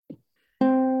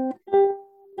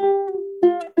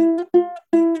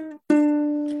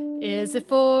Is it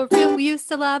for real? We used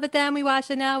to love it, then we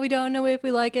watched it, now we don't know if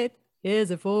we like it. Is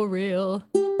it for real?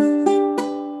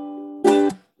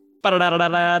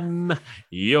 Ba-da-da-da-da-da.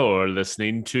 You're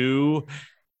listening to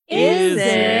Is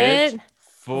it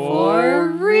for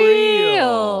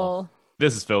real?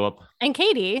 This is Philip. And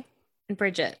Katie. And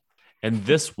Bridget. And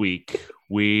this week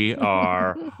we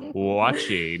are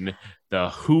watching the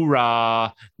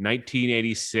Hoorah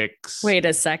 1986. Wait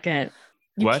a second.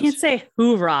 You What? can't say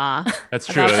hoorah. That's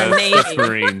true. About the That's Navy.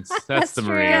 Marines. That's the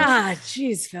true. Marines. God,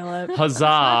 jeez, Philip.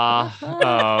 Huzzah.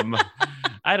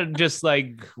 I don't just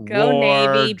like Go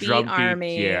war, Navy, beat drumbeat.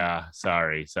 Army. Yeah,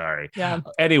 sorry. Yeah.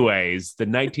 Anyways, the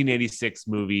 1986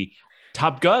 movie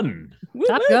Top Gun.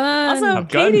 Top Gun. Also, Top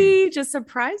Gun. Katie just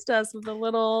surprised us with a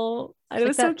little. It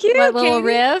was so That- cute. that little Katie.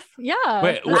 riff. Yeah.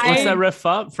 Wait, what's I- that riff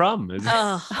from? Is it-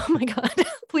 Oh. Oh my God.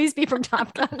 Please be from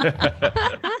Top Gun.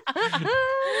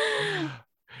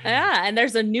 Yeah, and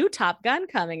there's a new Top Gun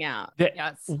coming out.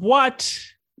 Yes. What?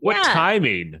 What Yeah.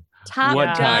 timing? Top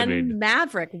What Gun timing?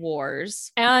 Maverick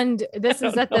Wars. And this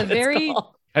is I at don't the know what it's very,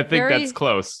 called. I think Very- that's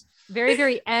close.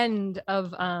 very end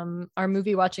of our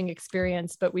movie watching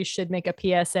experience, but we should make a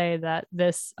PSA that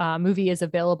this movie is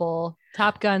available.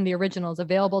 Top Gun, the original, is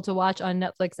available to watch on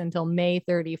Netflix until May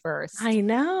 31st. I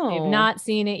know. If you've not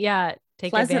seen it yet,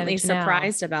 take Pleasantly advantage now.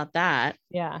 surprised about that.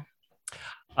 Yeah.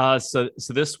 So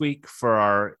this week for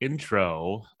our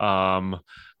intro, I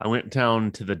went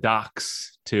down to the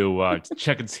docks to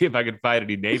check and see if I could find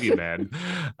any Navy men,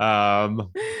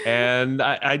 and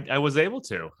I was able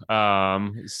to.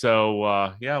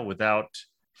 Yeah, without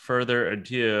further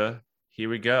ado, here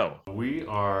we go. We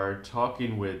are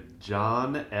talking with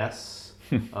John S.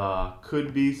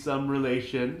 Could be some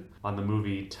relation on the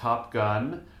movie Top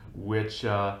Gun, which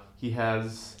he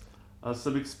has.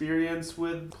 Some experience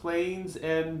with planes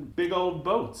and big old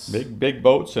boats. Big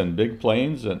boats and big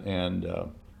planes and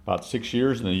about 6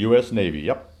 years in the U.S. Navy.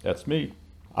 Yep, that's me.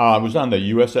 I was on the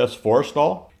USS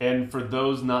Forrestal. And for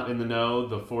those not in the know,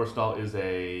 the Forrestal is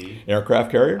a...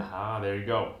 Aircraft carrier. there you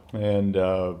go. And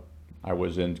I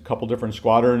was in a couple different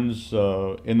squadrons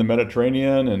in the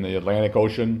Mediterranean and the Atlantic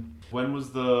Ocean. When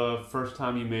was the first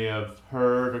time you may have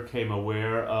heard or came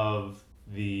aware of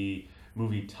the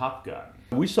movie Top Gun?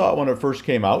 We saw it when it first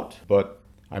came out, but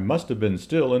I must have been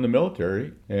still in the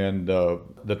military. And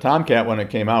the Tomcat, when it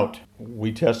came out,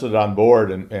 we tested it on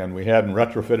board and we hadn't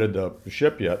retrofitted the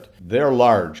ship yet. They're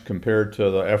large compared to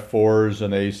the F-4s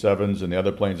and A-7s and the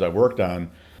other planes I worked on.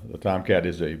 The Tomcat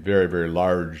is a very, very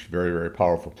large, very, very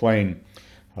powerful plane.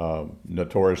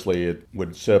 Notoriously, it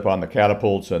would sit up on the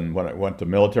catapults, and when it went to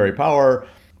military power,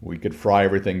 we could fry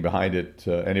everything behind it.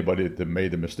 Anybody that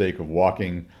made the mistake of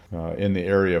walking in the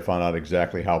area found out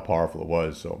exactly how powerful it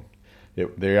was. So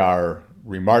they are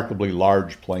remarkably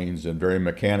large planes and very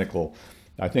mechanical.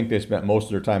 I think they spent most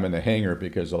of their time in the hangar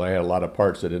because they had a lot of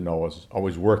parts that didn't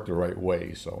always work the right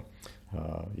way. So,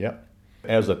 yeah.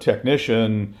 As a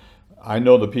technician, I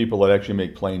know the people that actually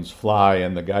make planes fly,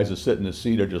 and the guys that sit in the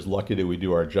seat are just lucky that we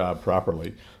do our job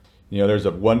properly. You know, there's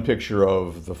one picture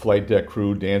of the flight deck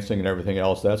crew dancing and everything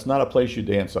else. That's not a place you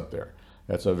dance up there.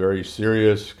 That's a very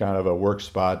serious kind of a work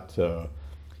spot.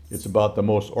 It's about the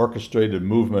most orchestrated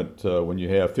movement. When you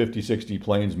have 50, 60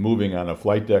 planes moving on a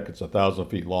flight deck, it's 1,000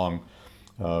 feet long.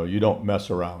 You don't mess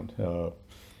around.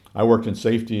 I worked in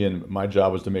safety, and my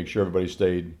job was to make sure everybody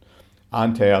stayed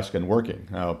on task and working.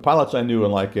 Now, pilots I knew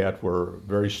and like that were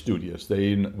very studious.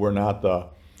 They were not the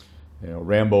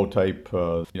Rambo type.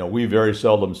 We very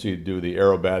seldom do the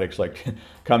aerobatics, like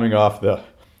coming off the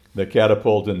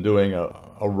catapult and doing a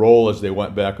roll as they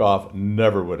went back off.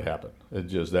 Never would happen.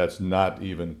 That's not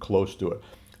even close to it.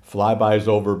 Flybys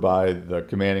over by the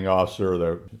commanding officer.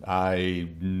 You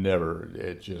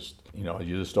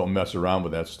just don't mess around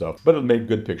with that stuff. But it made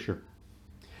good picture.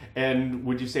 And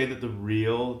would you say that the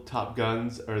real Top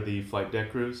Guns are the flight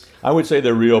deck crews? I would say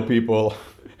the real people,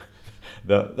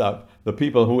 the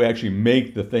people who actually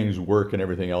make the things work and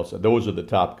everything else, those are the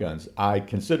Top Guns. I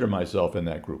consider myself in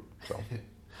that group. So.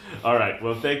 All right.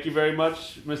 Well, thank you very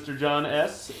much, Mr. John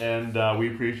S., and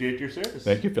we appreciate your service.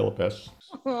 Thank you, Philip S.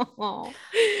 Oh,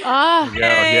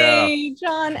 Yeah.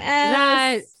 John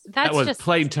S. That was just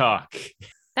plain talk.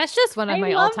 That's just one of I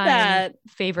my love all-time that.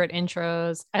 favorite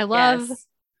intros. I love Yes.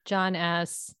 John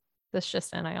S.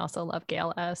 And I also love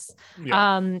Gail S.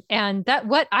 Yeah. And that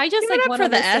what I just Give it like up one for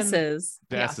of the S's. S's.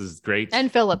 This is great.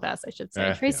 And Philip S, I should say.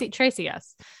 Yeah. Tracy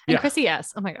S. And Yeah. Chrissy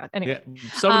S. Oh my God. Anyway. Yeah.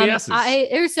 So many S's.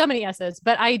 There's so many S's,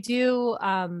 but I do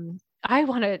I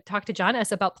want to talk to John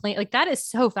S about playing. Like that is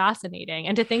so fascinating,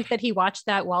 and to think that he watched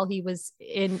that while he was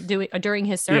during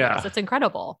his service. Yeah. That's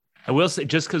incredible. I will say,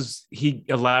 just because he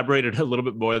elaborated a little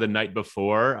bit more the night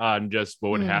before on just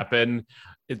what would happen,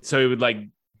 so it would like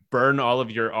burn all of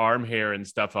your arm hair and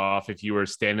stuff off if you were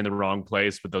standing in the wrong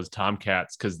place with those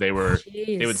Tomcats, because they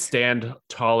would stand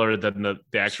taller than the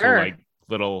actual like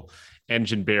little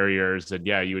engine barriers, and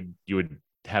yeah, you would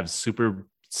have super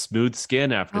smooth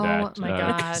skin after that. Oh my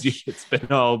gosh. It's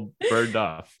been all burned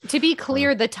off. To be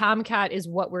clear, the Tomcat is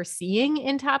what we're seeing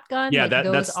in Top Gun. Yeah, like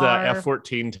that's the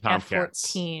F-14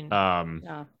 Tomcats. F-14.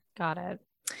 Yeah. Got it.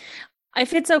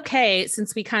 If it's okay,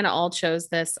 since we kind of all chose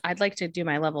this, I'd like to do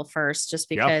my level first, just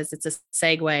because it's a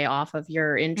segue off of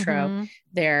your intro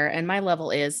there. And my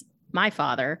level is my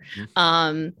father.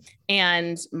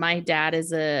 And my dad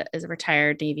is a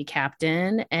retired Navy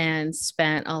captain and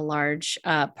spent a large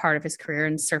part of his career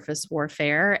in surface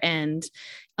warfare and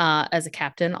as a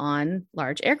captain on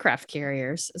large aircraft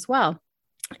carriers as well.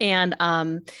 And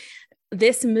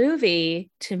this movie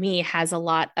to me has a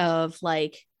lot of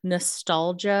like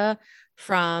nostalgia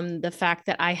from the fact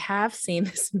that I have seen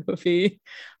this movie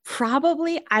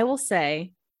probably, I will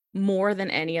say, more than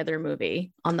any other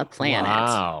movie on the planet.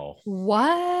 Wow.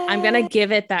 What? I'm going to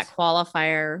give it that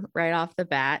qualifier right off the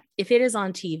bat. If it is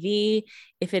on TV,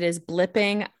 if it is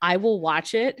blipping, I will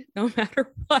watch it no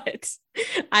matter what.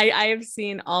 I have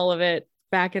seen all of it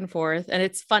back and forth. And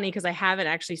it's funny because I haven't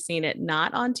actually seen it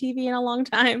not on TV in a long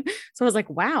time. So I was like,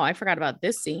 wow, I forgot about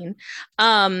this scene.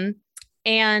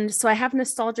 And so I have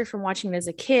nostalgia from watching it as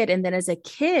a kid. And then as a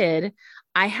kid,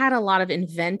 I had a lot of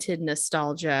invented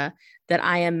nostalgia that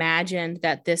I imagined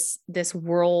that this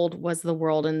world was the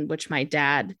world in which my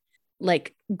dad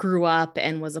like grew up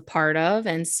and was a part of.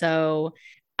 And so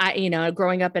I,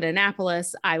 growing up in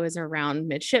Annapolis, I was around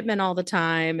midshipmen all the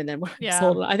time. And then when I was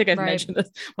old, I think I've mentioned this,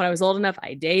 when I was old enough,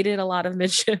 I dated a lot of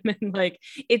midshipmen. Like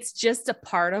it's just a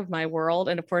part of my world.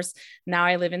 And of course, now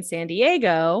I live in San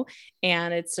Diego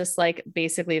and it's just like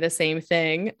basically the same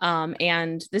thing.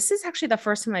 And this is actually the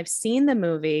first time I've seen the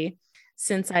movie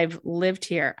since I've lived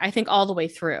here, I think all the way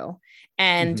through,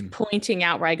 and pointing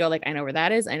out where I go, like, I know where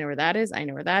that is. I know where that is. I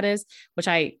know where that is, which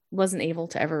I wasn't able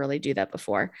to ever really do that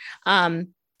before.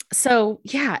 So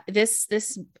yeah, this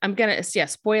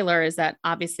spoiler is that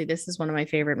obviously this is one of my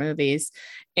favorite movies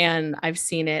and I've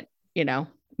seen it,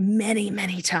 many,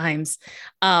 many times.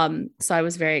 So I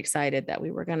was very excited that we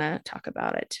were going to talk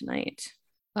about it tonight.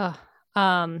 Oh,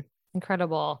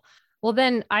 incredible. Well,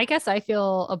 then I guess I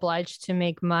feel obliged to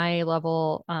make my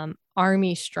level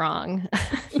Army strong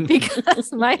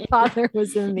because my father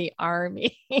was in the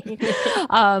Army.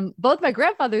 Both my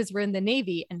grandfathers were in the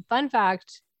Navy. And fun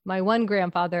fact, my one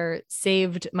grandfather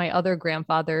saved my other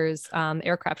grandfather's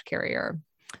aircraft carrier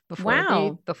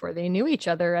before they knew each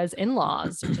other as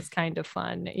in-laws, which is kind of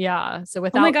fun. Yeah. So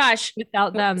without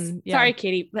them. Yeah. Sorry,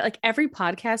 Katie, but like every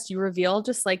podcast you reveal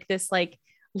just like this, like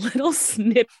little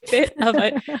snippet of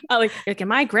it, like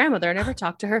my grandmother never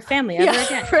talked to her family ever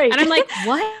again. Right. And I'm like,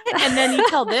 what? And then you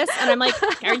tell this, and I'm like,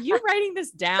 are you writing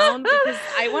this down? Because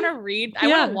I want to read. I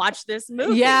want to watch this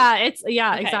movie. Yeah,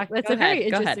 exactly. It's a very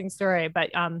interesting story. But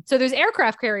so there's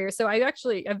aircraft carriers. So I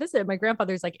visited my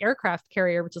grandfather's like aircraft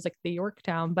carrier, which is like the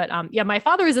Yorktown. But my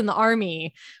father was in the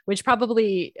Army, which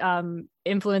probably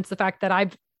influenced the fact that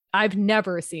I've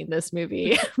never seen this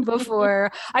movie before.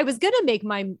 I was going to make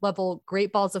my level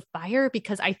Great Balls of Fire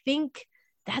because I think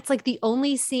that's like the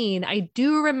only scene. I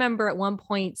do remember at one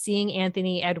point seeing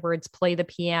Anthony Edwards play the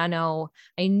piano.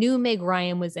 I knew Meg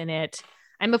Ryan was in it.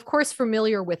 I'm of course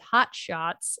familiar with Hot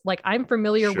Shots. Like I'm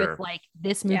familiar with like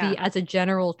this movie as a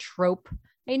general trope.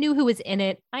 I knew who was in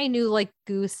it. I knew like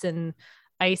Goose and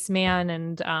Iceman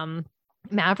and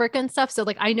Maverick and stuff. So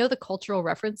like I know the cultural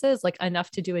references like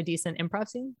enough to do a decent improv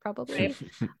scene probably.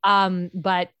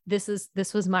 But this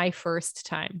was my first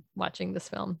time watching this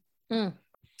film.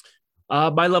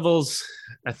 My levels,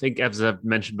 I think, as I've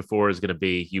mentioned before, is going to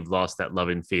be You've Lost That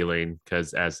Loving Feeling,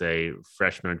 because as a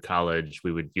freshman in college,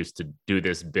 we would used to do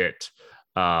this bit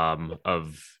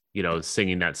of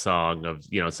singing that song of,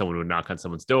 someone would knock on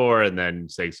someone's door and then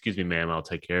say, excuse me, ma'am, I'll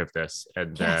take care of this.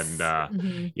 And then,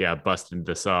 bust into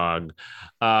the song.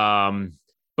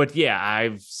 But yeah,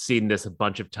 I've seen this a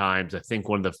bunch of times. I think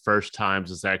one of the first times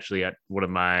was actually at one of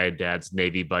my dad's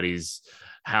Navy buddies'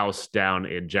 house down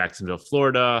in Jacksonville,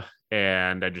 Florida.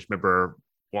 And I just remember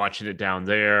watching it down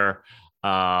there.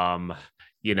 Loved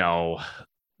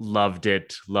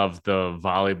it. Loved the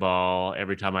volleyball.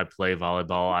 Every time I play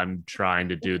volleyball, I'm trying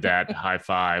to do that high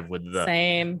five with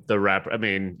the rapper. I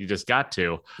mean, you just got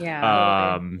to.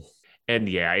 Yeah. And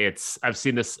yeah, I've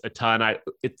seen this a ton.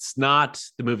 It's not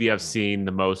the movie I've seen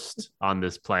the most on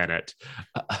this planet.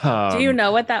 Do you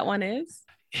know what that one is?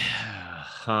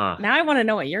 Huh. Now I want to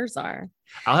know what yours are.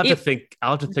 I'll have to think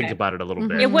Okay. about it a little Mhm.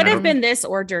 bit. It would I have don't- been this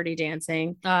or Dirty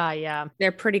Dancing. Yeah.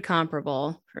 They're pretty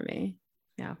comparable for me.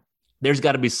 There's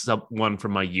got to be someone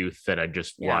from my youth that I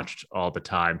just Yeah. watched all the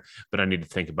time, but I need to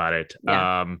think about it.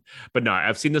 Yeah. But no,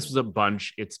 I've seen this a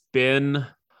bunch. It's been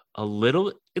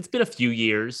a few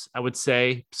years, I would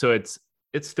say. So it's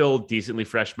still decently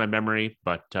fresh in my memory,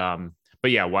 but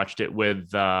yeah, watched it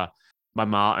with my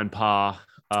ma and pa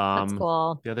That's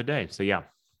cool. the other day. So yeah.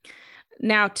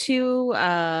 Now, two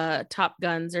Top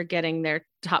Guns are getting their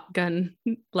Top Gun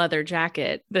leather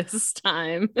jacket this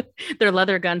time. Their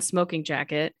leather gun smoking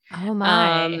jacket. Oh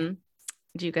my.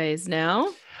 Do you guys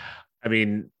know? I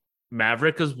mean,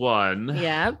 Maverick is one.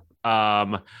 Yeah.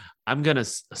 I'm gonna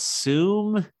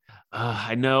assume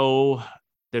I know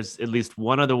there's at least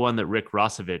one other one that Rick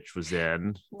Rossovich was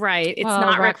in. Right. It's Oh,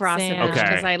 not Rick Roxanne. Rossovich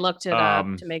because Okay. I looked it up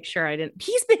to make sure I didn't.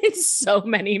 He's been in so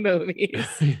many movies.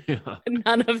 Yeah.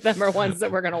 None of them are ones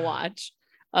that we're going to watch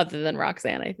other than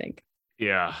Roxanne, I think.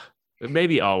 Yeah.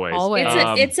 Maybe always. Always.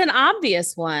 It's an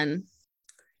obvious one.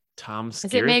 Tom Is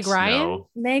it Meg Skerritt? Ryan? No.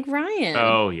 Meg Ryan.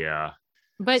 Oh yeah.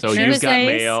 But So she you've was got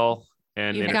Interspace. mail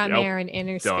and You've Inter- got oh, Mayor in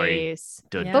Inner sorry. Space.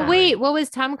 dun- Yeah. But wait, what was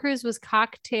Tom Cruise was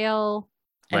Cocktail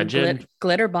And Legend.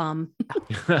 Glitter Bomb.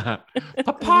 Glitter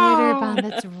Bomb.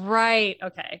 That's right.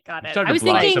 Okay, got it. Starting I to was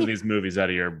block thinking some of these movies out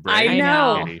of your I brain.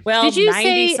 know. Katie. Well, Did you 90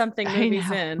 say something I movies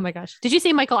know. in. Oh my gosh. Did you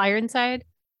say Michael Ironside?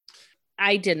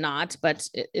 I did not, but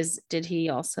did he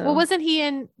also? Well, wasn't he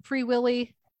in Free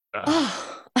Willy?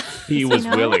 Oh. He was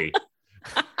no? Willie.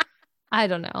 I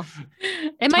don't know.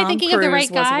 Am I thinking of the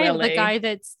right guy? The guy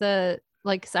that's the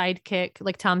like sidekick,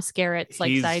 like Tom Skerritt's like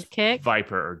He's sidekick?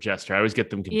 Viper or Jester. I always get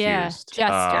them confused. Yeah,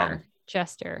 Jester.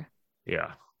 Jester.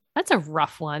 Yeah. That's a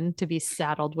rough one to be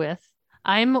saddled with.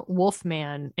 I'm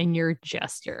Wolfman and you're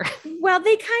Jester. Well,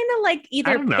 they kind of like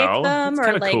either don't pick know. them It's or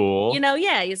kinda like, cool.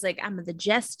 yeah, he's like, I'm the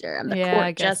jester. I'm the Yeah, court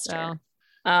I guess jester.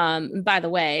 By the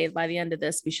way, by the end of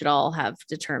this, we should all have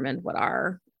determined what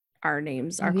our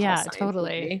names are. Yeah, call signs would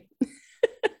totally. be.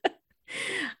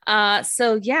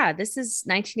 So yeah, this is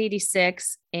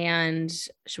 1986, and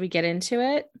should we get into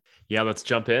it? Yeah, let's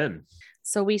jump in.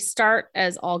 So we start,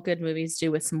 as all good movies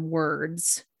do, with some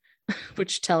words,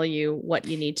 which tell you what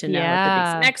you need to know.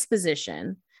 Yeah. Some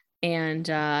exposition. And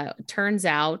turns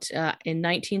out in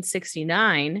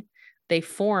 1969, they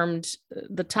formed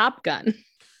the Top Gun.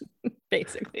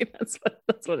 Basically, that's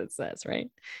what it says, right?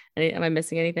 Am I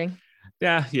missing anything?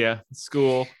 Yeah.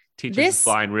 School teaches This- us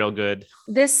flying real good.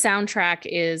 This soundtrack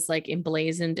is like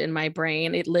emblazoned in my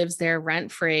brain. It lives there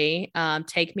rent free.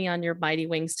 Take Me on Your Mighty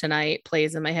Wings Tonight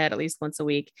plays in my head at least once a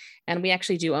week. And we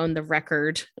actually do own the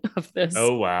record of this.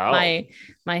 Oh wow.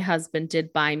 My husband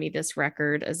did buy me this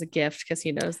record as a gift because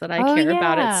he knows that I Oh, care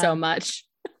about it yeah. so much.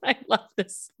 I love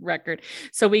this record.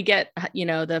 So we get,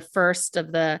 the first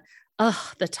of the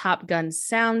Top Gun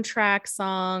soundtrack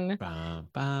song.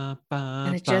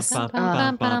 And it just-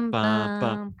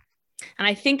 And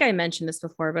I think I mentioned this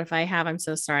before, but if I have, I'm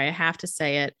so sorry. I have to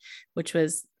say it, which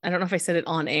was, I don't know if I said it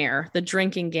on air, the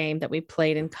drinking game that we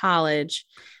played in college,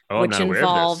 which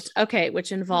involved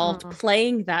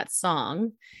playing that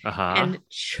song and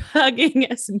chugging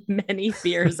as many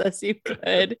beers as you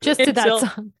could Just to that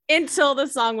song. until the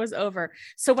song was over.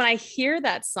 So when I hear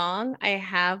that song, I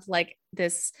have like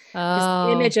this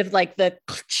Oh. image of like the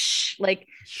like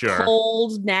Sure.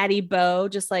 cold natty bow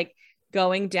just like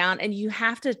going down, and you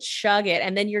have to chug it,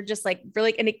 and then you're just like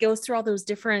really, and it goes through all those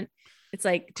different, it's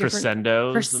like different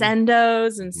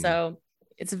Crescendos. and so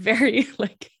it's very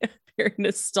like a very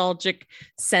nostalgic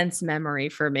sense memory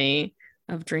for me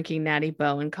of drinking natty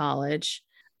bow in college.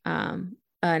 And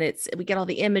we get all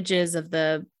the images of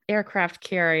the aircraft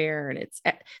carrier, and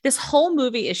this whole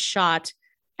movie is shot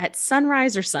at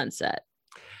sunrise or sunset.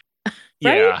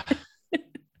 Yeah.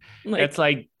 Like, It's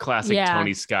like classic Yeah.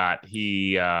 Tony Scott.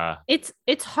 He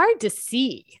It's hard to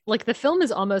see. Like the film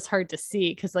is almost hard to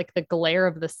see because like the glare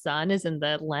of the sun is in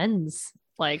the lens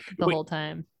like the Wait. whole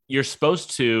time. you're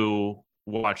supposed to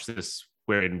watch this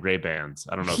wearing Ray-Bans.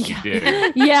 I don't know if you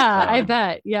did. Yeah, I Um,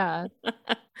 bet. Yeah.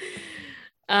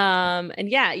 And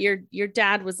yeah, your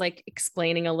dad was like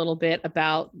explaining a little bit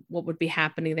about what would be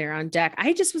happening there on deck.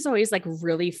 I just was always like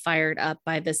really fired up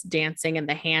by this dancing and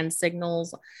the hand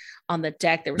signals on the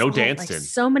deck. There was No like, dancing.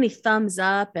 so many thumbs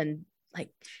up and like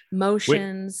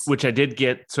motions. Which I did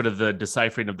get sort of the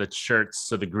deciphering of the shirts.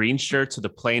 So the green shirts are the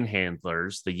plane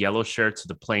handlers, the yellow shirts are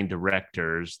the plane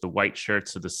directors, the white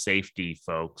shirts are the safety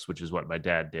folks, which is what my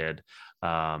dad did.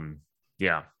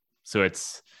 Yeah. So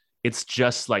it's it's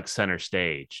just like center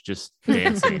stage, just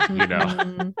dancing, you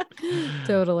know.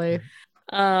 Totally.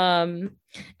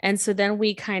 And so then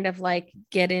we kind of like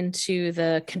get into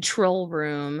the control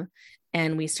room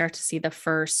and we start to see the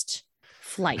first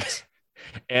flight.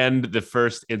 And the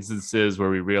first instances where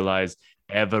we realize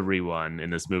everyone in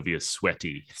this movie is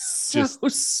sweaty. So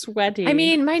sweaty. I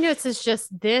mean, my notes is just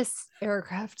this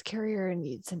aircraft carrier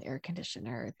needs an air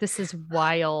conditioner. This is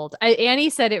wild. Annie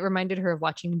said it reminded her of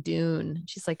watching Dune.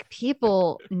 She's like,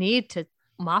 people need to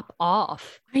mop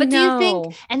off. But do you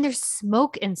think, and there's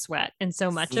smoke and sweat and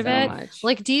so much of it.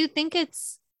 Like, do you think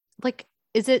it's like,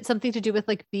 is it something to do with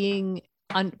like being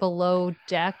below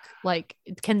deck? Like,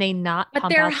 can they not? But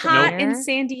pump they're out hot the in air?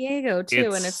 San Diego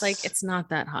too, and it's like it's not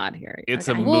that hot here. It's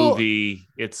Okay. a movie.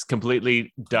 It's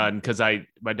completely done because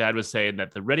my dad was saying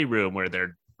that the ready room where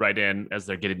they're right in as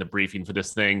they're getting the briefing for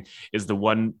this thing is the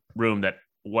one room that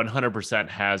 100%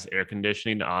 has air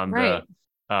conditioning on Right.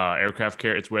 the aircraft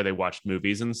carrier. It's where they watched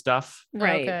movies and stuff,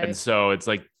 Right. Okay. and so it's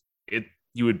like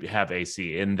you would have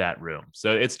AC in that room.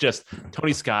 So it's just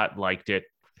Tony Scott liked it.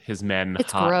 His men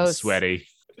It's hot and gross. sweaty.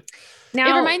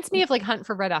 Now It reminds me of like Hunt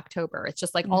for Red October. It's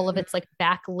just like all of it's like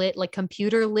backlit, like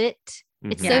computer lit.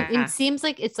 It's Yeah. so, it seems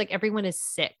like it's like everyone is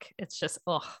sick. It's just,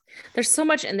 oh there's so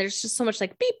much, and there's just so much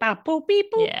like beep bop boop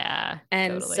beep boop. yeah.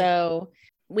 And totally. so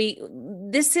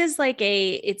this is like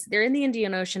they're in the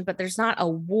Indian Ocean, but there's not a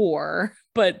war,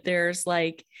 but there's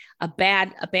like a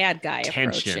bad guy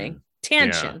approaching.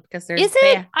 Tension because there's Is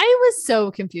it? I was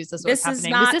so confused as to what's This is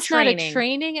happening. not Was this not a training.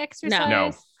 training exercise?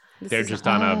 No. This They're is just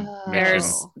not- on a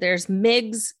mission. there's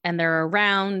MiGs and they're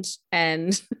around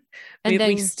and And we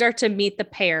then- start to meet the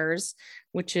pairs,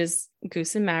 which is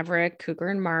Goose and Maverick, Cougar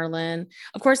and Marlin.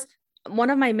 Of course,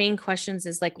 one of my main questions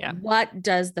is like, Yeah. what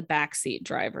does the backseat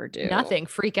driver do? Nothing.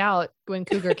 Freak out when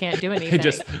Cougar can't do anything.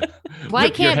 Just Why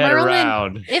whip your can't head Merlin-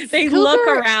 around. If They Cougar- look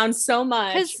around so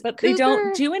much, 'cause but they don't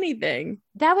Cougar- do anything.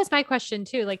 That was my question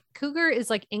too. Like Cougar is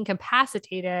like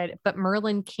incapacitated, but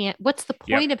Merlin can't. What's the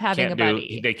Yep, point of having a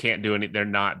buddy? They can't do any. They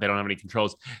don't have any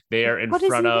controls. They are in What is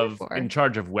front he there of, for? in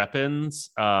charge of weapons.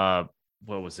 What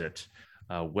was it?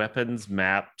 Weapons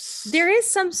maps. There is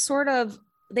some sort of,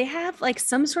 they have like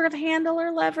some sort of handle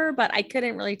or lever, but I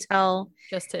couldn't really tell.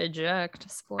 Just to eject.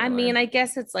 I mean, Spoiler. I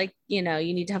guess it's like, you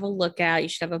need to have a lookout. You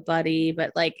should have a buddy,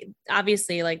 but like,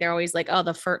 obviously, like they're always like, oh,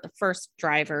 the first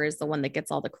driver is the one that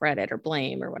gets all the credit or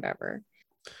blame or whatever.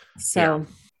 So,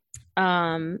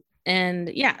 and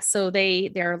yeah, so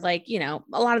they're like, a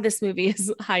lot of this movie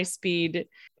is high speed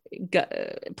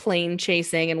plane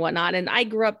chasing and whatnot. And I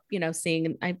grew up,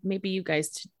 seeing, maybe you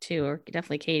guys too, or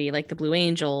definitely Katie, like the Blue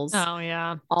Angels Oh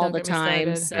yeah, all Don't the get me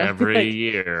time. started. So, every like,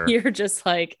 year. you're just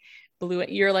like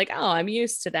you're like, oh, I'm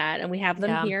used to that. And we have them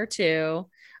Yeah. here too.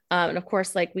 And of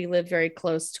course, like we live very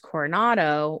close to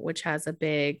Coronado, which has a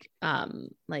big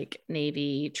like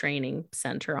Navy training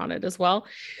center on it as well.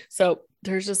 So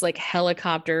there's just like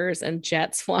helicopters and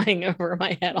jets flying over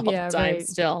my head all Yeah, the time right.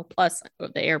 still, plus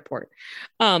the airport.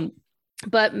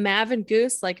 But Mav and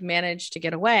Goose like managed to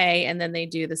get away, and then they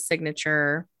do the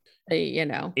signature,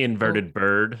 Inverted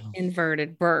bird.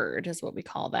 inverted bird is what we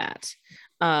call that.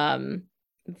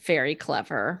 Very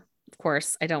clever. Of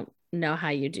course, I don't know how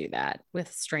you do that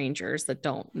with strangers that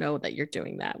don't know that you're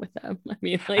doing that with them. I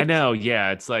mean, like, I know.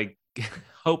 Yeah, it's like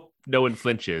hope no one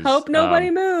flinches. hope nobody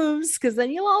moves, because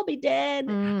then you'll all be dead.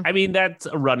 Mm. I mean, that's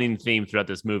a running theme throughout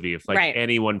this movie. If like Right.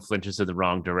 anyone flinches in the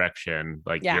wrong direction,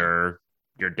 like Yeah.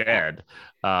 you're dead.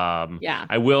 Yeah.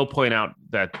 I will point out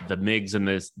that the MiGs in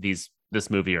this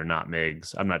movie are not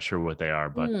MiGs. I'm not sure what they are,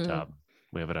 but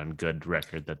we have it on good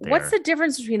record that they What's are. the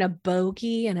difference between a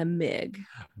bogey and a MiG?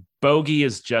 Bogey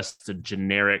is just a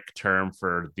generic term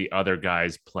for the other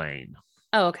guy's plane.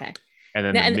 Oh, okay. And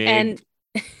then And, the MiG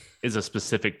and is a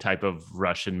specific type of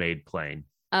Russian-made plane.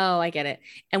 oh, I get it.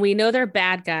 And we know they're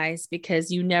bad guys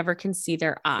because you never can see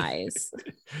their eyes.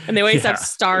 And they always Yeah. have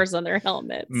stars on their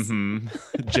helmets.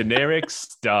 Mhm. Generic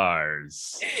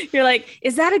stars. You're like,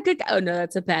 is that a good guy? Oh no,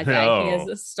 that's a bad guy. He No. has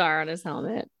a star on his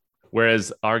helmet.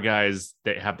 Whereas our guys,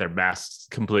 they have their masks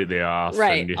completely off.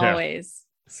 Right. and, yeah. Always.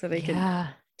 So they can Yeah.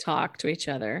 talk to each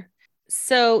other.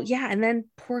 So yeah, and then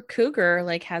poor Cougar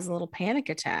like has a little panic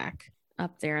attack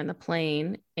up there in the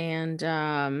plane. And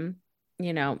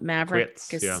Maverick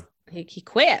Quits, is, yeah. he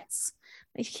quits.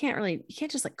 You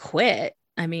can't just like quit.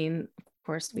 I mean, of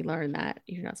course we learned that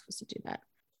you're not supposed to do that.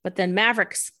 But then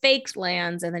Maverick fakes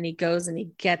lands, and then he goes and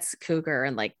he gets Cougar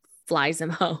and like flies him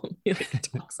home. He like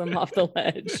talks him off the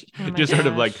ledge. Oh my Just sort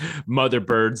of like gosh. mother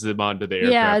birds them onto the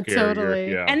Yeah, aircraft carrier.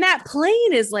 totally. Yeah. And that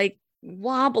plane is like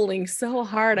wobbling so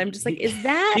hard. I'm just like, is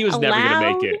that he was allowed? never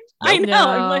gonna make it. I Nope. know.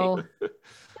 I'm No.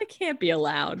 like can't be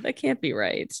allowed. That can't be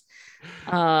right.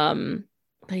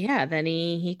 But yeah, then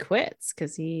he quits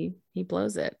because he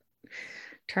blows it,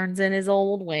 turns in his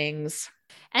old wings.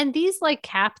 And these like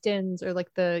captains or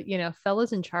like the,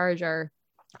 fellows in charge are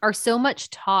so much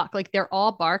talk. Like they're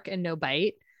all bark and no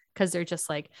bite because they're just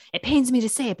like, it pains me to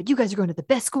say it, but you guys are going to the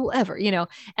best school ever,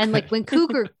 And like when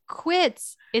Cougar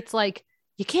quits, it's like,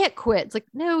 you can't quit. It's like,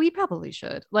 no, he probably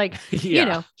should. Like,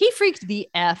 he freaked the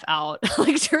F out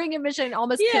like during a mission,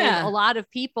 almost killed a lot of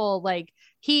people. Like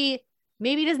he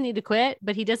maybe doesn't need to quit,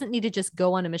 but he doesn't need to just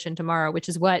go on a mission tomorrow, which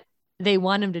is what they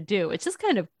want him to do. It's just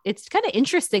kind of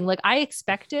interesting. Like I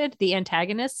expected the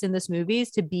antagonists in this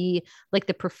movies to be like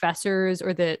the professors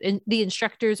or the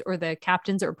instructors or the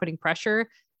captains that were putting pressure,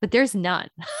 but there's none.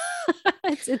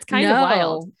 it's kind of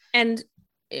wild. And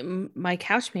my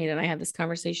couchmate and I had this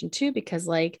conversation too, because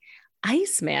like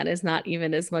Iceman is not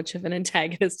even as much of an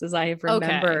antagonist as I have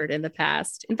remembered in the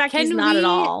past. In fact, he's not at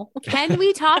all. Can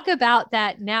we talk about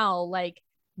that now? Like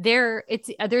there's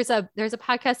a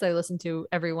podcast I listen to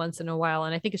every once in a while,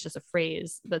 and I think it's just a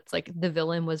phrase that's like the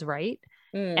villain was right.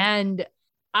 And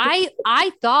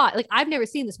I thought, like, I've never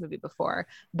seen this movie before,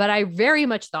 but I very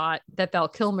much thought that Val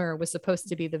Kilmer was supposed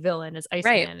to be the villain as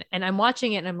Iceman. Right. And I'm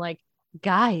watching it and I'm like,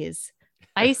 guys,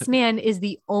 Iceman is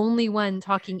the only one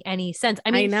talking any sense.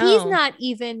 I mean,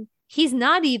 he's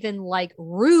not even like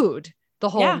rude the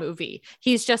whole movie.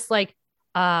 He's just like,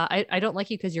 I don't like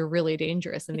you because you're really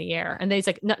dangerous in the air. And then he's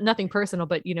like, nothing personal,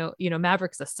 but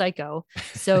Maverick's a psycho,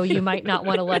 so you might not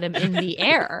want to let him in the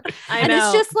air.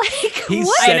 It's just like he's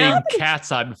setting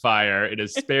cats on fire in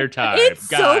his spare time. It's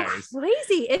guys. So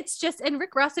crazy. It's just, and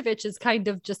Rick Rossovich is kind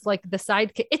of just like the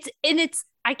sidekick.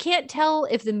 I can't tell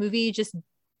if the movie just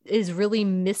is really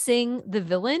missing the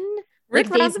villain. Rick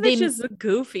Rossovich is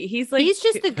goofy. He's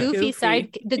just the goofy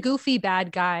side, the goofy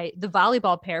bad guy, the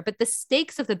volleyball pair. But the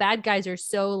stakes of the bad guys are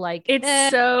so like, I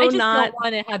just don't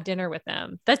want to have dinner with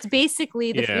them. That's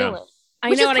basically the feeling.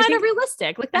 Which is kind of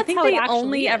realistic. Like that's how they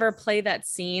only ever play that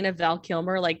scene of Val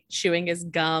Kilmer like chewing his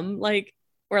gum, like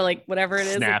or like whatever it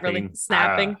is, like really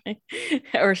snapping,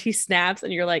 or he snaps,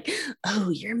 and you're like, oh,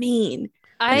 you're mean.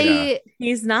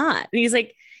 He's not. And he's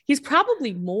like. He's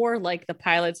probably more like the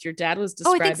pilots your dad was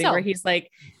describing, where he's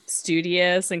like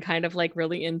studious and kind of like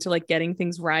really into like getting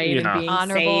things right and being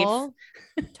honorable. Safe.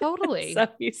 Totally. So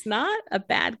he's not a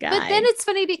bad guy. But then it's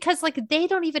funny because like they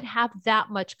don't even have that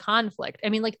much conflict. I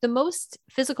mean, like the most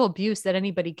physical abuse that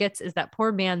anybody gets is that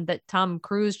poor man that Tom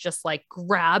Cruise just like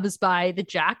grabs by the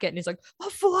jacket and he's like, I'll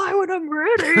fly when I'm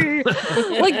ready.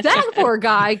 Like that poor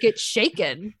guy gets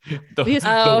shaken. The one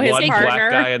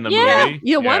black guy in the movie.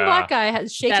 Yeah, one black guy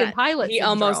has shaken pilot He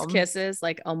syndrome. Almost kisses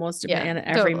like almost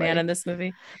every man in this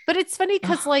movie. But it's funny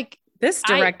because like this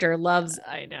director loves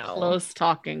close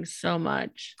talking so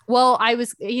much. Well, I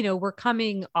was, we're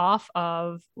coming off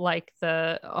of like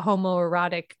the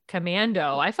homoerotic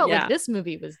Commando. I felt like this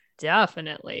movie was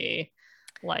definitely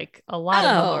like a lot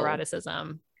of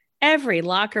homoeroticism. Every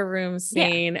locker room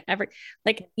scene,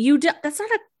 that's not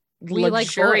a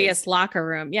luxurious locker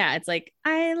room. Yeah, it's like,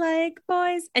 I like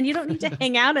boys, and you don't need to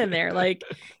hang out in there. Like,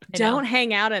 don't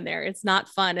hang out in there. It's not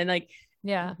fun. And like,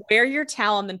 wear your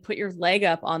towel and then put your leg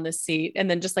up on the seat and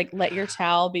then just like let your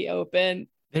towel be open.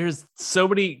 There's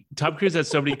Tom Cruise has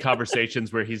so many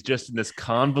conversations where he's just in this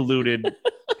convoluted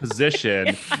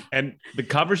position and the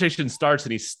conversation starts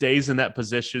and he stays in that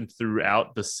position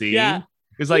throughout the scene. Yeah.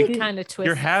 It's like kind of twists.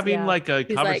 You're having like a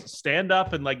conversation, stand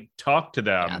up and like talk to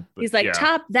them. Yeah. He's like,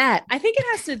 top that. I think it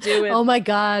has to do with oh my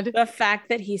God, the fact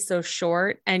that he's so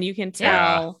short and you can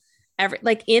tell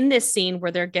like in this scene where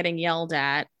they're getting yelled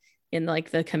at in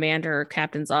like the commander or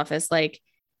captain's office, like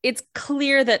it's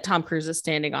clear that Tom Cruise is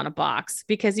standing on a box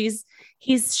because he's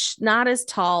not as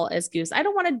tall as Goose. I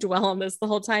don't want to dwell on this the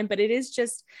whole time, but it is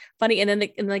just funny. And then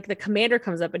the commander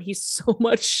comes up and he's so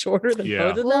much shorter than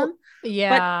both of them.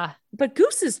 Yeah. But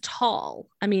Goose is tall.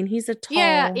 I mean, he's a tall.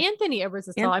 Yeah, Anthony Edwards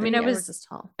is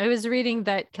tall. I was reading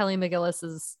that Kelly McGillis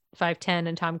is 5'10"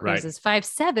 and Tom Cruise is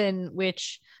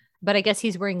 5'7", but I guess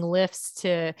he's wearing lifts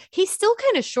he's still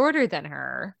kind of shorter than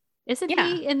her. Isn't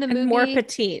he in the movie? More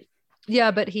petite. Yeah,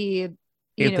 but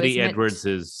Anthony Edwards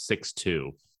is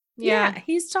 6'2". Yeah,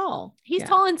 he's tall. He's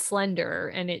tall and slender,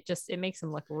 and it makes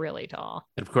him look really tall.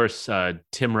 And of course,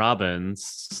 Tim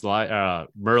Robbins,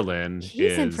 Merlin.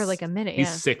 He's in for like a minute. He's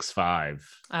 6'5".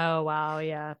 Oh wow,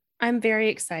 yeah. I'm very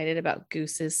excited about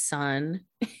Goose's son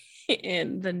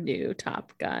in the new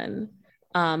Top Gun.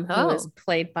 Who is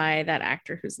played by that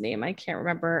actor whose name I can't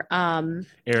remember.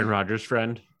 Aaron Rodgers'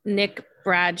 friend. Nick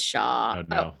Bradshaw. Oh,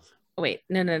 no. Oh, wait.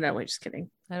 No. Wait, just kidding.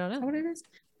 I don't know what it is.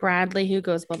 Bradley, who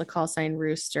goes by the call sign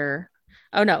Rooster.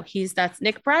 Oh no, that's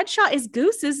Nick Bradshaw is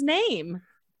Goose's name.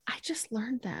 I just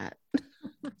learned that.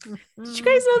 Did you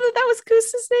guys know that was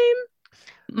Goose's name?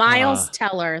 Miles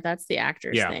Teller, that's the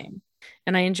actor's name.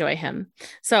 And I enjoy him.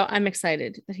 So I'm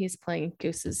excited that he's playing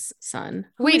Goose's son.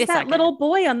 Wait a that second. little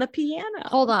boy on the piano.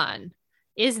 Hold on.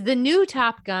 Is the new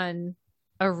Top Gun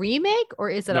a remake or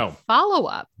is it a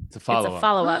follow-up? It's a follow-up. It's a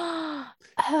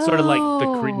follow-up. Sort of like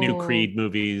the new Creed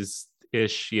movies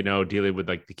ish, you know, dealing with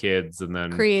like the kids and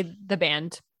then Creed, the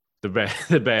band. The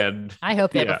band. I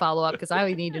hope they have a follow-up because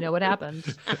I need to know what happened.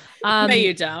 No,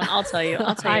 you don't. I'll tell you.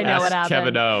 I know what happened.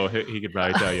 Kevin O. He could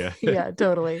probably tell you. Yeah,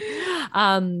 totally.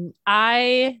 Kevin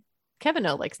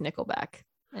O likes Nickelback.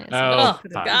 Oh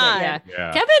God!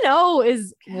 Yeah. Kevin O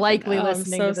is likely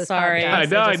listening to this. Sorry.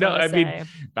 Podcast, I know. I mean,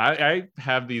 I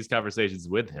have these conversations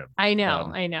with him. I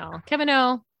know. Kevin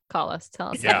O, call us. Tell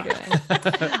us how you're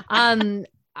doing.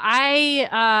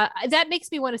 That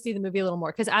makes me want to see the movie a little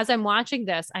more because as I'm watching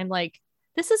this, I'm like,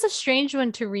 this is a strange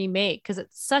one to remake because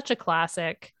it's such a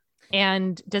classic.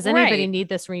 And does anybody need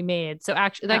this remade? So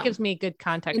actually, that gives me good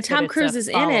context. And Tom Cruise is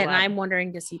in it, and I'm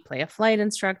wondering, does he play a flight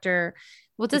instructor?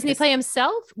 Well, doesn't he play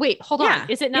himself? Wait, hold on.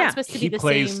 Is it not supposed to be the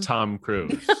same? He plays Tom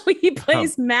Cruise. He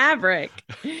plays Maverick.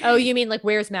 Oh, you mean like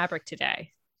where's Maverick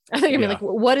today? I think you mean like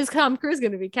what is Tom Cruise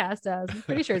going to be cast as? I'm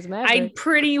pretty sure it's Maverick. I'm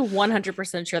pretty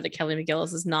 100% sure that Kelly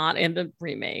McGillis is not in the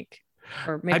remake.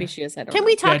 Or maybe she is. I don't know. Can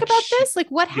we talk about this? Like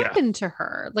what happened to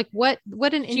her? Like what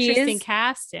an interesting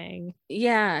casting.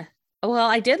 Yeah. Well,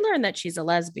 I did learn that she's a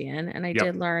lesbian and I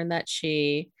did learn that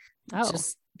she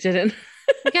just didn't.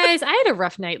 Guys, I had a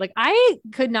rough night. Like I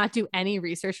could not do any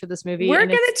research for this movie. We're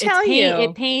going to tell you.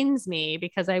 It pains me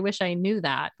because I wish I knew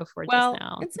that before just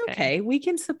now. It's okay. We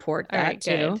can support that right,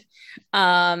 too.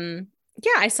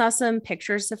 Yeah, I saw some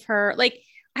pictures of her. Like,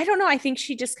 I don't know. I think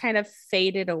she just kind of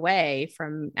faded away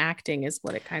from acting is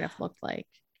what it kind of looked like.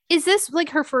 Is this like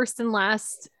her first and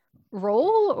last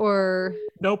role or?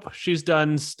 Nope. She's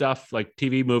done stuff like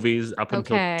TV movies up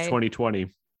until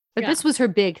 2020. But this was her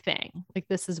big thing. Like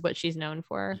this is what she's known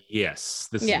for. Yes,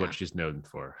 this is what she's known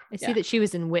for. I see that she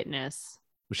was in Witness.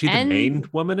 Was she the main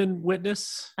woman in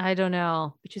Witness? I don't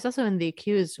know. But she's also in The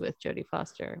Accused with Jodie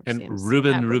Foster. And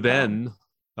Ruben.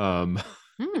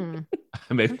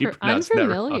 Maybe you pronounced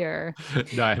unfamiliar.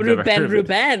 That no, I've never heard of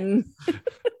Ruben.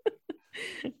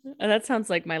 That sounds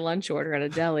like my lunch order at a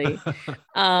deli.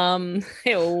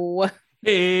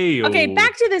 Hey. Okay,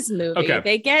 back to this movie. Okay.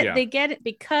 They get it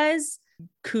because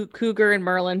Cougar and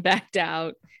Merlin backed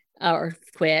out or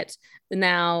quit.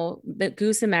 Now the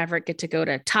Goose and Maverick get to go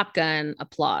to Top Gun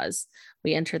applause.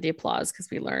 We enter the applause because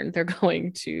we learned they're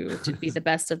going to be the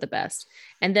best of the best.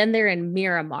 And then they're in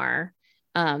Miramar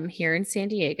here in San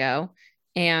Diego.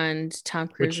 And Tom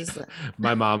Cruise is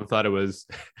my mom thought it was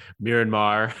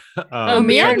Myanmar.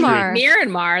 Myanmar.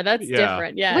 Myanmar. That's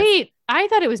different. Yeah. Wait, I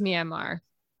thought it was Myanmar.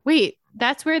 Wait,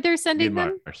 that's where they're sending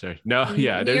them? Sorry. No,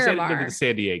 they're sending them to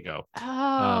San Diego.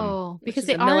 Oh, because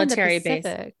they are military in the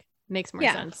Pacific. Base. Makes more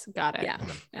sense. Got it.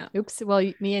 Yeah. Oops.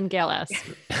 Well, me and Gail asked.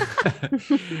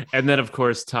 And then, of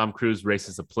course, Tom Cruise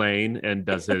races a plane and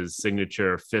does his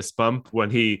signature fist bump when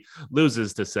he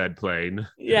loses to said plane.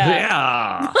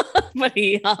 Yeah. But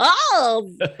he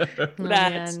holds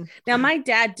that. Now, my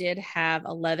dad did have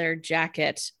a leather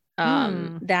jacket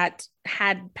that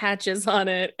had patches on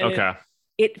it. And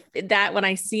that when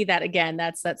I see that again,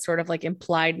 that's that sort of like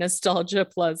implied nostalgia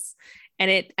plus.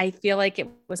 And I feel like it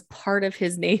was part of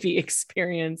his Navy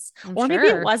experience, maybe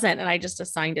it wasn't. And I just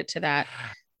assigned it to that.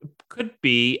 Could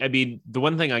be. I mean, the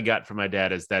one thing I got from my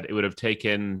dad is that it would have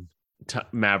taken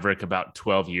Maverick about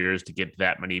 12 years to get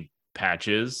that many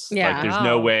patches. Yeah. Like, there's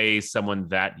no way someone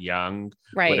that young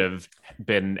would have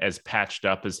been as patched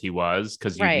up as he was.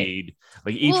 Cause you need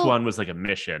like each one was like a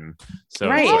mission.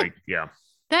 So it's like,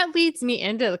 that leads me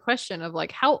into the question of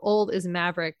like, how old is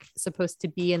Maverick supposed to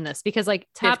be in this? Because like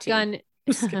Top 15. Gun,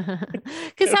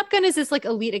 because Top Gun is this like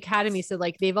elite academy. So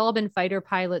like they've all been fighter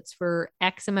pilots for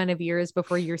X amount of years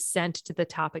before you're sent to the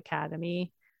top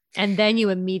academy. And then you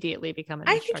immediately become an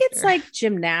instructor. I think it's like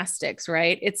gymnastics,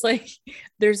 right? It's like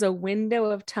there's a window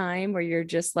of time where you're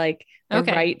just like the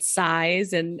right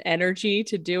size and energy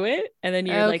to do it. And then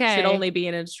you're like, should only be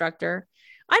an instructor.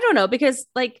 I don't know, because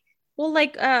like, well,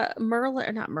 like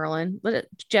Merlin, but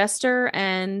Jester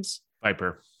and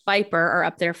Viper are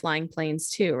up there flying planes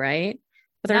too, right?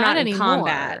 But they're not in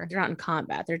combat. They're not in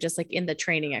combat. They're just like in the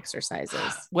training exercises.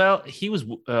 Well, he was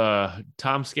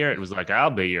Tom Skerritt was like, I'll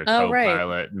be your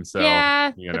co-pilot. And so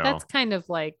but that's kind of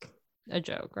like a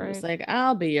joke, right? It's like,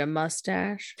 I'll be your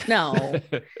mustache. No,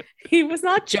 he was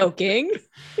not joking.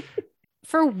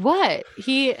 For what?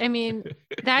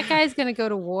 That guy's gonna go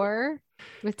to war.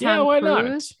 with Yeah, Tom why not?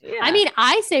 Cruise? Yeah. I mean,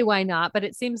 I say why not, but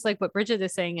it seems like what Bridget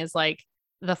is saying is like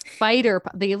the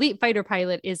elite fighter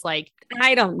pilot is like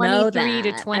I don't know 23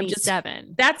 to that.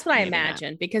 27. That's what I Maybe not.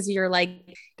 imagine because you're like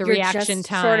The you're reaction just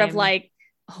time. sort of like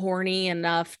horny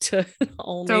enough to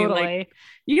only Totally. like,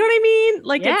 you know what I mean?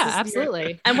 Like, Yeah, it's just,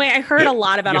 absolutely. And wait, I heard a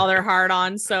lot about all their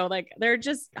hard-ons, so like they're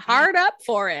just hard up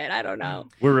for it. I don't know.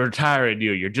 We're retiring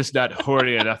you. You're just not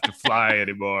horny enough to fly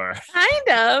anymore.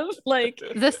 Kind of like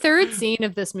The third scene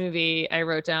of this movie, I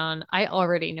wrote down, I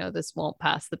already know this won't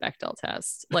pass the Bechdel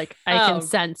test. Like, I Oh, can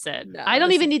sense it. no, I don't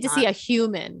this even is need to see not. a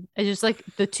human. It's just like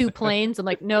the two planes. I'm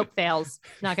like, nope, fails.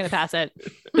 Not going to pass it.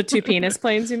 the two penis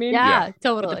planes. You mean? Yeah, With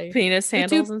totally. the penis The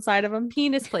two- handles inside of them.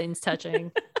 Penis planes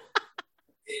touching.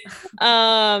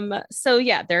 So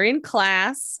yeah, they're in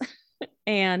class.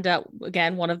 And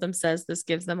again, one of them says this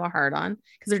gives them a hard on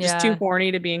because they're just too Yeah.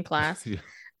 horny to be in class. Yeah.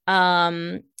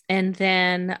 And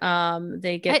then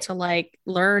they get to like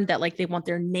learn that like they want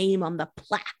their name on the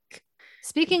plaque.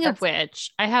 Speaking of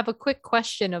which, I have a quick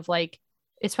question of like,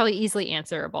 it's probably easily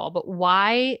answerable, but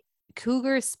why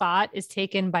Cougar's spot is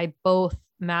taken by both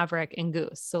Maverick and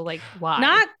Goose? So like,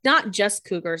 why? Not just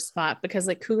Cougar's spot, because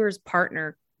like Cougar's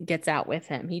partner gets out with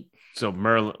him. So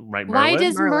Merlin, right? Why Merlin?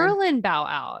 does Merlin bow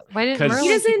out? Why didn't 'Cause- Merlin He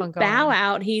keep on doesn't going? bow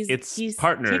out. It's he's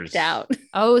partners. kicked out.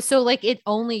 Oh, so like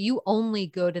you only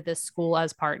go to this school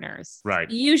as partners. Right.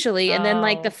 Usually. And then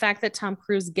like Oh. the fact that Tom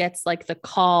Cruise gets like the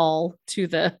call to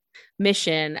the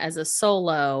mission as a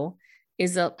solo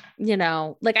is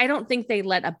like I don't think they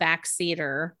let a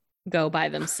backseater go by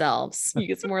themselves.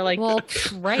 It's more like Well,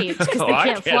 right, because Oh, they I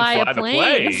can't can't fly a fly the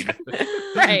plane.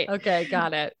 Right. Okay,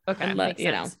 got it. Okay, And makes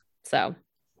sense. so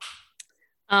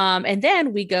and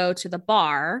then we go to the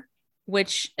bar,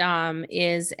 which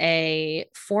is a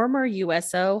former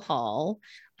USO hall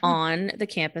on the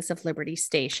campus of Liberty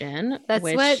Station. That's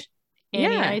which, what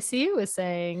Annie yeah. ICU was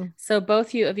saying. So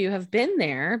both of you have been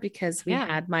there because we Yeah.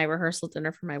 had my rehearsal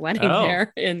dinner for my wedding Oh.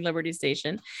 there in Liberty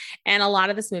Station. And a lot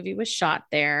of this movie was shot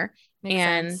there. Makes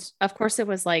and sense. of course it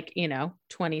was like,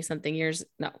 20 something years,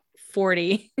 no,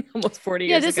 40, almost 40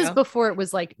 Yeah, years this ago. is before it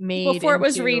was like made Before it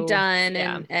was into- redone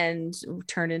yeah. and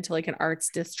turned into like an arts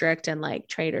district and like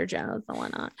Trader Joe's and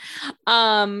whatnot.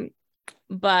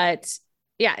 But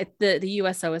yeah, the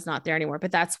USO is not there anymore,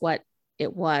 but that's what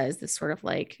it was, this sort of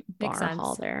like Makes bar sense.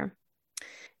 hall there.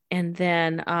 And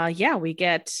then we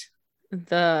get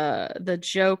the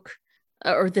joke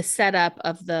or the setup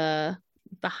of the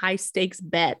high stakes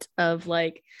bet of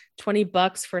like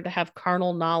 $20 to have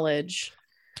carnal knowledge.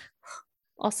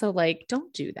 Also, like,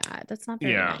 don't do that. That's not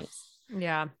very Yeah. nice.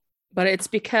 Yeah. But it's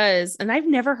because, and I've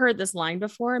never heard this line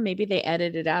before. Maybe they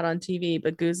edited it out on TV,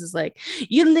 but Goose is like,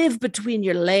 "You live between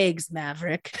your legs,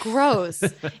 Maverick." Gross.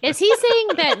 Is he saying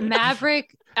that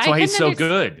Maverick? That's why he's so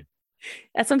good.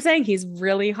 That's what I'm saying. He's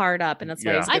really hard up, and that's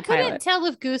why Yeah. he's a I good couldn't pilot. tell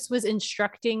if Goose was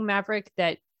instructing Maverick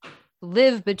that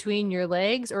live between your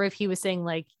legs, or if he was saying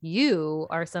like you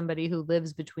are somebody who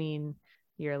lives between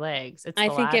your legs. It's I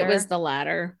the think it was latter. the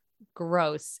latter.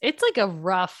 Gross. It's like a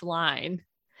rough line.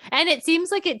 And it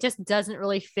seems like it just doesn't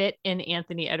really fit in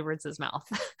Anthony Edwards' mouth.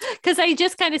 Because I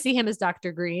just kind of see him as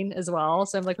Dr. Green as well.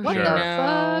 So I'm like, what Sure. the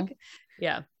No. fuck?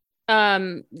 Yeah.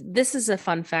 This is a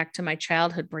fun fact to my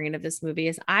childhood brain of this movie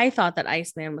is I thought that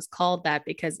Iceman was called that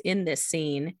because in this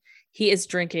scene he is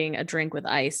drinking a drink with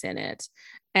ice in it,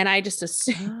 and I just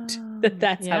assumed that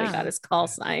that's how he yeah. got his call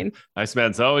sign.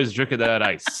 Iceman's always drinking that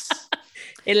ice.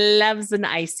 It loves an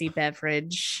icy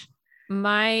beverage.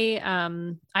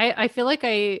 I feel like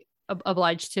I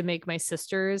obliged to make my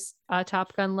sister's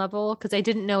Top Gun level because I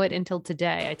didn't know it until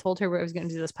today. I told her I was going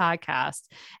to do this podcast,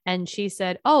 and she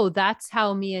said, "Oh, that's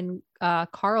how me and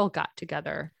Carl got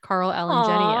together. Carl, L, and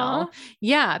Jenny Aw. L.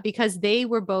 Yeah, because they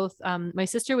were both. My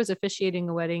sister was officiating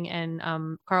a wedding,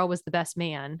 and Carl was the best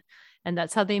man, and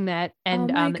that's how they met.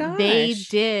 And my they gosh.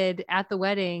 did at the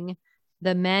wedding.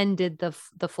 The men did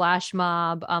the Flash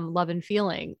Mob Love and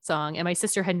Feeling song, and my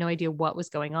sister had no idea what was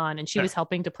going on, and she was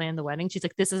helping to plan the wedding. She's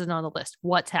like, "This isn't on the list.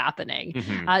 What's happening?"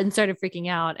 Mhm. And started freaking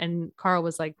out. And Carl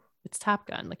was like, "It's Top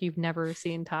Gun. Like, you've never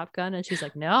seen Top Gun?" And she's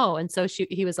like, "No." And so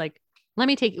he was like, "Let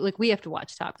me take you. Like, we have to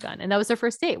watch Top Gun." And that was their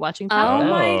first date, watching Top Oh Gun.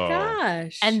 my Oh.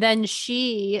 gosh. And then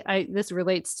this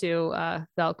relates to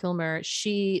Val Kilmer.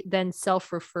 She then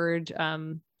self-referred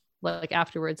like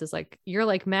afterwards is like, "You're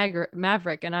like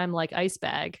Maverick and I'm like Ice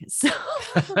Bag."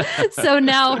 So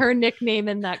now her nickname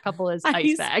in that couple is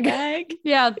Ice Bag.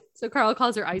 Yeah. So Carl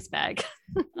calls her Ice Bag.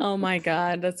 Oh my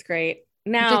God, that's great. I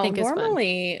Now, think is fun.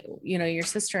 normally, your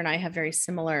sister and I have very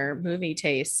similar movie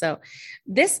tastes. So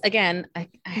this, again, I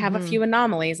have a Mhm. few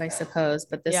anomalies, I suppose,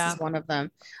 but this Yeah. is one of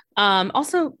them.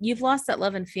 Also, You've Lost That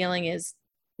Love and Feeling is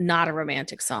not a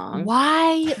romantic song.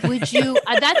 Why would you?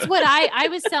 That's what I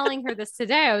was telling her this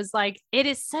today. I was like, it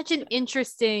is such an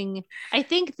interesting. I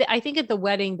think at the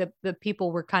wedding the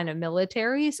people were kind of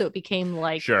military, so it became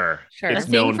like Sure. Sure. It's a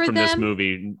thing known for from this them.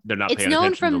 movie. They're not it's paying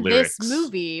known attention to from the lyrics. this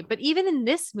movie, but even in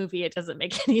this movie, it doesn't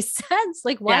make any sense.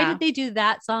 Like, why Yeah. did they do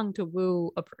that song to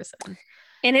woo a person?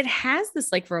 And it has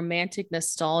this like romantic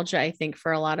nostalgia, I think,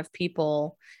 for a lot of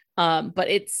people. But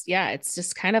it's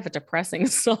just kind of a depressing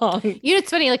song. You know,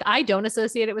 it's funny. Like, I don't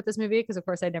associate it with this movie because, of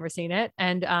course, I'd never seen it,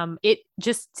 and it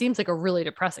just seems like a really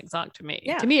depressing song to me.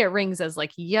 Yeah. To me, it rings as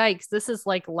like, yikes! This is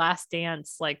like Last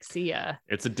Dance. Like, see ya.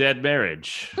 It's a dead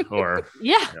marriage, or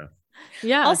Yeah. Yeah.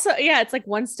 Yeah. Also, yeah, it's like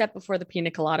one step before the Pina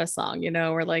Colada song,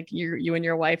 where like you and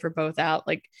your wife are both out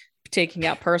like taking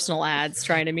out personal ads,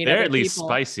 trying to meet they're other at least people.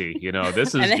 spicy. This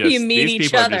is And then just you meet these each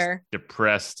people are other. just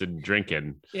depressed and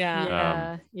drinking. Yeah.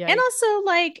 Yeah. Yeah. And also,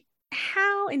 like,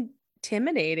 how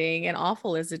intimidating and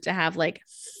awful is it to have like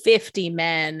 50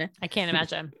 men I can't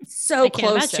imagine. so I can't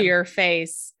close to imagine. your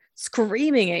face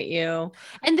screaming at you?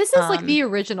 And this is like Um, the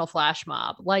original flash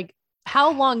mob. Like,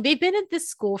 how long they've been at this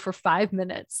school for 5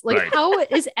 minutes? Like, Right. how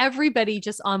is everybody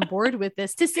just on board with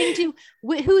this to sing to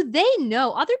who they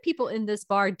know? Other people in this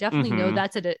bar definitely know Mhm.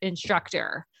 that's an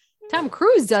instructor. Tom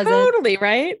Cruise doesn't. Totally,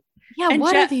 right? Yeah, And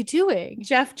what Jeff- are they doing?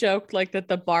 Jeff joked like that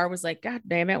the bar was like, God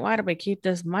damn it, why do we keep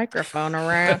this microphone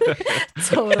around?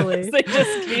 Totally. They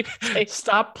just keep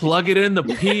Stop plugging in the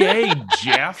PA,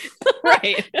 Jeff.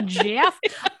 right. Jeff,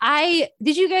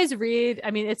 did you guys read?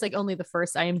 I mean, it's like only the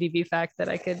first IMDb fact that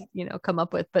I could, come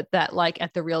up with, but that like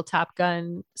at the real Top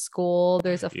Gun school,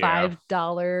 there's a Yeah.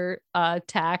 $5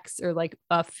 tax or like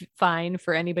a fine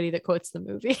for anybody that quotes the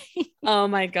movie. Oh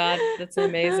my God, that's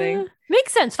amazing.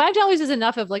 Makes sense. $5 is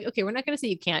enough of like, okay, we're not going to say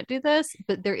you can't do this,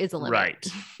 but there is a limit. Right.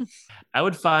 I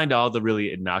would find all the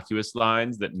really innocuous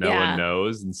lines that no Yeah. one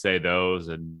knows and say those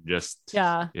and just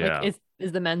Yeah. Yeah. Like,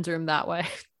 is the men's room that way?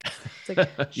 It's like,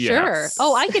 Yeah. sure.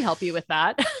 Oh, I can help you with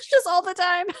that. Just all the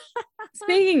time.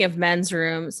 Speaking of men's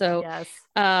room, so Yes.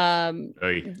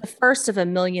 Oy. the first of a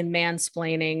million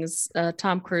mansplainings,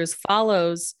 Tom Cruise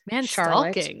follows Man,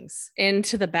 Charlotte stalkings.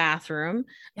 into the bathroom,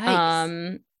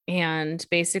 Yikes. and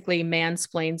basically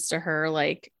mansplains to her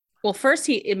like, well, first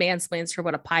he mansplains to her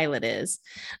what a pilot is,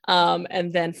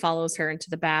 and then follows her into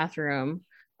the bathroom.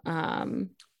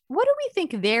 What do we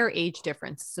think their age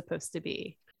difference is supposed to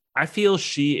be? I feel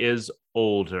she is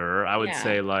older. I would Yeah.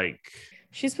 say like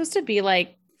She's supposed to be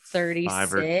like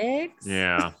 5 or- 36.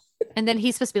 yeah, And then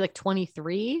he's supposed to be like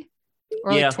 23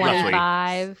 or Yeah, like roughly.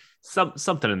 25.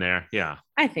 something in there. Yeah.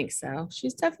 I think so.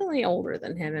 She's definitely older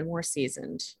than him and more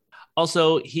seasoned.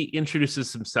 Also, he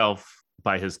introduces himself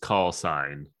by his call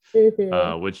sign,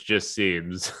 which just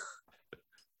seems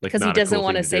like Because he not a doesn't cool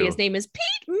want to thing say do. his name is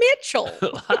Pete Mitchell.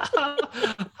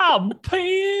 I'm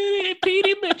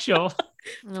Petey Mitchell.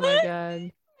 Oh my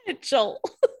God. Mitchell.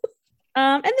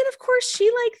 And then of course she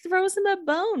like throws him a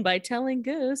bone by telling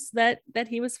Goose that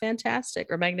he was fantastic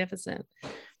or magnificent.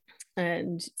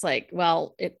 And it's like,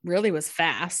 well, it really was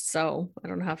fast, so I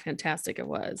don't know how fantastic it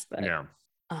was, but Yeah.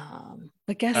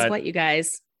 but guess Uh, what, you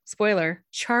guys? Spoiler: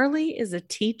 Charlie is a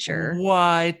teacher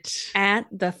What? at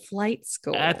the flight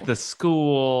school. At the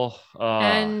school.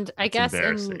 And I that's guess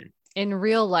embarrassing. in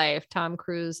real life, Tom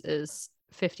Cruise is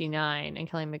 59 and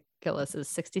Kelly McGillis is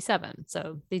 67.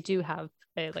 So they do have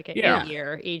a Yeah.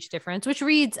 8-year age difference, which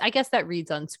reads, I guess that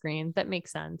reads on screen. That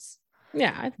makes sense.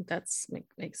 Yeah, I think that's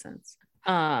makes sense.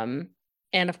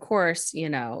 And of course,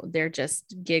 they're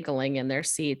just giggling in their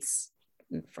seats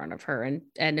in front of her and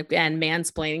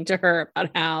mansplaining to her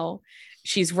about how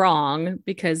she's wrong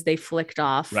because they flicked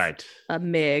off Right. a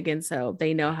MiG, and so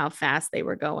they know how fast they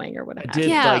were going or whatever. did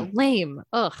Yeah, like lame.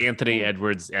 Ugh. Anthony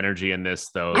Edwards' energy in this,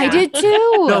 though. I Yeah. did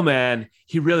too. No, man,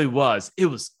 he really was. It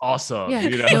was awesome. Yeah.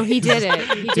 No, he did it.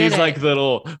 He did He's it. like the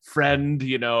little friend,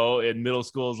 in middle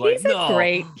school. Is like,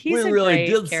 He's we really great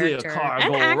did see a character car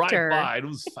and go actor. right by. It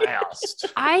was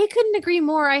fast. I couldn't agree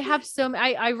more. I have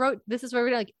I wrote, this is where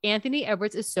we're like, Anthony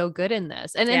Edwards is so good in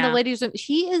this. And in the Yeah. ladies' room,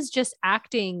 he is just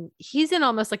acting. He's in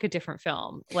almost like a different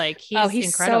film. Like he's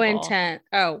incredible. so intense.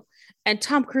 Oh, and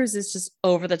Tom Cruise is just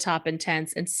over the top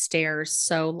intense and stares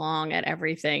so long at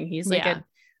everything. He's like Yeah.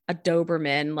 a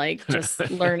Doberman, like just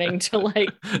learning to like.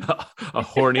 a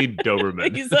horny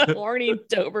Doberman. He's a horny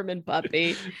Doberman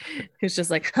puppy who's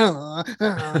just like,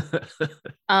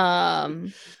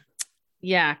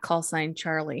 yeah, call sign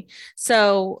Charlie.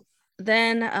 So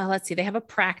then let's see, they have a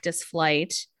practice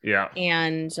flight, Yeah.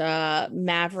 and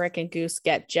Maverick and Goose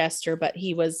get Jester, but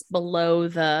he was below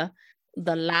the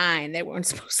line they weren't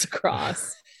supposed to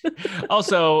cross.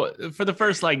 Also, for the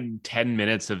first like 10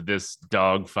 minutes of this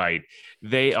dog fight,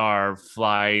 they are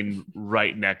flying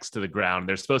right next to the ground.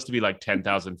 They're supposed to be like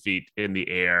 10,000 feet in the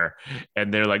air,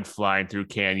 and they're like flying through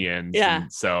canyons. Yeah.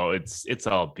 And so it's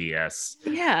all BS.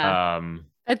 Yeah.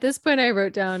 At this point, I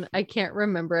wrote down, I can't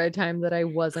remember a time that I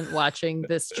wasn't watching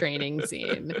this training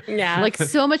scene. Yeah. Like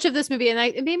so much of this movie, and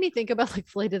it made me think about like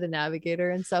Flight of the Navigator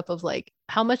and stuff of like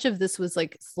how much of this was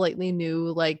like slightly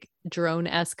new, like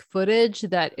drone-esque footage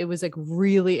that it was like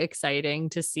really exciting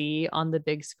to see on the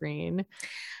big screen.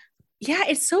 Yeah,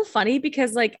 it's so funny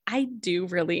because like I do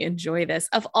really enjoy this.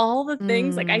 Of all the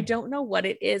things, like I don't know what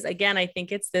it is. Again, I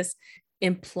think it's this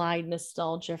implied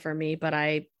nostalgia for me, but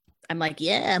I'm like,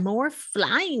 yeah, more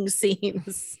flying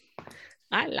scenes.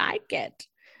 I like it.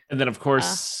 And then, of course,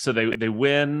 so they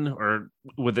win or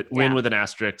win with an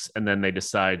asterisk, and then they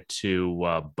decide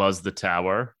to buzz the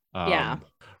tower.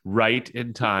 Right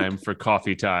in time for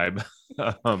coffee time.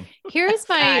 Here's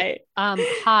my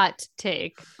hot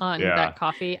take on that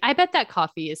coffee. I bet that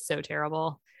coffee is so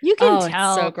terrible. You can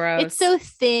tell. It's so gross. It's so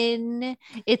thin.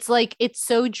 It's like it's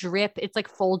so drip. It's like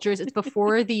Folgers. It's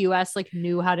before the US like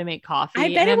knew how to make coffee. I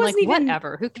bet and it I'm wasn't like, even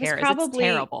whatever. Who cares? Probably it's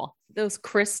terrible. Those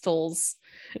crystals.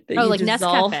 Oh, like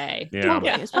dissolve. Nescafe. Yeah.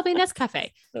 Totally. It's probably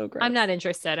Nescafe. So gross. I'm not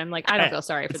interested. I'm like, I don't feel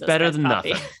sorry for this. It's better than coffee.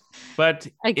 nothing. But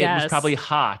I guess. It was probably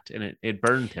hot and it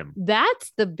burned him.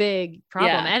 That's the big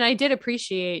problem. Yeah. And I did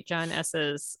appreciate John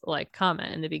S's like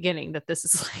comment in the beginning that this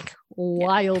is like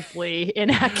wildly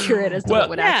inaccurate as to what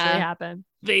would actually happen.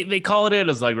 They call it in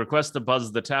as like request to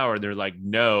buzz the tower. They're like,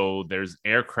 no, there's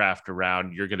aircraft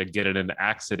around. You're gonna get in an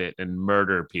accident and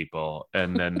murder people,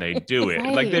 and then they do it.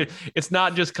 Right. Like it's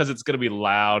not just because it's gonna be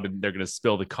loud and they're gonna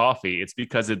spill the coffee. It's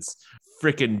because it's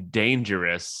freaking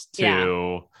dangerous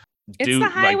to It's do. the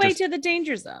highway like to the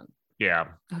danger zone. Yeah,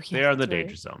 they are in the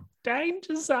danger zone.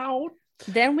 Danger zone.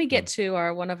 Then we get to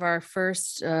one of our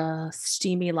first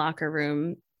steamy locker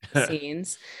room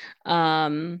scenes.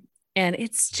 And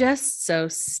it's just so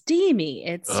steamy.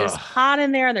 It's just hot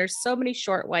in there. There's so many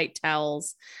short white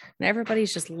towels, and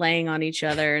everybody's just laying on each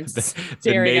other. And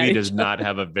the Navy does not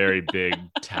have a very big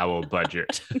towel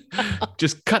budget.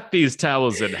 Just cut these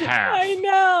towels in half. I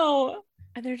know.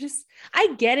 And they're just,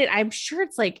 I get it. I'm sure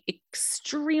it's like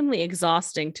extremely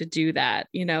exhausting to do that.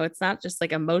 You know, it's not just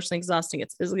like emotionally exhausting,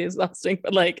 it's physically exhausting,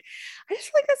 but like, I just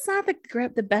feel like that's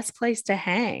not the best place to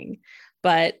hang.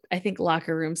 But I think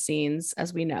locker room scenes,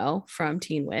 as we know from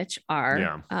Teen Witch,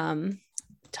 are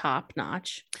top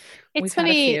notch. It's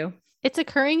funny. It's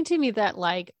occurring to me that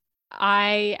like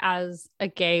I, as a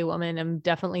gay woman, am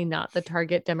definitely not the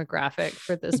target demographic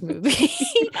for this movie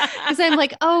because I'm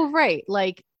like, oh, right.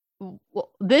 Like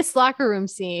this locker room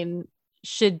scene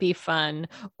should be fun,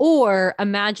 or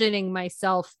imagining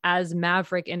myself as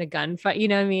Maverick in a gunfight. You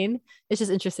know what I mean? It's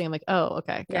just interesting. I'm like, oh,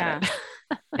 okay. Got it.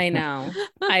 I know.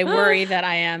 I worry that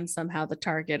I am somehow the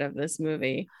target of this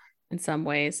movie in some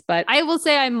ways, but I will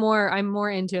say I'm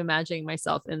more into imagining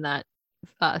myself in that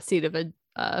seat of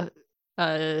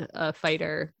a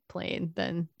fighter plane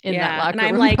than in that locker and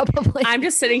I'm room. like, probably. I'm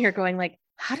just sitting here going like,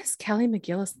 how does Kelly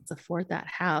McGillis afford that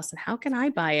house, and how can I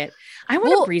buy it? I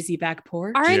want a breezy back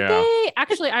porch. Aren't they?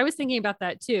 Actually, I was thinking about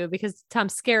that too, because Tom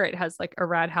Skerritt has like a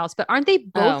rad house, but aren't they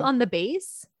both on the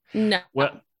base? No.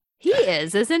 Well, he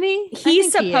is, isn't he?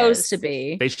 He's supposed to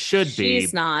be. They should be.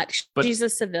 She's not. She's a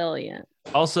civilian.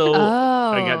 Also,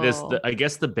 I got this. I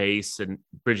guess the base, and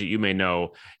Bridget, you may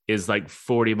know, is like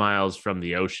 40 miles from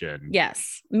the ocean.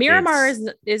 Yes, Miramar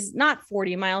is not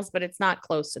 40 miles, but it's not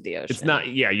close to the ocean. It's not.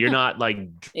 Yeah, you're not like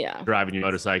yeah driving your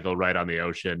motorcycle right on the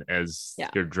ocean as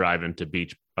you're driving to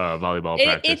beach volleyball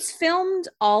practice. It's filmed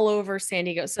all over San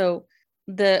Diego. So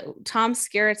the Tom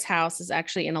Skerritt's house is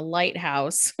actually in a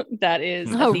lighthouse that is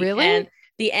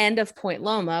the end of Point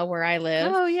Loma, where I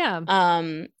live. Oh yeah.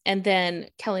 And then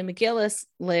Kelly McGillis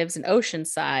lives in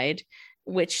Oceanside,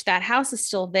 which that house is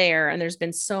still there, and there's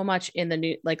been so much in the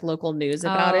new local news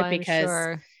about it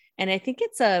because and I think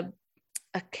it's a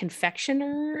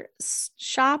confectioner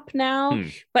shop now,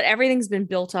 but everything's been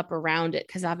built up around it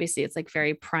because obviously it's like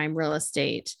very prime real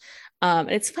estate.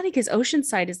 And it's funny because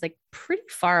Oceanside is like pretty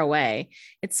far away.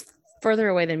 It's further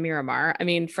away than Miramar. I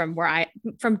mean, from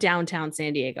downtown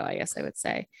San Diego, I guess I would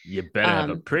say. You better have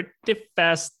a pretty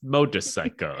fast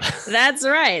motorcycle. That's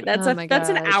right. That's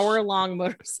an hour-long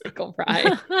motorcycle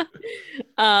ride.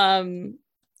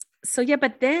 So yeah,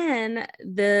 but then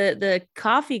the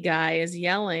coffee guy is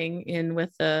yelling in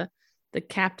with the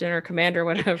captain or commander,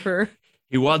 whatever.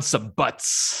 He wants some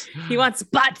butts. He wants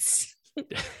butts.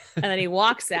 And then he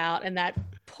walks out, and that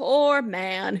poor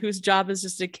man whose job is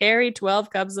just to carry 12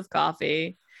 cups of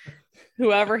coffee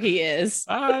whoever he is.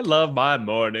 I love my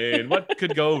morning. What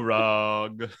could go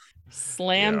wrong?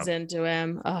 Slams into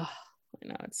him. Oh, I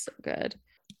know, it's so good.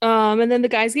 And then the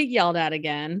guys get yelled at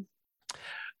again.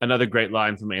 Another great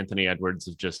line from Anthony Edwards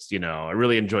of just, I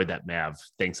really enjoyed that, Mav.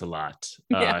 Thanks a lot.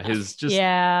 His just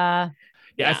Yeah.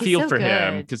 I He's feel so for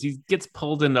him good. because he gets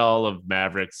pulled into all of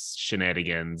Maverick's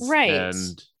shenanigans. Right.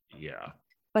 And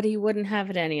But he wouldn't have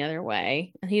it any other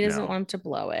way. And he doesn't No. want him to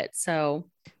blow it. So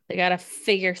they got to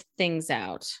figure things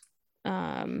out.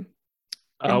 And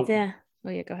then,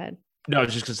 yeah, go ahead. No, I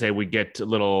was just gonna say we get a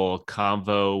little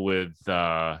convo with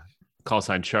call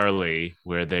sign Charlie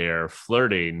where they are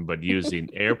flirting but using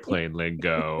airplane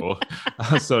lingo,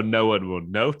 so no one will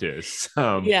notice.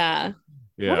 Yeah.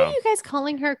 What are you guys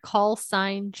calling her? Call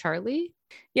sign Charlie?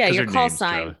 Yeah, 'Cause your her call name's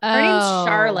sign. Charlie. Her name's Oh.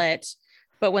 Charlotte.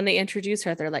 But when they introduce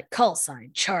her, they're like, call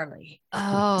sign Charlie.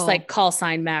 Oh, It's like call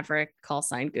sign Maverick, call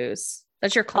sign Goose.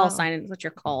 That's your call Oh. sign, and what you're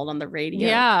called on the radio.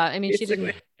 yeah. I mean, she Basically.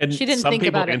 didn't. And She didn't some think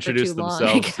people about it for introduce too long,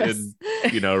 I themselves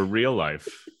guess. in real life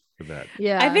for that.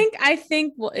 Yeah. I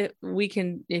think we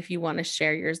can, if you want to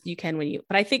share yours, you can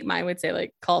but I think mine would say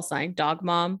like call sign dog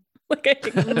mom. Like I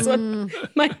think that's what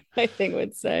my thing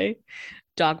would say.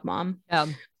 Dog mom. Yeah.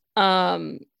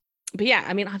 But yeah,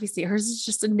 I mean, obviously hers is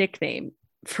just a nickname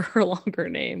for her longer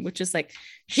name, which is like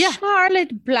Yeah.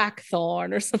 Charlotte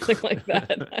Blackthorn or something like that.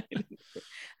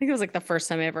 I think it was like the first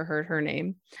time I ever heard her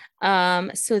name.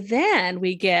 So then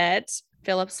we get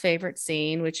Philip's favorite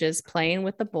scene, which is playing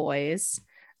with the boys,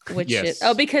 which Yes.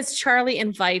 is because Charlie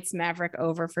invites Maverick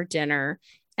over for dinner.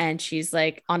 And she's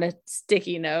like on a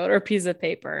sticky note or piece of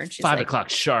paper. And she's 5 like, o'clock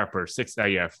sharp or 6.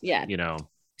 Yeah.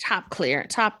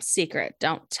 Top secret.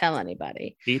 Don't tell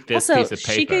anybody. Eat this Also, piece of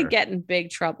paper. she could get in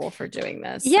big trouble for doing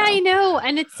this. Yeah, so. I know.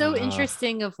 And it's so Ugh.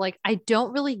 interesting of like, I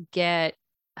don't really get,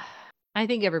 I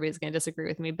think everybody's going to disagree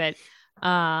with me, but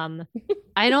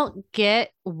I don't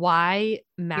get why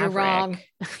Maverick. You're wrong.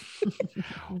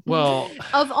 Well,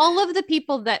 Of all of the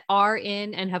people that are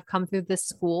in and have come through this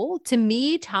school, to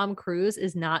me, Tom Cruise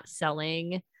is not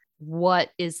selling what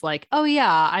is like, oh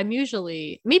yeah, I'm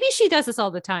usually, maybe she does this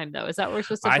all the time though. Is that what we're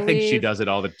supposed to I believe? think she does it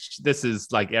all this is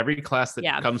like every class that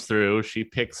Yeah. comes through, she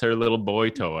picks her little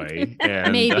boy toy.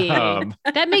 And Maybe.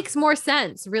 That makes more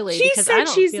sense, really. She because I said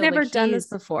don't she's feel never like done this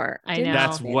she's- before. I Didn't know. she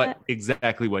that's say what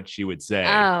exactly what she would say.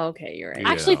 that? Oh, okay. You're right. Yeah.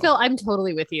 Actually, Phil, I'm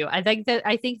totally with you. I think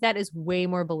that is way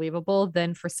more believable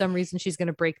than for some reason she's going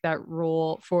to break that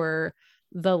rule for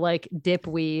the like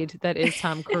dipweed that is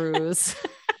Tom Cruise.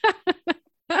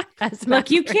 As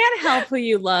Look, you Maverick, can't help who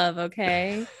you love,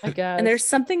 okay? I guess. And there's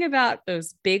something about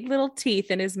those big little teeth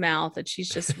in his mouth that she's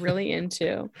just really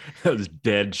into. Those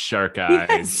dead shark He has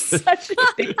eyes. such a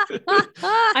big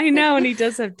I know, and he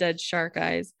does have dead shark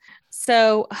eyes.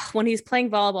 So when he's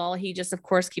playing volleyball, he just, of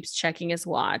course, keeps checking his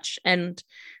watch. And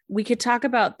we could talk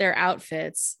about their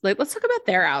outfits. Like, let's talk about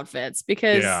their outfits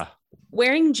because Yeah.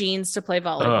 wearing jeans to play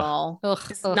volleyball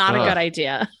is not a Ugh. good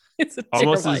idea. It's a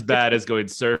Almost terrible as bad as going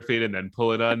surfing and then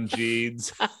pulling on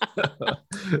jeans.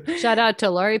 Shout out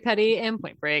to Laurie Petty and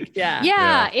Point Break. Yeah.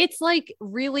 Yeah, it's like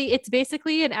really, it's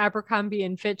basically an Abercrombie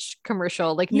and Fitch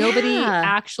commercial. Like nobody Yeah.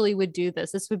 actually would do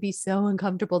this. This would be so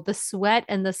uncomfortable. The sweat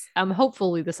and the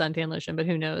hopefully the suntan lotion, but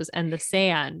who knows? And the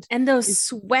sand. And those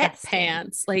It's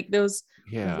sweatpants, like those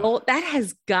Yeah. that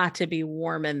has got to be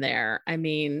warm in there. I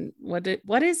mean, what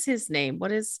is his name?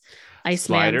 What is Iceman's?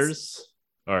 Sliders?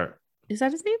 Or Is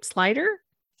that his name? Slider?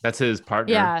 that's his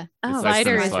partner. Yeah. Oh,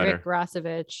 Slider Iceman is Slider. Rick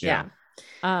Rossovich. Yeah.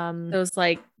 Those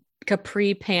like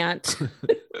capri pant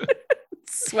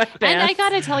sweatpants. And I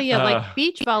gotta tell you, Uh. like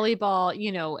beach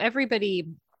volleyball, everybody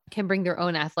can bring their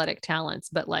own athletic talents,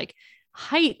 but like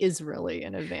height is really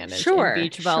an advantage Sure, in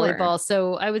beach sure. volleyball.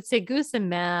 So I would say Goose and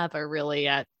Mav are really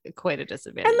at quite a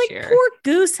disadvantage And like here. poor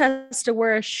Goose has to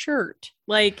wear a shirt.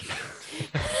 Like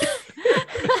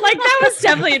like that was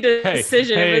definitely a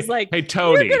decision. It was like, hey,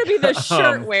 Tony, you're gonna be the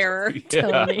shirt wearer. yeah.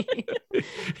 Tony.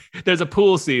 There's a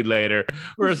pool scene later.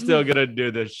 We're still gonna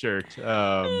do the shirt.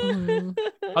 Mhm.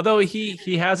 Although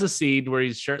he has a scene where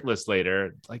he's shirtless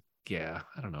later. Like, yeah,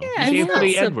 I don't know. Yeah, He's it's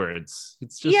Anthony also- Edwards.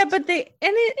 It's just Yeah, but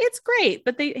it's great,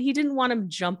 but he didn't want him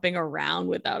jumping around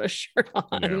without a shirt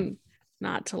on. Yeah.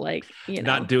 Not to like,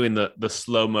 not doing the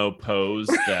slow-mo pose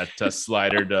that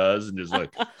Slider does and just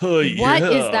like, oh yeah. What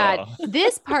is that?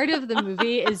 This part of the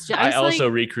movie is just I also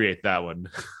like, recreate that one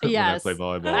when I Yes. play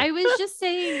volleyball. I was just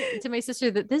saying to my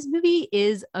sister that this movie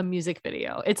is a music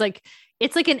video. It's like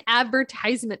an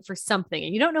advertisement for something,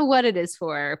 and you don't know what it is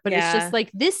for, but it's Yeah. just like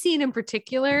this scene in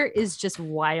particular is just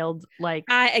wild. Like,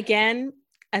 again,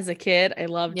 as a kid, I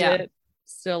loved Yeah. it.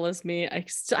 still is me.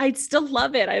 I still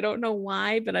love it. I don't know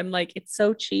why, but I'm like, it's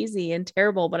so cheesy and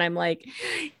terrible. But I'm like,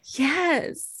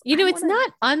 yes. You know, I it's wanna-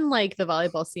 not unlike the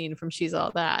volleyball scene from She's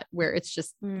All That, where it's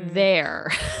just Hmm.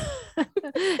 there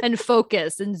and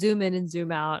focus and zoom in and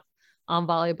zoom out on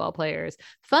volleyball players.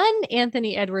 Fun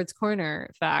Anthony Edwards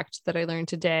corner fact that I learned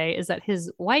today is that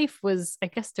his wife was, I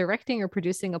guess, directing or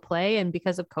producing a play. And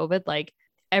because of COVID, like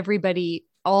everybody,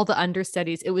 all the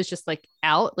understudies, it was just like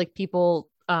out, like people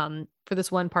for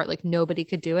this one part, like nobody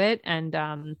could do it. And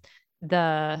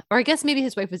or I guess maybe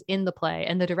his wife was in the play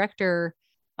and the director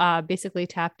basically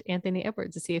tapped Anthony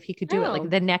Edwards to see if he could do it Oh. like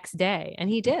the next day. And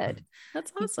he did.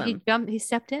 That's He awesome. jumped, he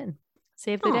stepped in,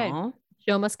 saved the day. Aw.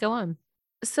 Show must go on.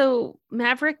 So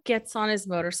Maverick gets on his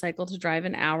motorcycle to drive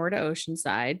an hour to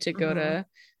Oceanside to go to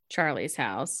Charlie's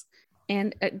house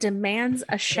and demands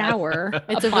a shower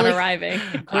It's a upon really- arriving.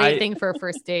 Great thing for a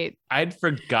first date. I'd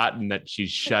forgotten that she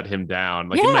shut him down.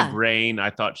 Like in my Yeah. brain, I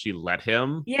thought she let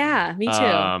him. Yeah, me too.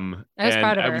 I was and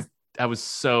proud of her. I was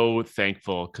so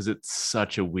thankful because it's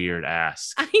such a weird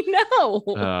ask. I know.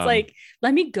 It's Um, like,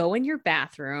 let me go in your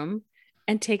bathroom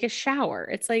and take a shower.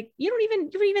 It's like you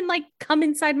don't even like come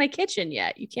inside my kitchen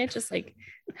yet. You can't just like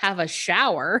have a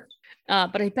shower.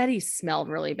 But I bet he smelled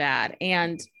really bad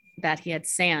and that he had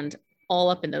sand all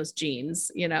up in those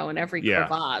jeans, you know, in every Yeah.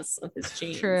 crevasse of his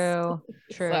jeans. True.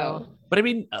 So, But I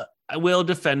mean, I will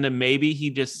defend him. Maybe he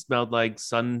just smelled like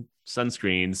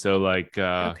sunscreen. So like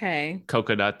okay.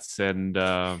 coconuts and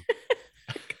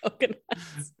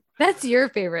Coconuts. That's your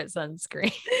favorite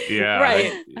sunscreen. yeah.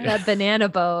 Right. That banana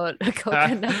boat, a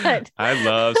coconut. I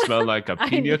love smell like a I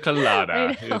pina know, colada.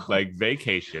 I know. It's like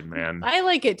vacation, man. I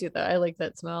like it too, though. I like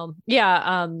that smell.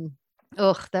 Yeah.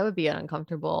 Ugh, that would be an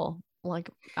uncomfortable, like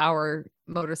our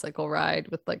motorcycle ride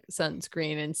with like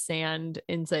sunscreen and sand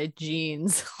inside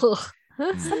jeans. Ugh.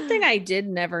 Something I did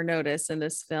never notice in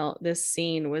this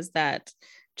scene was that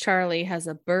Charlie has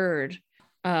a bird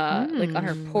like on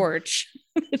her porch.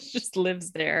 It just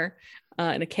lives there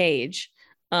in a cage.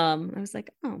 I was like,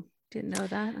 oh, didn't know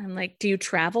that. I'm like, do you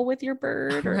travel with your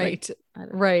bird? Or Right. like, I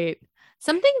don't know. Right.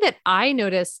 Something that I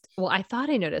noticed, well, I thought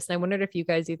I noticed, and I wondered if you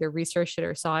guys either researched it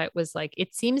or saw it, was like,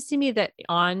 it seems to me that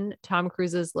on Tom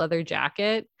Cruise's leather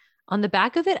jacket, on the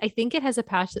back of it, I think it has a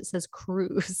patch that says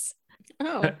cruise,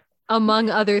 Oh, among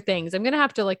other things. I'm going to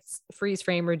have to like freeze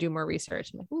frame or do more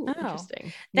research. I'm like, ooh, Oh.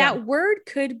 interesting. that word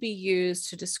could be used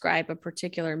to describe a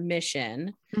particular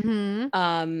mission.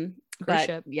 But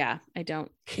ship. yeah, I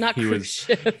don't. Not He cruise was-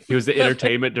 ship. He was the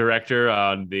entertainment director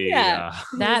on the Yeah.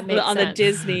 That makes on the sense.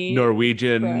 Disney.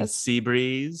 Norwegian Express. Sea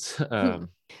Breeze.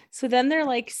 So then they're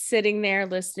like sitting there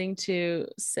listening to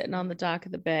Sitting on the Dock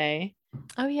of the Bay.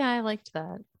 Oh, yeah. I liked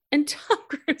that. And Tom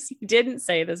Cruise, he didn't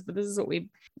say this, but this is what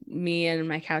me and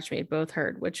my couchmate both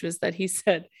heard, which was that he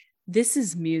said, "This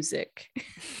is music."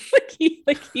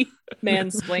 like he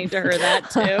mansplained to her that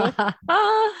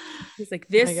too. He's like,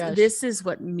 my gosh. this is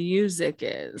what music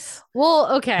is. Well,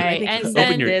 I okay. think And he then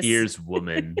Open your this- ears,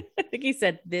 woman. I think he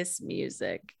said this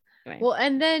music. Anyway. Well,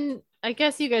 and then I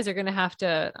guess you guys are gonna have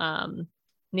to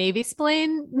Navy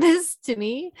splain this to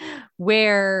me,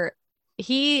 where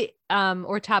he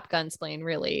or Top Gun splain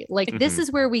really. Like this Mhm.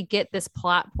 is where we get this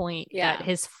plot point Yeah. that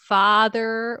his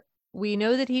father, we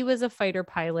know that he was a fighter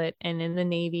pilot and in the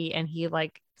Navy, and he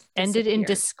like ended in Disappeared.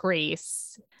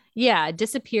 disgrace. Yeah,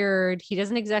 disappeared. He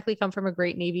doesn't exactly come from a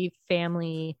great Navy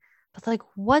family. But like,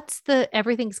 what's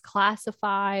everything's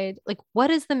classified? Like, what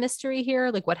is the mystery here?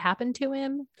 Like, what happened to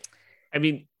him? I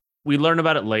mean, we learn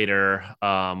about it later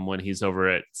when he's over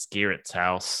at Scarrett's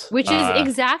house. Which is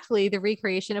exactly the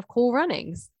recreation of Cool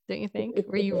Runnings, don't you think?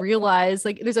 Where you realize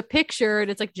like there's a picture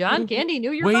and it's like John Candy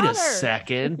knew your Wait father. a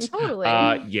second. Totally.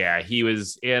 Yeah, he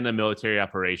was in a military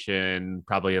operation,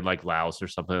 probably in like Laos or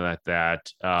something like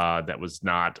that, that was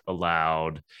not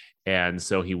allowed. And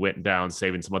so he went down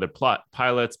saving some other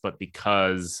pilots, but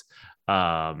because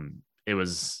it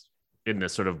was in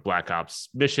this sort of Black Ops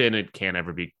mission, it can't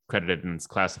ever be credited and it's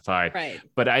classified. Right.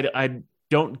 But I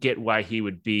don't get why he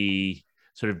would be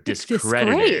sort of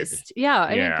discredited. Disgraced. Yeah, I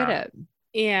didn't Yeah. get it.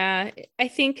 Yeah, I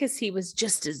think because he was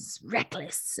just as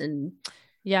reckless and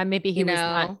Yeah, maybe he You was know.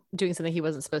 not doing something he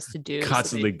wasn't supposed to do. so they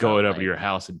Constantly felt going over like- to your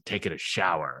house and taking a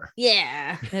shower.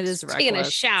 yeah, It is taking a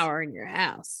reckless. shower in your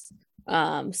house.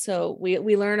 So we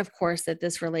learn, of course, that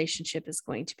this relationship is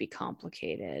going to be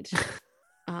complicated.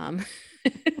 um,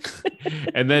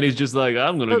 And then he's just like,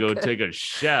 I'm gonna go Okay. take a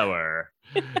shower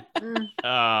Mm.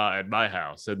 at my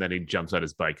house. And then he jumps on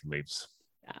his bike and leaves.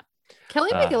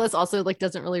 Kelly Uh, McGillis also like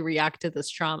doesn't really react to this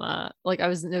trauma. Like I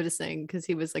was noticing because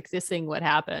he was like dissing what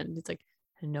happened. It's like,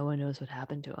 and no one knows what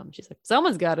happened to him. She's like,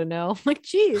 someone's got to know. I'm like,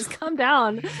 geez, calm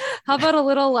down. How about a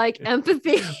little like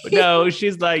empathy? No,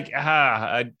 she's like,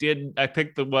 I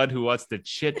picked the one who wants to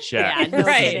chit chat. Yeah, no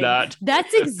Right. kidding. Not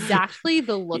That's exactly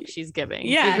the look she's giving.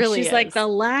 Yeah, it really she's is. like, the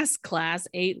last class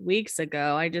 8 weeks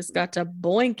ago, I just got to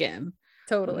boink him.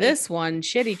 totally. This one,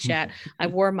 chitty chat. I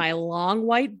wore my long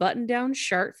white button-down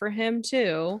shirt for him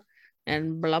too,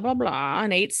 and blah blah blah,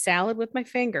 and ate salad with my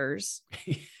fingers.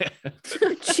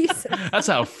 Jesus. That's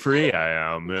how free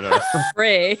I am. You know?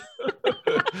 Free.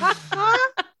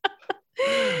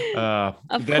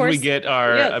 Of Then we course, get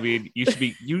our. yeah. I mean,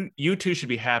 you two should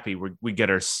be happy. We get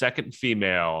our second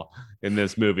female in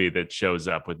this movie that shows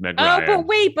up with Meg Oh, Ryan. but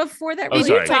wait, before that, Oh, really We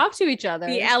sorry. do talk to each other.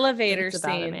 the elevator It's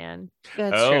about it, scene. man.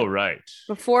 That's Oh, true. right.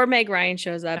 Before Meg Ryan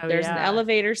shows up, Oh, there's an yeah.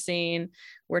 elevator scene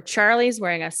where Charlie's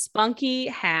wearing a spunky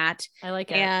hat, I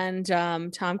like it. and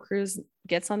Tom Cruise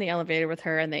gets on the elevator with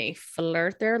her, and they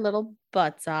flirt their little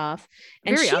butts off.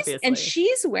 And Very she's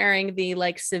obviously. wearing the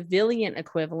like civilian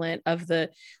equivalent of the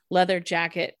leather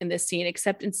jacket in this scene,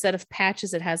 except instead of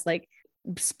patches, it has like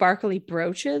sparkly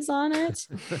brooches on it.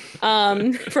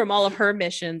 From all of her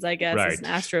missions, I guess, as an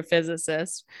Right.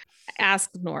 astrophysicist.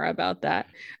 Ask Nora about that.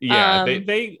 Yeah, Um,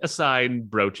 they assign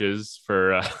brooches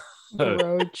for.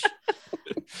 Roach.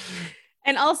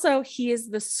 And also, he is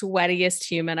the sweatiest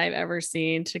human I've ever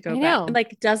seen to go I back. know. And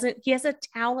like, he has a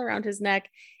towel around his neck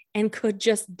and could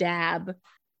just dab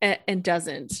and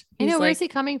doesn't. I know, He's where's like,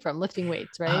 he coming from? Lifting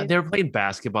weights, right? They're playing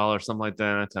basketball or something like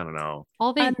that. I don't know.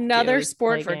 All they do another is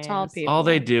sport play for tall games. people. All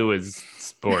they do is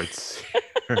sports.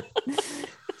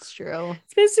 It's true.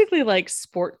 It's basically like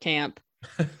sport camp.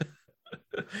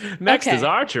 Next Okay. is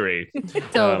archery.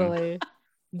 Totally.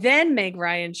 Then Meg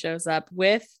Ryan shows up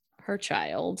with her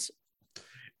child.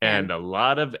 And a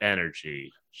lot of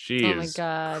energy. She Oh my is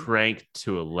God. cranked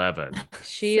to 11.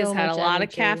 She So has had a much lot energy.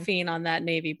 of caffeine on that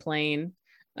Navy plane.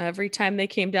 Every time they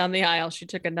came down the aisle, she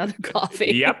took another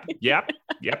coffee. Yep.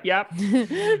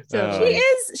 Totally.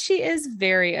 She is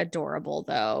very adorable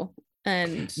though.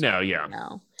 And No, yeah.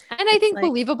 no. And I think like-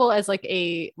 believable as like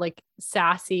a like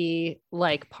sassy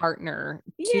like partner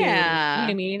too. You know Yeah. what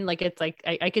I mean? Like it's like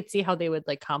I could see how they would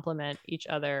like complement each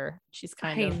other. She's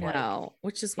kind I of know,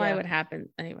 which is why yeah. it would happen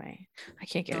anyway. I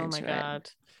can't like, get oh into my it. God.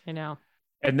 I know.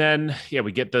 And then, yeah,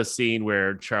 we get the scene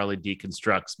where Charlie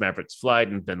deconstructs Maverick's flight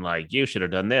and been like, you should have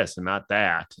done this and not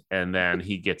that. And then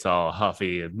he gets all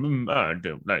huffy and I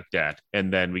don't like that.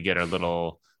 And then we get our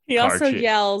little He car also chase.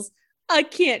 yells, "I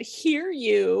can't hear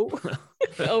you,"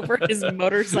 over his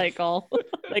motorcycle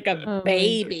like a Oh my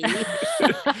baby.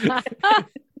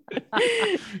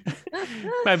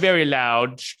 My very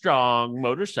loud, strong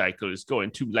motorcycle is going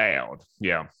too loud.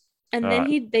 Yeah. And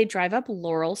then they drive up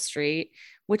Laurel Street,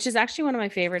 which is actually one of my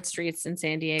favorite streets in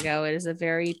San Diego. It is a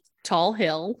very tall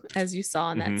hill, as you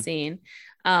saw in that Mhm. scene.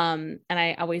 And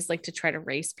I always like to try to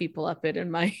race people up it in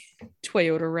my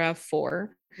Toyota RAV4.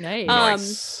 Nice.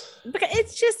 Nice. Because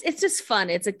it's just fun.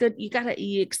 It's a good,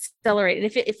 you accelerate.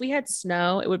 And if we had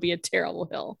snow, it would be a terrible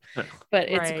hill. But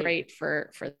it's Right. great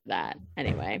for that.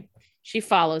 Anyway, she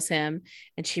follows him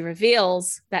and she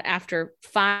reveals that after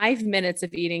 5 minutes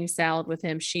of eating salad with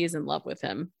him, she is in love with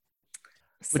him.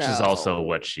 Which is So- also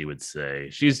what she would say.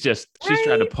 She's trying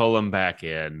to Right. pull him back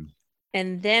in.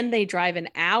 And then they drive an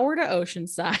hour to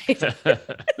Oceanside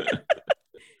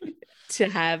to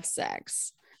have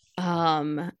sex.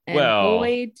 And Well-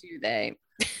 boy, do they.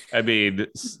 I mean,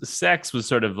 sex was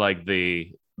sort of like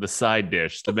the side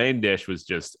dish. The main dish was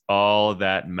just all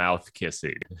that mouth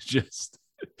kissing. Just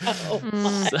Oh,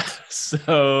 Mm. my.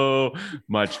 so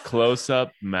much close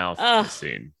up mouth Ugh.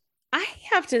 kissing. I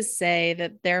have to say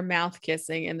that their mouth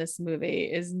kissing in this movie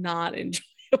is not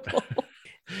enjoyable.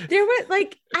 There was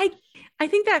like I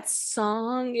think that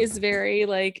song is very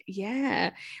like,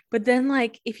 yeah, but then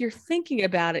like if you're thinking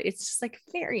about it, it's just like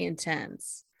very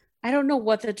intense. I don't know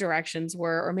what the directions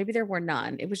were, or maybe there were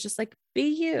none. It was just like, be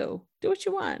you, do what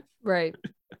you want. Right.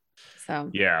 So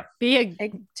Yeah. Be a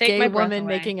take gay my breath woman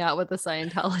away. making out with a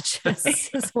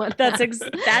Scientologist is what that's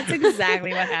happened. that's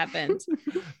exactly what happened,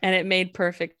 and it made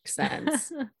perfect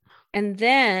sense. And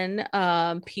then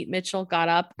Pete Mitchell got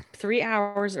up 3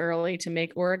 hours early to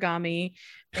make origami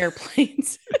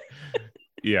airplanes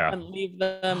Yeah. and leave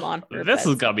them on her This is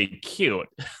bedside. gonna be cute.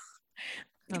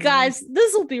 Guys,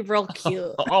 this will be real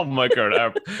cute. Oh my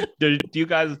god. Do you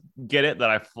guys get it that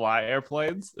I fly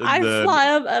airplanes? I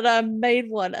fly them and I made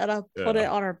one and I put Yeah. it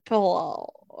on her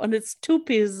pillow, and it's 2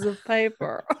 pieces of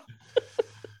paper.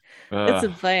 It's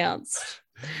advanced.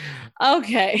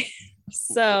 Okay,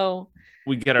 so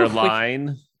we get our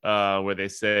line where they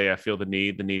say, I feel the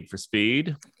need for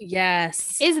speed.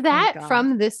 yes, Is Oh, that God.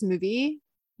 from this movie?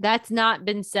 That's not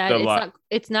been said.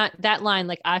 It's not that line.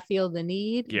 Like, I feel the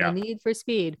need for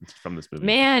speed. It's from this movie.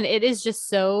 Man, it is just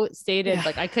so stated.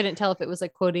 Like, I couldn't tell if it was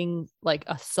like quoting like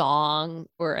a song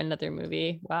or another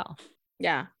movie. Wow.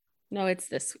 Yeah. No, it's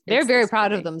this. They're very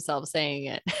proud of themselves saying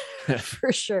it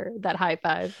for sure. That high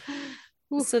five.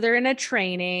 So they're in a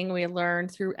training. We learn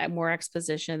through more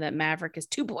exposition that Maverick is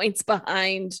 2 points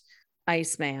behind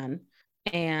Iceman,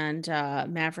 and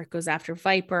Maverick goes after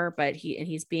Viper, but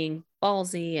he's being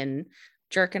ballsy and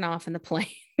jerking off in the plane.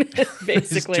 Basically,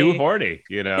 he's too horny.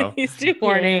 He's too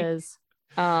horny. He is.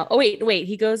 Wait.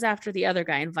 He goes after the other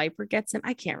guy, and Viper gets him.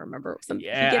 I can't remember.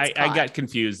 I got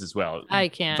confused as well. I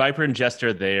can't. Viper and Jester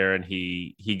are there, and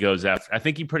he goes after. I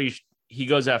think he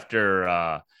goes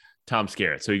after Tom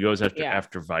Skerritt. So he goes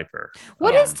after Viper.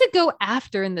 What is to go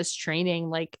after in this training?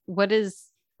 Like, what is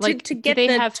like to get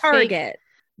the target?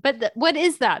 But what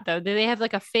is that though? Do they have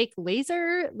like a fake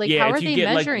laser? Like, yeah, how are if you they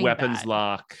get measuring like weapons that?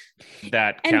 lock,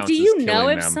 that And counts do you as know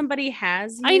killing if them. somebody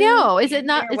has? I know. Is in it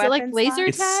not? their Is it like weapons laser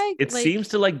lock? tag? It Like, seems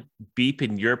to like beep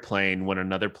in your plane when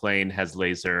another plane has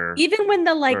laser. Even when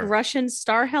the Or- Russian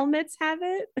star helmets have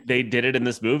it. They did it in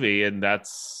this movie, and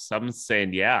that's some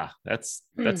saying, that's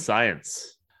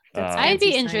science. That's I'd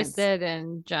be fancy interested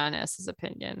in John S.'s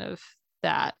opinion of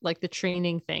that, like the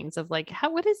training things of like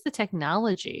what is the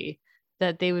technology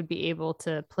that they would be able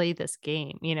to play this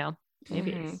game, maybe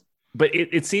Mhm. it's But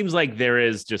it seems like there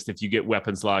is just, if you get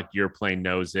weapons locked, your plane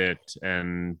knows it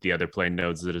and the other plane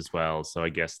knows it as well. So I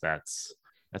guess that's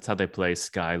how they play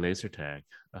sky laser tag.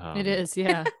 it is.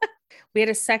 Yeah. We had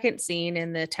a second scene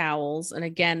in the towels, and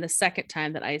again, the second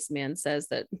time that Iceman says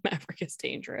that Maverick is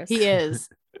dangerous. He is.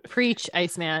 Preach,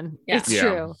 Iceman. Yeah. It's Yeah.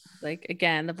 true. Like,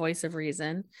 again, the voice of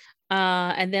reason.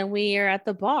 And then we are at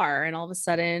the bar, and all of a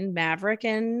sudden, Maverick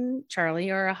and Charlie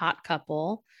are a hot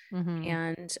couple, Mhm.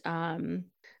 and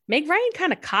Meg Ryan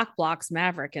kind of cock blocks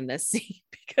Maverick in this scene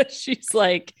because she's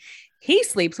like, he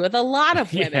sleeps with a lot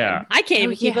of women. Yeah. I can't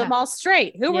even keep yeah. them all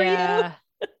straight. Who are you? Yeah.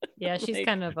 Yeah, she's Like-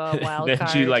 kind of a wild then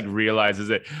card. she like realizes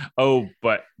it. Oh,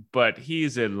 but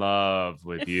he's in love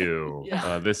with you.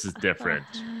 Yeah. This is different.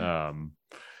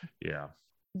 Yeah.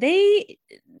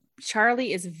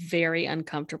 Charlie is very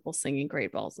uncomfortable singing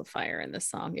Great Balls of Fire in this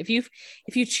song. If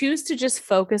you choose to just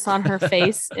focus on her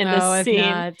face in No, this if scene,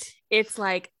 not. it's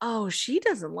like, oh, she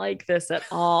doesn't like this at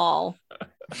all.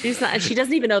 She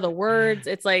doesn't even know the words.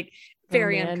 It's like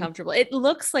very man. uncomfortable. It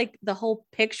looks like the whole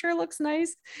picture looks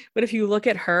nice, but if you look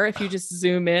at her, if you just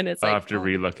zoom in, it's I'll like, have to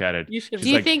relook at it. you should Do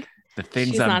you like, think The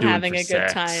things she's I'm not doing having for a good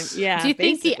sex. time. Yeah. do you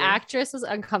think the basically. actress was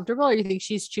uncomfortable, or you think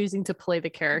she's choosing to play the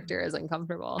character as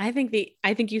uncomfortable? I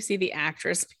think you see the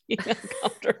actress being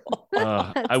uncomfortable.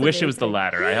 That's I wish it was the amazing.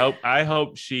 latter. I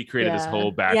hope she created this Yeah.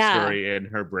 whole backstory in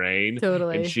her brain,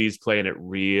 Totally. and she's playing it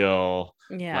real,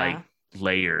 Yeah. like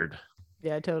layered.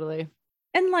 Yeah, totally.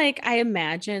 And like, I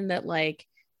imagine that like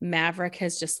Maverick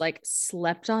has just like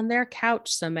slept on their couch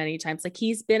so many times. Like,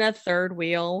 he's been a third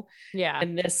wheel Yeah.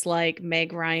 in this like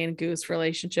Meg Ryan Goose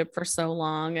relationship for so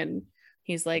long. And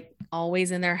he's like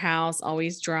always in their house,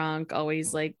 always drunk,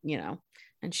 always like, and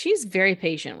she's very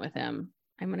patient with him.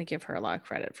 I'm going to give her a lot of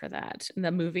credit for that in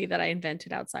the movie that I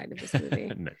invented outside of this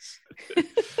movie. Nice.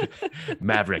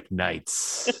 Maverick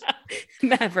Nights.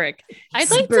 Maverick. I'd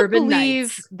like to Suburban believe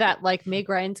Nights. that like Meg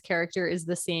Ryan's character is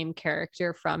the same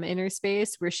character from Inner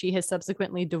Space, where she has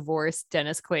subsequently divorced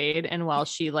Dennis Quaid, and while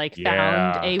she like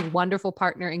found a wonderful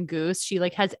partner in Goose, she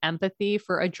like has empathy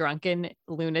for a drunken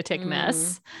lunatic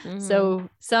mess. Mhm. So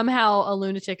somehow a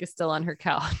lunatic is still on her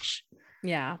couch.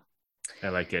 yeah. I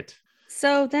like it.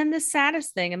 So then the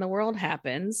saddest thing in the world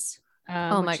happens.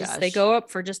 Oh my which is gosh. They go up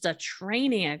for just a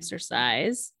training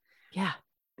exercise, Yeah.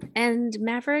 and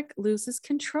Maverick loses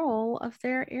control of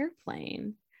their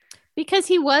airplane. Because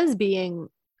he was being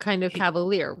kind of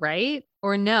cavalier, right?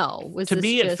 Or no? Was To this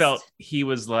me, it just- felt he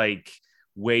was like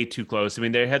way too close. I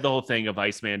mean, they had the whole thing of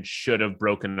Iceman should have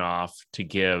broken off to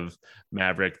give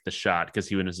Maverick the shot because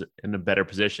he was in a better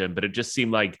position, but it just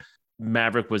seemed like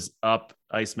Maverick was up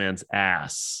Iceman's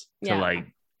ass to Yeah. like,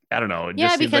 I don't know. It Yeah,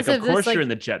 just seems like, because of of this, course, like, you're in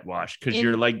the jet wash because in-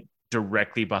 you're like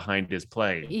directly behind his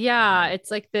plane. Yeah,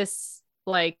 it's like this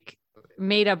like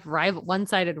made up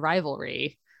one-sided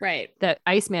rivalry Right. that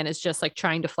Iceman is just like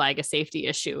trying to flag a safety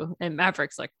issue, and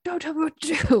Maverick's like, don't tell me what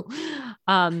to do.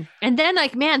 And then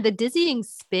like, man, the dizzying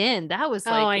spin, that was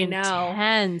like I know.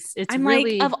 intense. It's I'm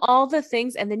really like, of all the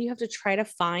things, and then you have to try to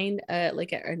find an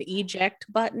eject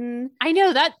button. I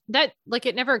know that like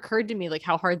it never occurred to me like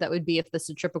how hard that would be if the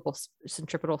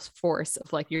centripetal force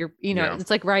of like Yeah. it's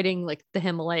like riding like the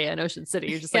Himalaya in Ocean City.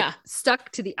 You're just like Yeah.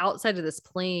 stuck to the outside of this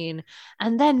plane.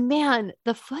 And then man,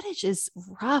 the footage is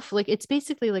rough. Like it's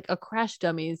basically literally like a Crash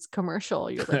Dummies commercial.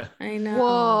 You're like, I know.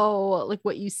 whoa, like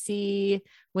what you see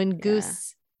when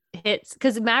Goose hits,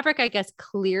 because Maverick, I guess,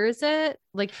 clears it.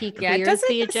 Like he clears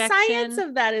the ejection. Science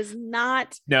of that is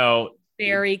not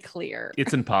very clear.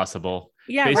 It's impossible.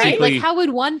 Yeah, Basically, right. Like how would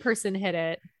one person hit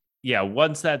it? Yeah,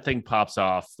 once that thing pops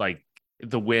off, like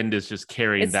the wind is just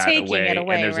carrying It's that taking away, it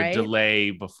away, and there's right? a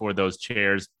delay before those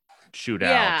chairs shoot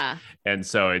out, and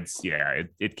so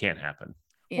it can't happen.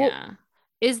 Yeah.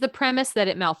 Is the premise that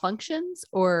it malfunctions,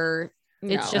 or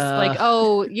it's No. just like,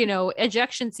 oh,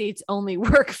 ejection seats only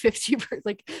work 50%.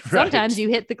 Like sometimes you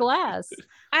hit the glass.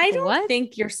 I don't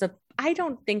think I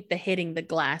don't think the hitting the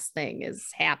glass thing is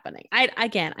happening. I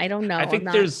don't know. I think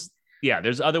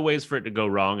there's other ways for it to go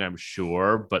wrong, I'm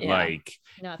sure, but like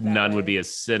none would be as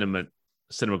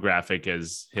cinematographic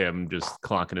as him just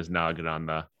clonking his noggin on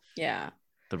the that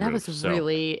roof. Was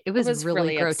really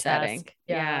really grotesque. Upsetting.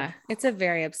 Yeah, it's a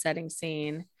very upsetting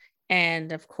scene.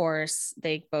 And of course,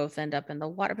 they both end up in the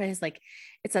water. But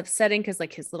it's upsetting because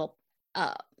like his little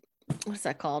what's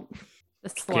that called? The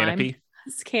slime. Canopy.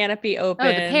 His canopy opens.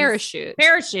 Oh, the parachute.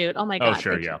 Parachute. Oh my god. Oh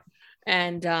sure, yeah.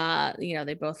 And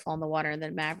they both fall in the water, and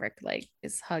then Maverick like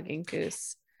is hugging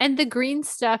Goose. And the green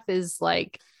stuff is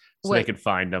like so they could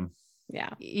find him. Yeah.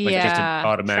 Like just an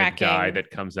automatic Tracking. guy that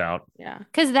comes out. Yeah.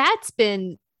 Because that's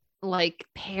been like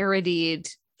parodied.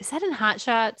 Is that in Hot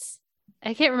Shots?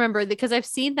 I can't remember because I've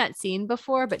seen that scene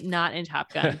before, but not in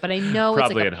Top Gun. But I know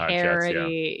it's like a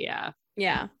parody. Shots,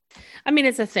 yeah. I mean,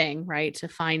 it's a thing, right? To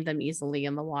find them easily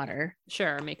in the water.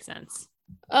 Sure, makes sense.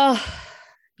 Oh,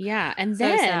 yeah. And So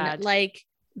then sad. like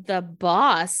the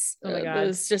boss God.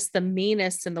 was just the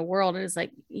meanest in the world, and it's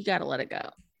like, you got to let it go.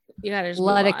 You got to just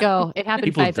Let move it on. go. It happened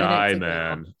People 5 die, minutes ago.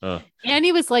 man. Ugh. And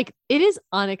he was like, it is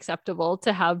unacceptable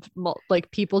to have like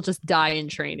people just die in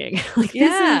training. Like,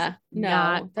 Yeah.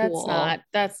 this is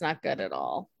That's not good at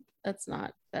all.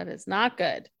 That is not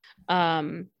good.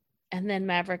 And then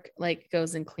Maverick like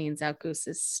goes and cleans out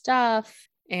Goose's stuff,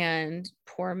 and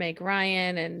poor Meg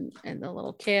Ryan and the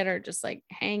little kid are just like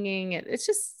hanging. It's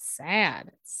just sad.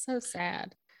 It's so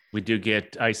sad. We do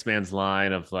get Iceman's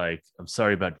line of like, I'm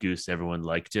sorry about Goose, everyone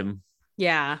liked him.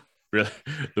 Yeah. Really,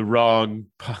 the wrong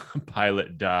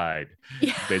pilot died.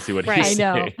 Yeah. Basically what Right. he's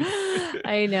saying.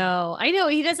 I know.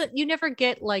 He doesn't, you never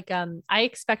get like, I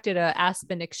expected a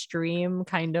Aspen Extreme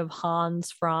kind of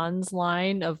Hans Franz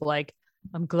line of like,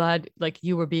 I'm glad like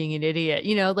you were being an idiot,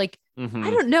 like, Mhm.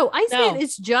 I don't know. Iceman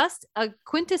is just a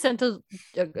quintessential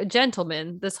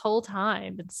gentleman this whole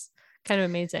time. It's kind of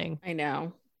amazing. I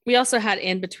know. We also had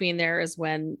in between there is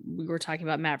when we were talking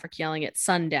about Maverick yelling at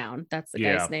Sundown. That's the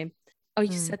guy's name. Oh,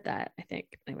 you said that, I think.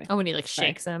 Anyway. Oh, when he like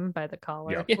shakes him by the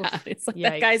collar. Yeah. It's like Yikes.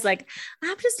 that guy's like,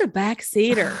 I'm just a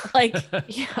backseater. Like,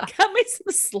 Yeah. cut me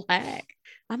some slack.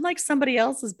 I'm like somebody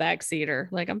else's backseater.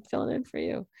 Like, I'm filling in for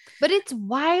you. But it's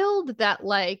wild that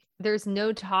like there's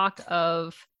no talk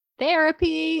of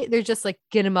therapy. They're just like,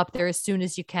 get him up there as soon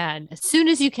as you can. As soon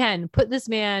as you can, put this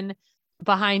man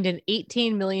behind an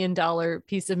 $18 million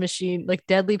piece of machine, like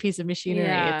deadly piece of machinery.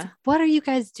 Yeah. It's, what are you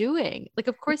guys doing? Like,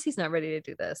 of course he's not ready to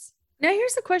do this. Now,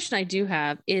 here's the question I do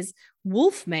have is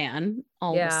Wolfman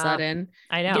all of a sudden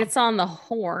I know. gets on the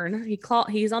horn.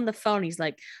 He's on the phone. He's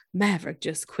like, Maverick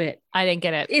just quit. I didn't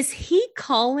get it. Is he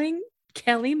calling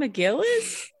Kelly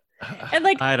McGillis? And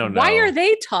like, I don't know. why are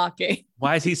they talking?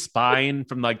 Why is he spying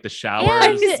from like the Why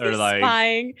showers is or he like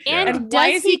spying? And And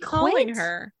why does is he he calling quit?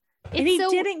 her? It's And he so-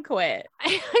 didn't quit.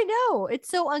 I know. It's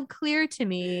so unclear to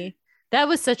me. That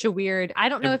was such a weird. I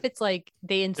don't know if it's like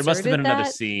they inserted there must have been that.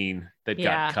 another scene that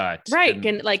Yeah. got cut. Right.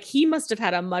 And like, he must have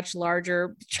had a much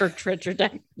larger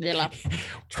trajectory.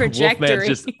 Wolfman's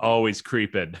just always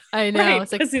creeping. I know. Right.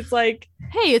 It's like, Because it's like,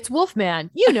 hey, it's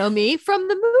Wolfman. You know me from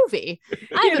the movie.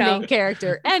 I'm You the know. main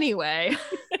character anyway.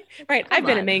 right. Come I've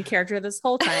been a on. main character this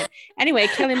whole time. Anyway,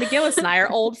 Kelly McGillis and I are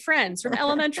old friends from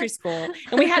elementary school,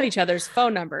 and we have each other's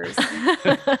phone numbers.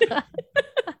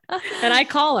 And I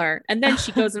call her, and then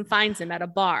she goes and finds him at a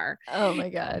bar. Oh my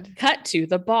God. Cut to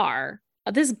the bar.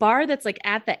 This bar that's like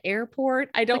at the airport.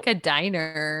 Like a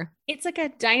diner. It's like a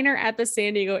diner at the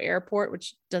San Diego airport,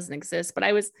 which doesn't exist, but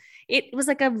it was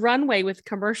like a runway with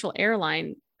commercial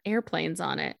airplanes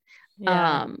on it.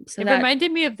 Yeah. So It that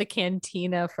reminded me of the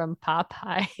cantina from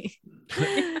Popeye.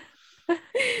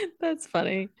 that's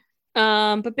funny.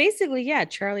 But basically, yeah,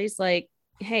 Charlie's like,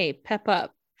 hey, pep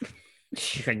up.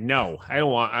 She's like, no, I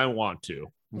want to.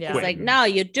 Yeah. He's Quit. like, no,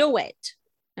 you do it.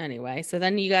 Anyway, so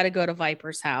then you got to go to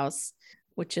Viper's house,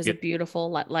 which is a beautiful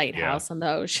lighthouse on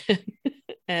the ocean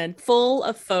and full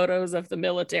of photos of the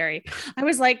military. I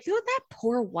was like, that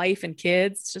poor wife and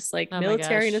kids, just like Oh my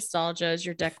military gosh. nostalgia is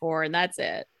your decor, and that's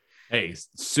it. Hey, as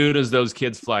soon as those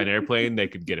kids fly an airplane, they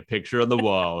could get a picture on the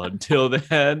wall. Until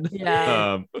then,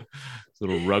 Yeah.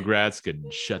 little Rugrats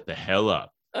could shut the hell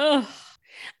up. Ugh.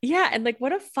 Yeah. And like,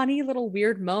 what a funny little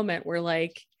weird moment where,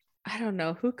 like, I don't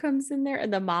know who comes in there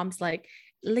and the mom's like,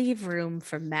 leave room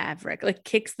for Maverick, like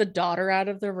kicks the daughter out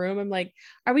of the room. I'm like,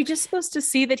 are we just supposed to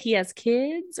see that he has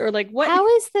kids or like what? How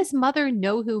is this mother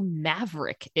know who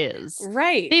Maverick is?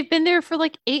 Right. They've been there for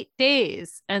like 8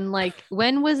 days. And like,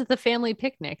 when was the family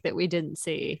picnic that we didn't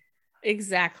see?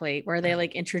 Exactly. Where they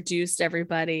like introduced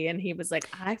everybody and he was like,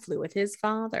 I flew with his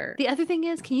father. The other thing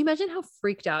is, can you imagine how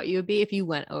freaked out you would be if you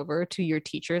went over to your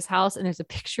teacher's house and there's a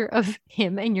picture of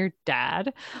him and your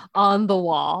dad on the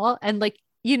wall and like,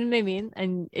 you know what I mean?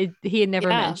 And he had never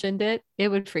mentioned it. It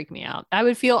would freak me out. I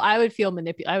would feel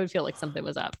manipulated. I would feel like something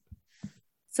was up.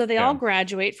 So they all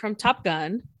graduate from Top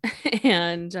Gun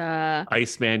and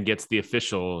Iceman gets the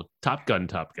official Top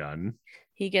Gun.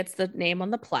 He gets the name on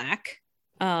the plaque,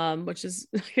 which is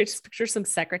I just picture some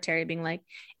secretary being like,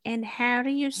 and how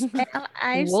do you spell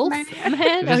Iceman? Wolfman?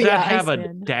 Does that have a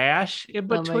dash in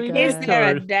between? Is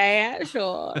there a dash?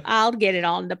 Or I'll get it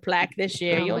on the plaque this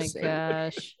year. Oh You'll my see.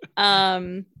 gosh.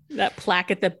 That plaque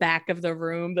at the back of the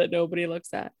room that nobody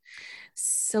looks at.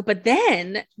 So, but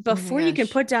then before you can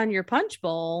put down your punch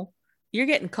bowl, you're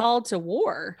getting called to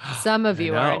war. Some of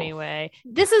you are anyway.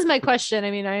 This is my question.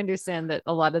 I mean, I understand that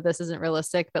a lot of this isn't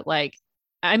realistic, but like,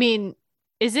 I mean,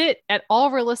 is it at all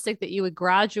realistic that you would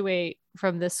graduate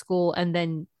from this school and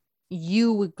then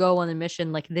you would go on a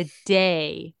mission like the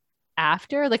day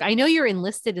after? Like, I know you're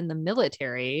enlisted in the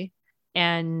military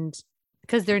and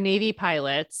because they're Navy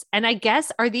pilots. And I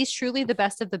guess, are these truly the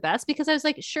best of the best? Because I was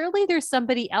like, surely there's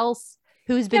somebody else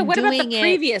who's been what doing about the it.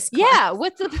 previous class? Yeah.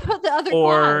 What's about the other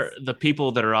or class? the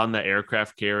people that are on the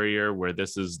aircraft carrier where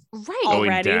this is right going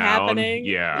already down. happening?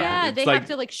 Yeah. They have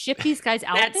to like ship these guys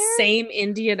out that there. same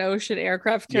Indian Ocean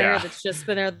aircraft carrier that's just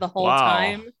been there the whole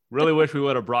time. Really wish we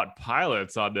would have brought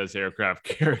pilots on this aircraft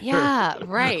carrier. Yeah,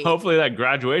 right. Hopefully that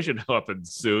graduation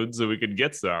happens soon so we can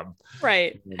get some.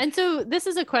 Right. And so this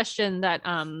is a question that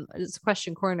it's a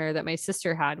question corner that my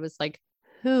sister had was like,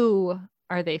 who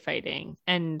are they fighting?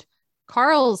 And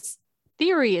Carl's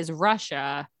theory is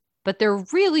Russia, but they're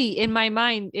really, in my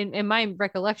mind, in my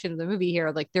recollection of the movie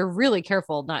here, like they're really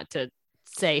careful not to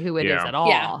say who it is at all.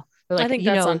 Yeah. Like, I think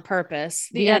that's on purpose.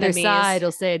 The other side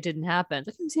will say it didn't happen.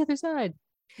 Like, who's the other side?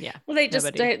 Yeah. Well, they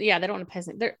just, they don't want to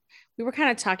peasant. We were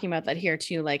kind of talking about that here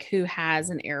too, like who has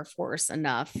an air force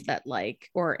enough that like,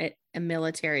 or a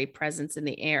military presence in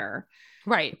the air,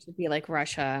 right? To be like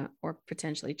Russia or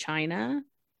potentially China,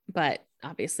 but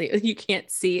obviously you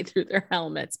can't see through their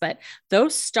helmets. But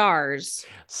those stars,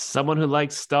 someone who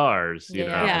likes stars, you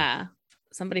know. Yeah,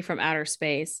 somebody from outer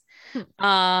space.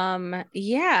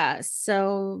 Yeah.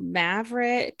 So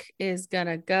Maverick is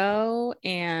gonna go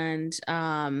and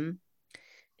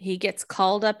he gets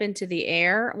called up into the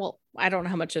air. Well, I don't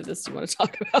know how much of this you want to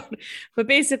talk about, but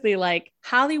basically, like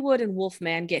Hollywood and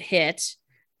Wolfman get hit,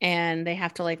 and they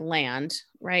have to like land,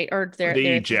 right? Or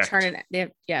they eject. They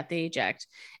eject,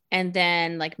 and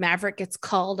then like Maverick gets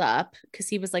called up because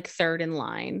he was like third in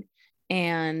line,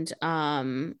 and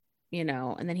you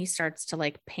know, and then he starts to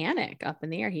like panic up in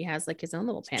the air. He has like his own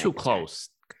little panic. Too close.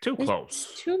 Too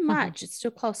much. It's too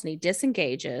close, and he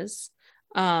disengages.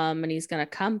 And he's gonna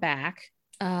come back.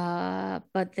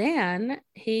 But then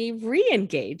he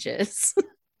re-engages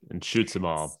and shoots them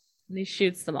all. And he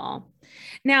shoots them all.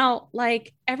 Now,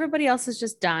 like everybody else is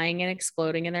just dying and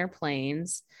exploding in their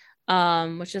planes,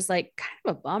 which is like kind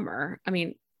of a bummer. I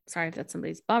mean, sorry if that's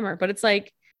somebody's bummer, but it's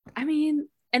like, I mean,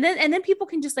 and then people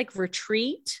can just like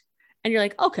retreat, and you're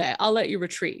like, okay, I'll let you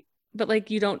retreat, but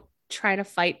like you don't try to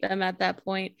fight them at that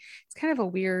point. It's kind of a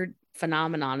weird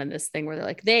phenomenon in this thing where they're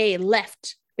like, they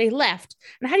left.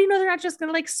 And how do you know they're not just going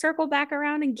to like circle back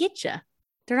around and get you?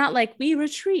 They're not like, we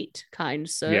retreat, kind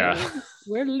sir. Yeah.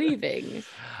 We're leaving.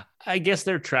 I guess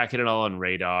they're tracking it all on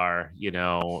radar, you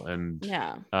know, and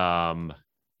yeah.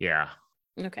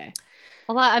 Okay.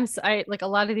 A lot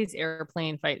of these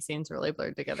airplane fight scenes really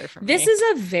blurred together for me. This is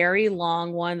a very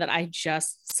long one that I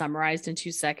just summarized in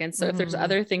 2 seconds. So if there's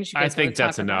other things you guys I think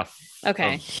that's enough.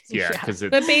 Okay. Because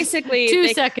but basically 2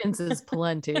 seconds is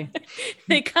plenty.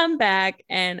 They come back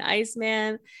and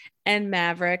Iceman and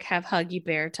Maverick have Huggy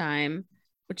Bear time,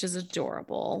 which is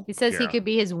adorable. He says he could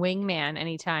be his wingman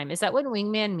anytime. Is that what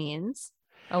wingman means?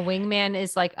 A wingman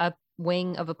is like a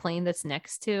wing of a plane that's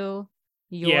next to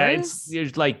yours? Yeah,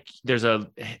 it's like there's a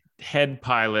head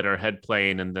pilot or head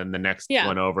plane, and then the next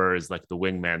one over is like the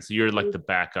wingman. So you're like the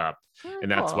backup.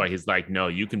 And that's why he's like, no,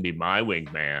 you can be my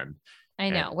wingman. I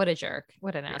know. What a jerk.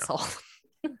 What an asshole.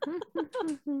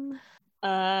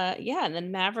 Yeah, and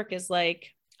then Maverick is like,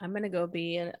 I'm gonna go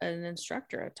be an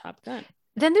instructor at Top Gun.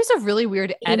 Then there's a really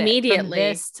weird edit from Immediately.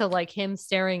 this to like him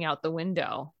staring out the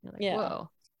window. You're like, Yeah. whoa.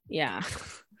 Yeah.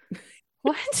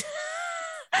 What?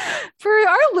 For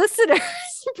our listeners,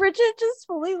 Bridget just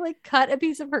fully like cut a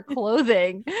piece of her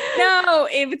clothing. No,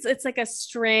 it's like a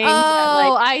string. Oh,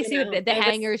 like, I see what the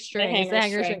hanger string. It's the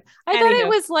hanger string. I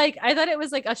thought it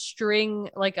was like a string,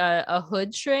 like a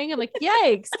hood string. I'm like,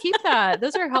 yikes, keep that.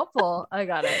 Those are helpful. I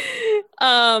got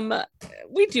it.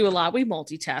 We do a lot. We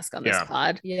multitask on this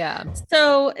pod. Yeah.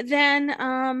 So then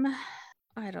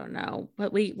I don't know,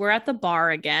 but we're at the bar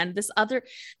again.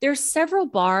 There's several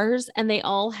bars and they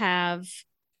all have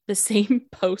the same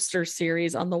poster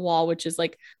series on the wall, which is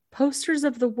like posters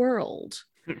of the world.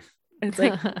 It's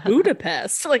like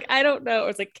Budapest, like I don't know,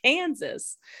 it's like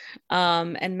Kansas.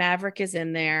 And Maverick is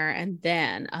in there, and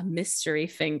then a mystery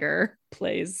finger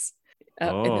plays in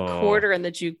the quarter in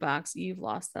the jukebox. You've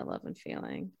lost that love and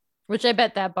feeling. Which I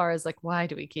bet that bar is like, why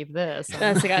do we keep this?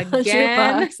 That's like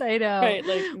again. I know. Right,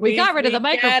 like we got rid of the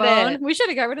microphone. We should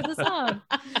have got rid of the song.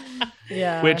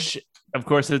 Yeah. Which, of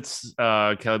course, it's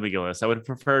Kelly McGillis. I would have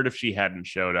preferred if she hadn't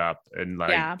showed up and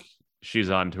like she's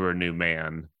on to her new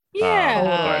man.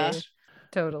 Yeah.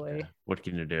 Totally. What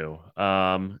can you do?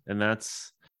 And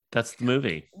that's the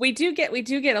movie. We do get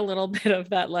a little bit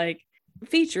of that, like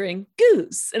featuring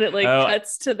Goose, and it like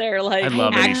cuts to their like I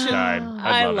love action. it.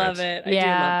 I love it. I do love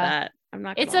that. I'm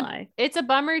not gonna lie. It's a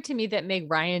bummer to me that Meg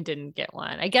Ryan didn't get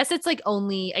one. I guess it's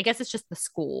just the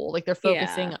school. Like they're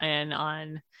focusing in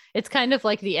on, it's kind of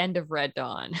like the end of Red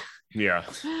Dawn. Yeah.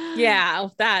 Yeah.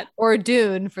 That or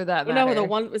Dune for that matter. No, the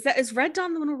one is Red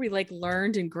Dawn the one where we like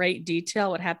learned in great detail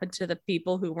what happened to the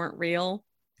people who weren't real?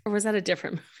 Or was that a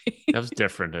different movie? That was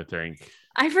different, I think.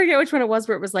 I forget which one it was,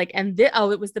 where it was like,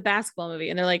 it was the basketball movie.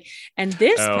 And they're like, and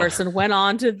this person went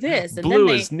on to this. And blew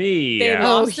then his knee. They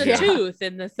lost a tooth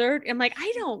in the third. I'm like,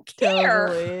 I don't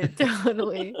care.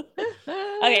 Totally.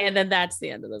 Okay, and then that's the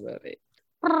end of the movie.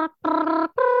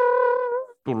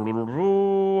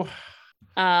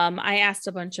 I asked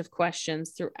a bunch of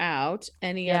questions throughout.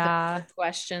 Any other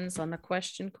questions on the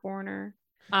question corner?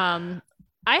 I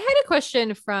had a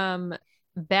question from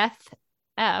Beth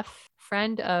F,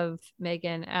 friend of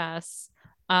Megan S.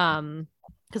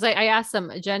 Because I asked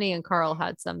some, Jenny and Carl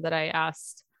had some that I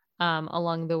asked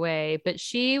along the way, but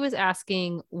she was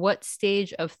asking what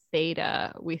stage of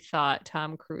theta we thought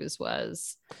Tom Cruise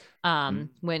was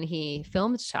when he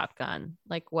filmed Top Gun,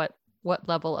 like what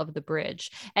level of the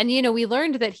bridge. And we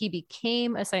learned that he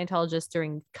became a Scientologist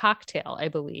during Cocktail, I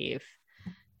believe,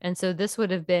 and so this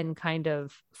would have been kind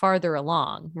of farther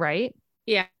along, right?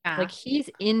 Yeah, like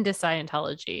he's into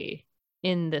Scientology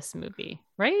in this movie,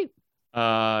 right?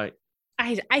 I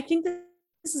think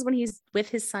this is when he's with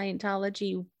his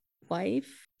Scientology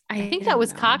wife. I think that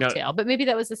was Cocktail, but maybe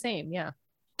that was the same. Yeah.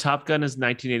 Top Gun is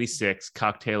 1986.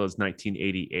 Cocktail is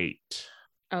 1988.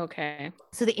 Okay.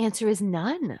 So the answer is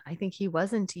none. I think he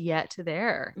wasn't yet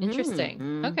there. Interesting.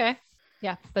 Mm-hmm. Okay.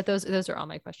 Yeah. But those are all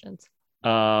my questions.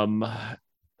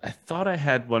 I thought I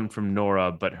had one from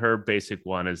Nora, but her basic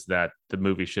one is that the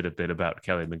movie should have been about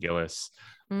Kelly McGillis.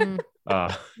 And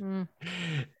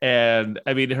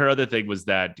I mean, her other thing was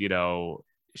that,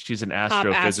 she's an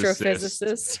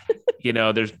astrophysicist.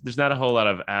 There's not a whole lot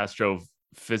of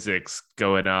astrophysics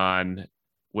going on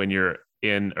when you're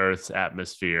in Earth's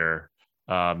atmosphere,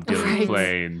 dealing with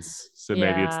planes. So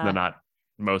maybe it's not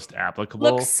most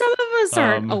applicable. Look, some of us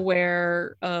aren't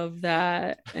aware of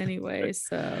that anyway.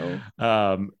 So,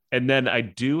 and then I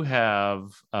do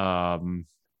have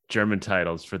German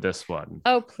titles for this one.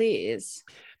 Oh, please.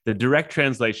 The direct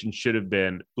translation should have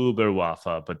been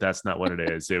Uberwaffe, but that's not what it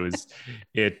is.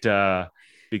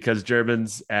 Because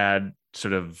Germans add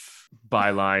sort of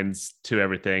bylines to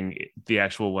everything. The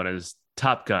actual one is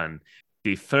Top Gun.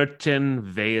 Die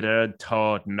Fürchten weder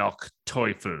Tod noch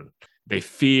Teufel. They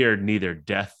fear neither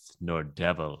death nor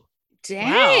devil.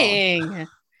 Dang. Wow.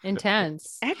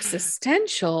 Intense.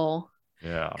 Existential.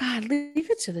 Yeah. God,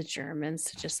 leave it to the Germans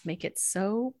to just make it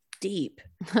so deep.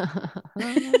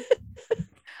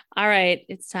 All right,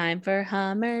 it's time for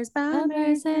Hummers,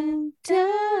 Bummers, and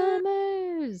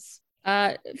Dummers.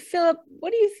 Philip,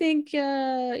 what do you think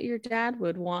your dad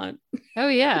would want? Oh,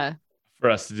 yeah. For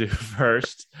us to do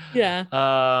first. Yeah.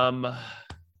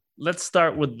 Let's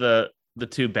start with the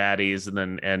two baddies and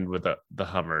then end with the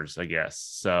Hummers, I guess.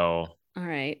 So. All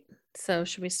right. So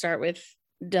should we start with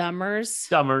Dummers?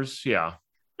 Dummers, yeah.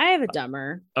 I have a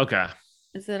Dummer. Okay.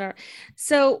 Is it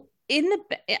so?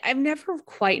 I've never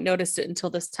quite noticed it until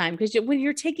this time, because when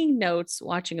you're taking notes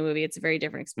watching a movie, it's a very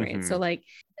different experience. So like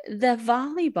the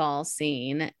volleyball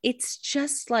scene, it's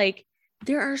just like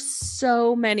there are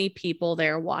so many people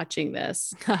there watching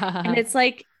this. And it's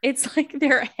like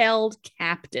they're held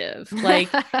captive.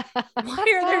 Like, why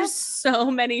are there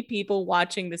so many people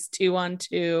watching this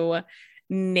 2-on-2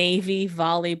 Navy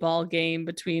volleyball game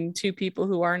between two people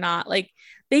who are not like,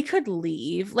 they could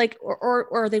leave, like, or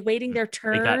are they waiting their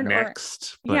turn? They got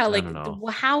next. Or, yeah, I like, don't know.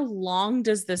 how long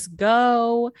does this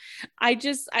go? I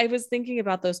was thinking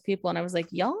about those people and I was like,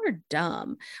 y'all are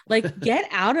dumb. Like, get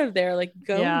out of there. Like,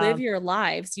 go live your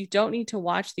lives. You don't need to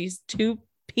watch these two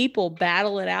people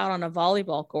battle it out on a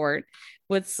volleyball court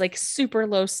with like super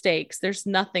low stakes. There's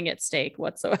nothing at stake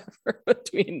whatsoever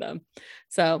between them.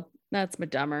 So that's my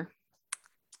dumber.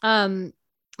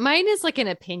 Mine is like an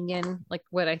opinion, like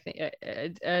what I think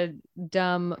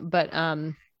dumb, but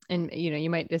and you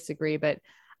might disagree, but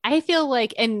I feel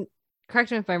like, and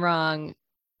correct me if I'm wrong,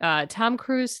 Tom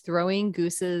Cruise throwing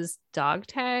Goose's dog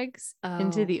tags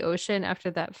into the ocean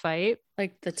after that fight,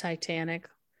 like the Titanic.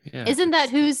 Yeah. Isn't that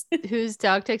whose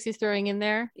dog tags he's throwing in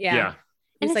there? Yeah.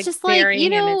 And It's it's like just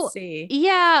like,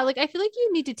 yeah, like I feel like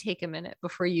you need to take a minute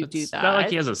before you do that. Not like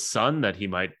he has a son that who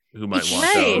might want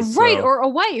right, those. Right, so. or a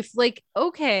wife. Like,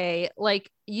 okay,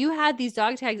 like you had these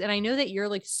dog tags, and I know that you're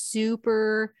like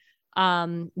super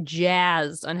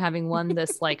jazzed on having won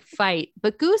this like fight,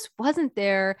 but Goose wasn't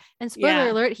there. And spoiler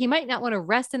alert, he might not want to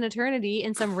rest in eternity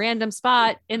in some random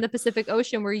spot in the Pacific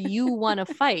Ocean where you want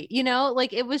to fight.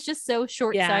 Like it was just so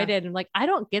short-sighted, and like I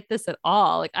don't get this at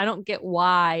all. Like I don't get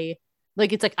why.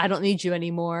 Like, it's like, I don't need you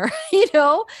anymore, This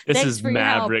Thanks is for your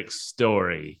help. Maverick's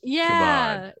story.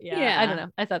 Yeah. I don't know.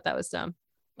 I thought that was dumb.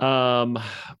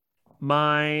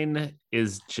 Mine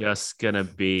is just gonna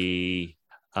be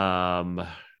the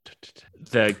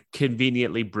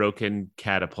conveniently broken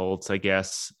catapults, I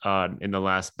guess, in the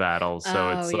last battle.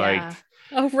 So it's like,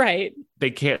 oh, right.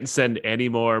 They can't send any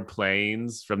more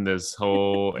planes from this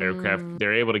whole aircraft.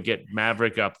 They're able to get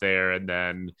Maverick up there, and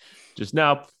then just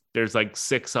nope. There's like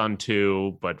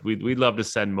 6-on-2, but we'd love to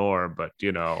send more, but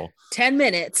 10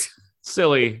 minutes.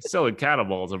 Silly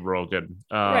catapults are broken.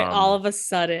 Right, all of a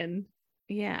sudden.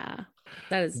 Yeah.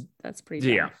 That's pretty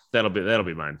dumb. Yeah, that'll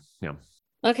be mine. Yeah.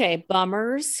 Okay,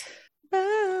 bummers.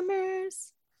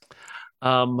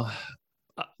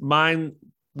 Mine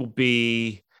will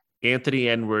be Anthony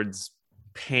Edwards'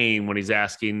 pain when he's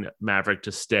asking Maverick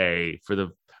to stay for the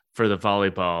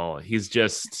volleyball.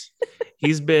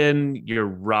 He's been your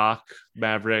rock,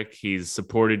 Maverick. He's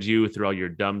supported you through all your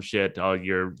dumb shit, all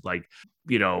your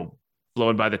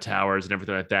blowing by the towers and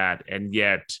everything like that. And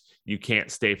yet you can't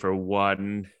stay for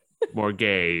one more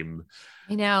game.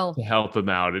 I know. To help him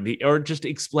out. And or just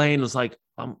explain, it's like,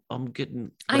 I'm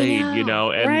getting played, and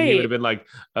he would have been like,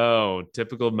 oh,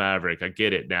 typical Maverick. I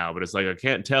get it now. But it's like, I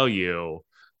can't tell you.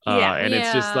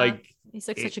 It's just like, he's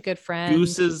like such a good friend.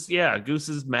 Goose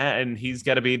is mad, and he's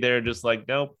got to be there just like,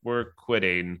 nope, we're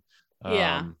quitting.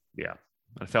 I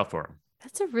felt for him.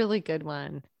 That's a really good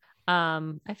one.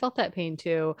 I felt that pain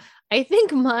too. I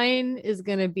think mine is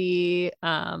gonna be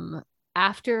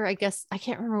after, I guess I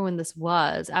can't remember when this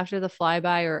was, after the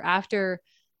flyby or after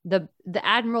the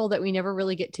admiral that we never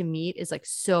really get to meet is like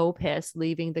so pissed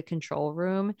leaving the control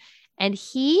room, and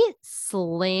he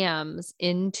slams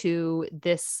into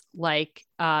this like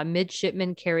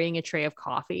midshipman carrying a tray of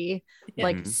coffee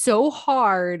like so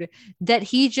hard that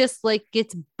he just like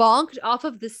gets bonked off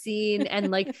of the scene,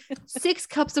 and like 6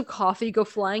 cups of coffee go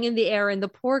flying in the air, and the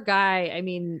poor guy, I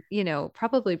mean,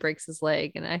 probably breaks his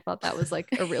leg. And I thought that was like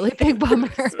a really big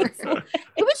bummer.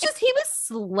 It was just, he was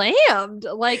slammed,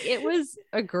 like it was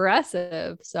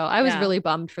aggressive. So I was really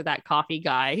bummed for that coffee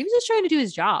guy. He was just trying to do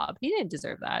his job. He didn't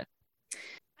deserve that.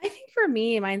 I think for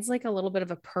me, mine's like a little bit of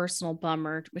a personal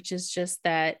bummer, which is just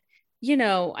that,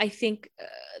 I think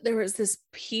there was this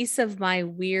piece of my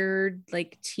weird,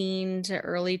 like teen to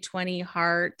early 20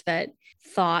 heart that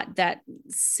thought that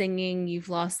singing "You've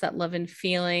Lost That Love and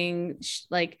Feeling"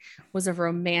 like was a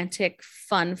romantic,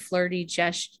 fun, flirty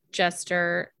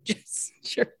gesture.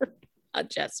 A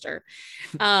jester,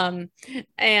 and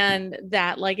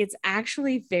that like it's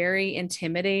actually very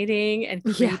intimidating and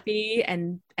creepy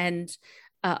and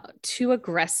too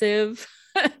aggressive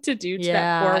to do to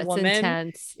that poor woman. It's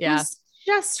intense. Yeah, who's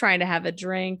just trying to have a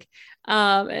drink,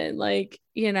 and like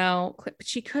but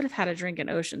she could have had a drink in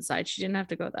Oceanside. She didn't have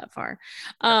to go that far.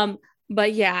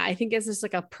 But yeah, I think it's just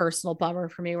like a personal bummer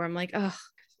for me where I'm like, oh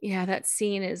yeah, that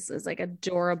scene is like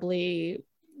adorably,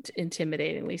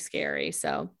 intimidatingly scary.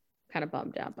 So kind of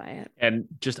bummed out by it. And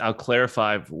just I'll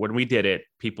clarify, when we did it,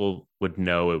 people would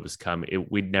know it was coming.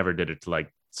 We never did it to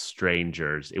like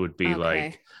strangers. It would be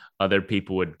like other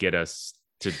people would get us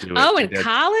to do it. Oh, in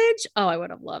college? Oh, I would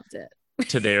have loved it.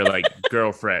 to their like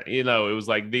girlfriend. You know, it was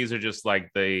like these are just like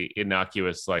the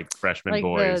innocuous like freshman like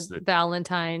boys. the That,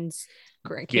 Valentine's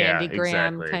yeah, candy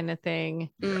gram exactly. kind of thing.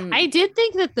 Mm. I did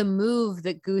think that the move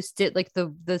that Goose did, like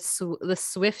the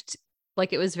swift,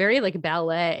 like it was very like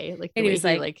ballet, like the And he way was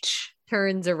he like,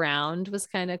 turns around was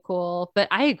kind of cool. But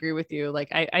I agree with you. Like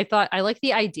I thought I like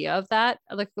the idea of that,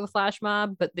 like the flash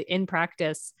mob, but the in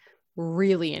practice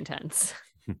really intense.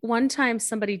 one time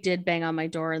somebody did bang on my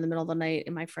door in the middle of the night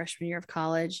in my freshman year of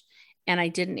college, and I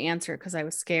didn't answer because I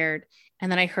was scared.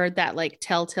 And then I heard that like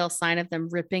telltale sign of them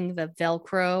ripping the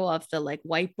Velcro of the like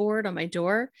whiteboard on my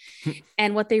door.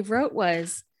 And what they wrote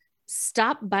was,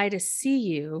 "Stop by to see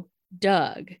you,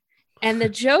 Doug." And the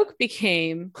joke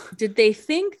became, did they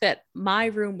think that my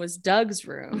room was Doug's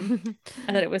room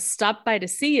and that it was "Stop by to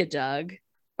see you, Doug"?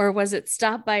 Or was it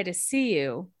 "Stop by to see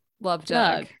you, Love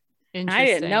Doug. Doug"? I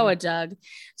didn't know a Doug.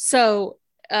 So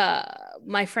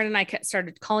my friend and I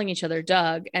started calling each other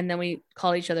Doug, and then we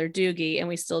call each other Doogie, and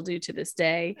we still do to this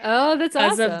day. Oh, that's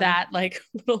because awesome. of that like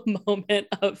little moment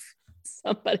of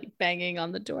somebody banging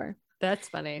on the door. That's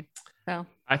funny. So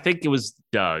I think it was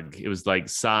Doug. It was like I think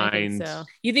signed. so.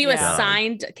 you think it was Yeah.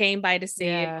 signed, came by to see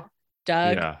you,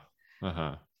 Doug? Yeah.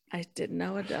 Uh-huh. I didn't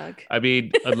know a Doug. I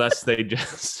mean, unless they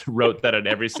just wrote that on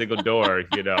every single door,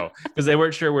 you know, because they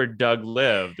weren't sure where Doug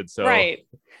lived. And so, Right.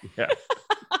 Yeah.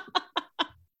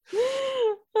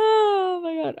 Oh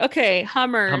my God. Okay.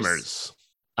 Hummers.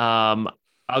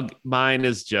 Mine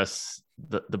is just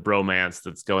the bromance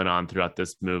that's going on throughout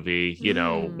this movie, you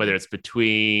know, whether it's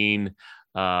between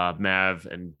Mav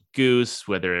and Goose,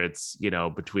 whether it's, you know,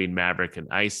 between Maverick and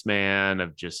Iceman,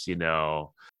 of just, you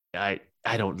know,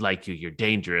 I don't like you, you're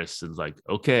dangerous, and like,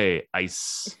 okay,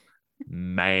 Ice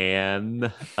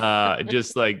Man.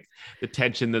 Just like the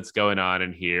tension that's going on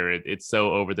in here, it's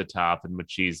so over the top and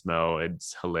machismo.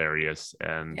 It's hilarious,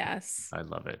 and Yes. I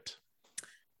love it.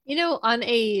 You know, on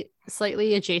a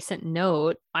slightly adjacent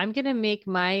note, I'm gonna make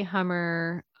my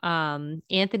Hummer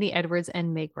Anthony Edwards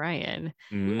and Meg Ryan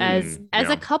as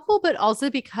Yeah. a couple, but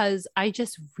also because I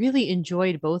just really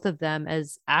enjoyed both of them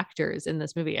as actors in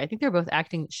this movie. I think they're both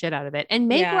acting the shit out of it. And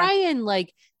Meg Yeah. Ryan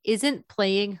like isn't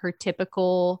playing her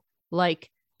typical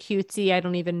like cutesy, I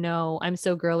don't even know, I'm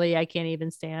so girly, I can't even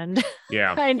stand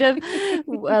Yeah. kind of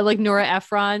like Nora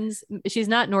Ephron's. She's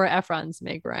not Nora Ephron's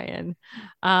Meg Ryan.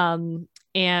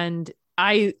 And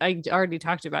I already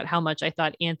talked about how much I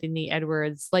thought Anthony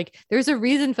Edwards, like there's a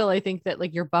reason, Phil, I think that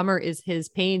like your bummer is his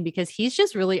pain, because he's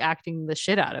just really acting the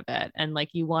shit out of it, and like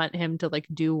you want him to like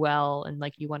do well, and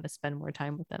like you want to spend more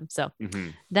time with them. So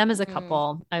them as a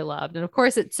couple I loved, and of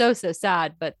course it's so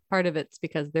sad, but part of it's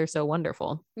because they're so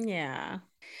wonderful. Yeah.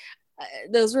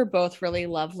 Those were both really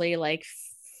lovely, like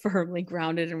firmly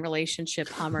grounded in relationship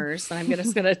Hummers. And I'm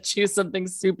just gonna choose something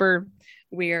super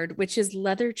weird, which is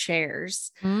leather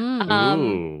chairs.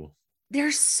 Ooh.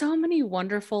 There's so many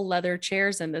wonderful leather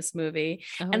chairs in this movie.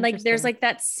 Oh, and like there's interesting. like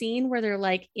that scene where they're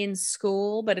like in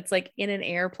school, but it's like in an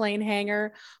airplane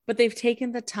hangar, but they've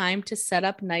taken the time to set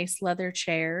up nice leather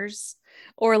chairs,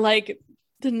 or like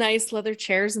the nice leather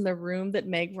chairs in the room that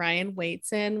Meg Ryan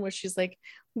waits in, where she's like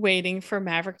waiting for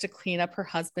Maverick to clean up her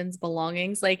husband's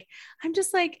belongings. Like, I'm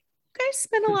just like, you guys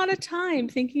spend a lot of time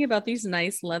thinking about these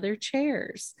nice leather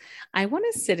chairs. I want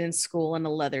to sit in school in a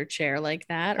leather chair like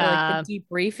that, or like the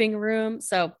debriefing room.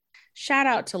 So shout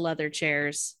out to leather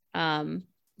chairs. They're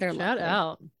shout lovely.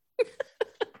 out.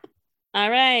 All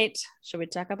right. Should we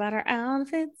talk about our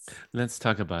outfits? Let's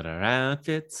talk about our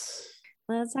outfits.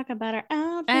 Let's talk about our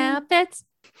Outfits.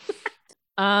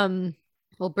 Well,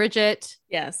 Bridget,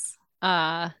 Yes.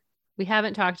 we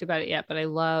haven't talked about it yet, but I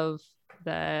love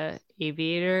the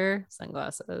aviator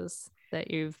sunglasses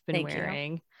that you've been Thank you.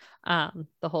 wearing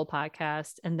the whole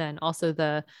podcast, and then also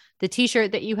the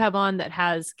t-shirt that you have on that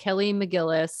has Kelly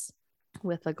McGillis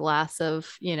with a glass of,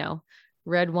 you know,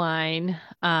 red wine,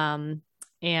 and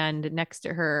next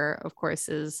to her of course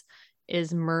is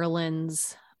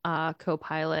Merlin's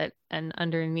co-pilot, and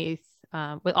underneath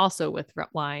with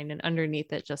wine, and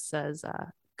underneath it just says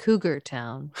Cougar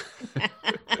Town.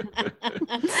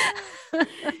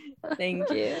 Thank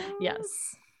you.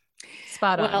 Yes.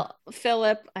 Spot on. Well,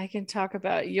 Philip, I can talk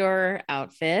about your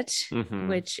outfit, Mhm.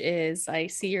 which is, I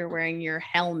see you're wearing your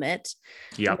helmet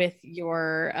Yep. with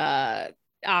your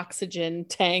oxygen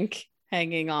tank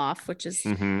hanging off, which is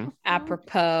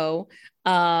apropos.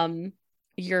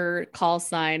 Your call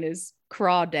sign is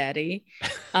Crawdaddy.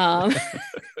 I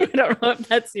don't know if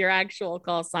that's your actual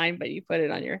call sign, but you put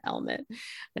it on your helmet.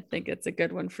 I think it's a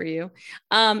good one for you.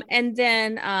 And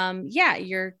then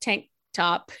your tank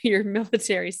top, your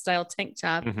military style tank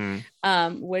top,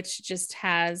 which just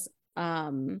has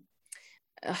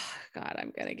oh God,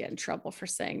 I'm gonna get in trouble for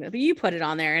saying that, but you put it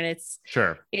on there, and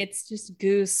Sure. it's just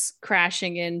Goose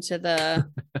crashing into the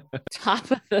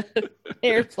top of the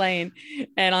airplane,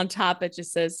 and on top it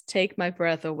just says "Take my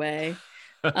breath away."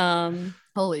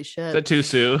 Holy Is shit. that too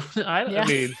soon? Yeah. I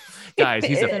mean, guys,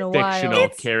 he's It's a been a while. fictional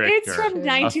It's character. from A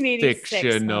 1986. Oh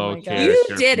Fictional my God. character.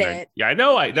 You did from it. Yeah, I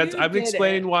know. I'm You did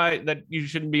explaining it. why that you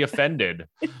shouldn't be offended.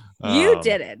 You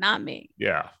did it, not me.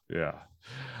 Yeah.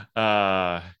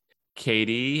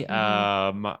 Katie,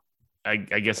 I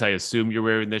guess I assume you're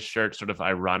wearing this shirt sort of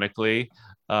ironically,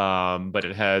 but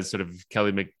it has sort of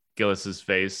Kelly McGillis's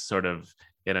face sort of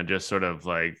in a just sort of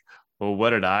like, well,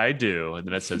 what did I do? And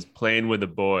then it says Playing with the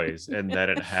Boys. And then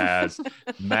it has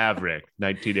Maverick,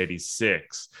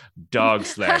 1986, Dog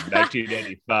Sled,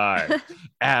 1985,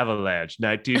 Avalanche,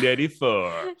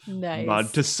 1984, Nice.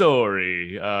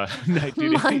 Montessori, 1983.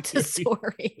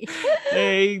 Montessori.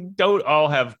 They don't all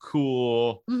have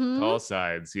cool Mhm. call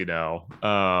signs,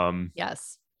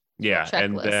 Yes. Yeah,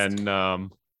 and Checklist. then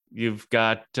you've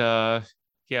got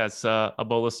yes, a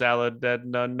bowl of salad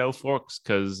and no forks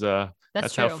because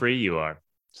that's how true. free you are.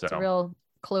 So It's a real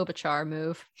Klobuchar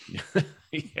move.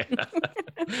 yeah,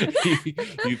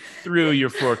 you threw your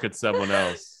fork at someone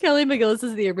else. Kelly McGillis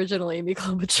is the original Amy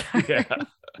Klobuchar. Yeah,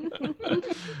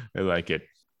 I like it.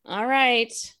 All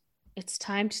right. It's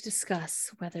time to discuss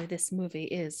whether this movie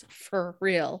is for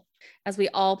real, as we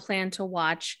all plan to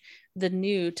watch the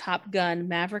new Top Gun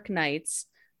Maverick Nights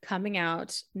coming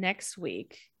out next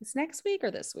week. Is next week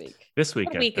or this week? This week,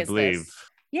 What week I is believe. this?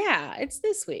 Yeah, it's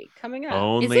this week coming up.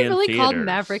 Only Is it in really called theaters.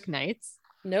 Maverick Nights?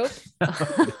 Nope.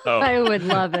 No. I would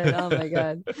love it. Oh my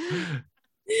God.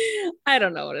 I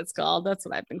don't know what it's called. That's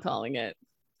what I've been calling it.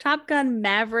 Top Gun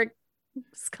Maverick's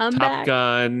comeback. Top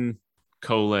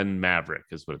Gun : Maverick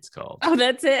is what it's called. Oh,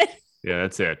 that's it. Yeah,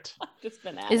 that's it. I've just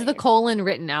been Is the adding. colon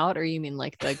written out, or you mean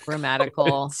like the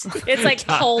grammatical? It's like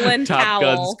colon Top towel.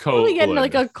 Gun's Probably getting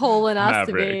like a colon.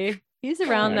 colonoscopy. Maverick. He's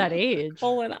around that age.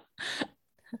 colon.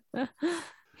 This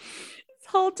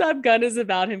whole Top Gun is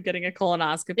about him getting a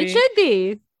colonoscopy. It should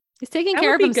be. He's taking That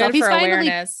care would of be himself. good He's for finally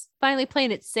awareness.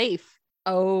 playing it safe.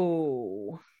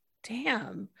 Oh,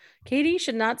 damn. Katie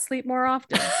should not sleep more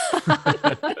often.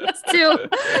 It's too.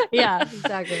 Yeah,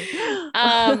 exactly.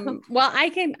 Well,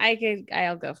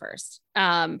 I'll go first.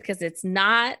 Because it's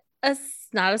not a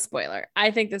spoiler.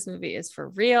 I think this movie is for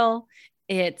real.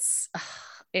 It's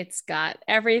got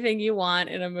everything you want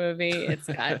in a movie. It's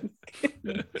got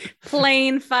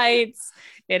plane fights.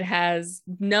 It has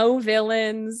no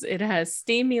villains. It has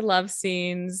steamy love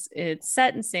scenes. It's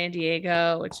set in San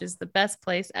Diego, which is the best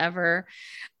place ever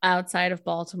outside of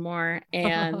Baltimore.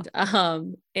 And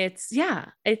it's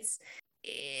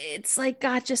like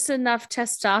got just enough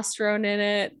testosterone in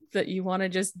it that you want to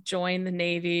just join the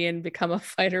Navy and become a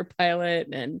fighter pilot.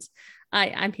 And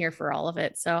I'm here for all of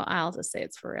it. So I'll just say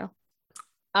it's for real.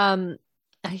 I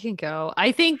can go.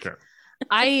 I think Sure.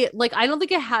 I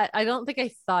don't think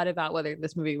I thought about whether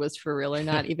this movie was for real or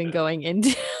not, even going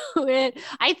into it.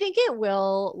 I think it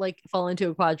will like fall into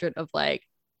a quadrant of like,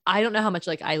 I don't know how much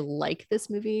like I like this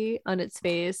movie on its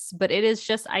face, but it is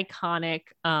just iconic.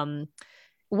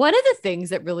 One of the things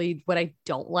that really what I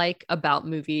don't like about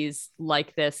movies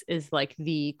like this is like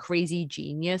the crazy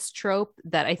genius trope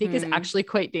that I think is actually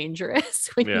quite dangerous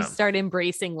when you start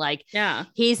embracing like,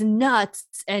 he's nuts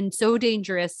and so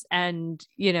dangerous and,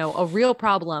 you know, a real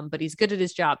problem, but he's good at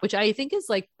his job, which I think is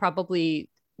like probably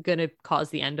going to cause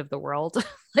the end of the world.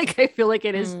 Like, I feel like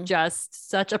it is just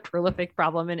such a prolific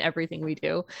problem in everything we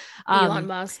do. Elon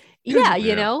Musk. Yeah,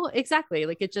 you know, exactly.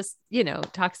 Like it just, you know,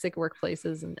 toxic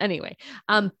workplaces. And anyway,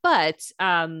 but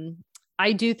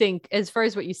I do think as far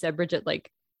as what you said, Bridget, like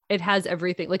it has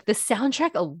everything. Like the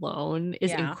soundtrack alone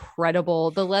is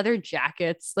incredible. The leather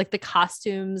jackets, like the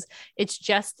costumes, it's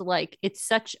just like, it's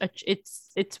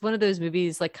one of those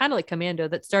movies, like kind of like Commando,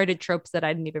 that started tropes that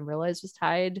I didn't even realize was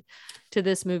tied to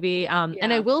this movie.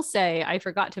 And I will say, I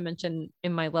forgot to mention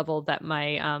in my level that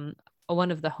my,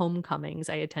 one of the homecomings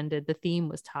I attended, the theme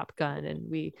was Top Gun,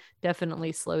 and we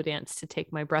definitely slow danced to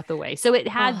Take My Breath Away. So it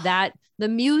had that, the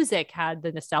music had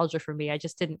the nostalgia for me. I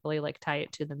just didn't really like tie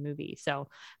it to the movie. So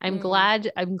I'm glad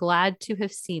to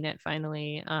have seen it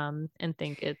finally, and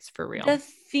think it's for real. The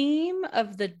theme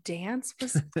of the dance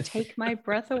was Take My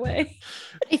Breath Away.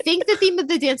 I think the theme of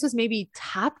the dance was maybe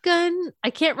Top Gun. I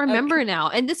can't remember now.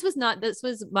 And this was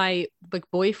my like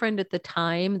boyfriend at the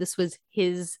time.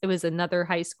 It was another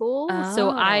high school.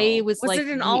 So I was like, it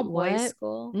an all boys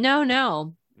school?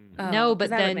 No,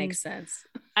 but that then would make sense.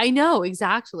 I know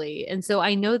exactly. And so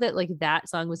I know that like that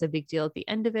song was a big deal at the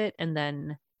end of it. And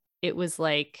then it was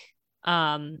like,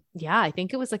 Yeah, I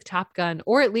think it was like Top Gun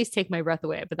or at least Take My Breath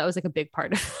Away, but that was like a big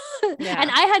part of Yeah.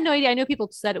 And I had no idea. I know people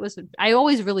said it was, I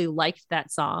always really liked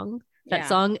that song. That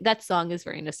song is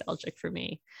very nostalgic for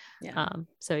me. Yeah.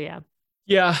 So yeah.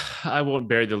 Yeah, I won't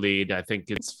bury the lead. I think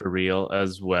it's for real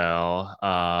as well.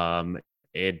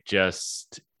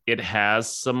 It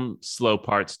has some slow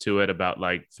parts to it about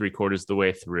like 3/4 the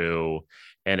way through,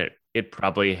 and it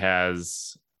probably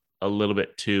has a little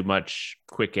bit too much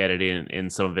quick editing in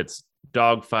some of its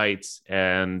dog fights,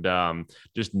 and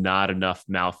just not enough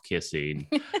mouth kissing.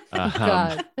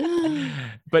 God.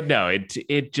 But no,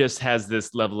 it just has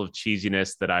this level of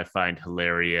cheesiness that I find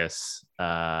hilarious.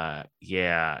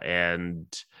 Yeah, and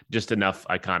just enough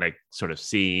iconic sort of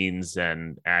scenes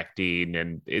and acting,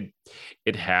 and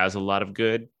it has a lot of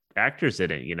good actors in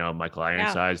it. Michael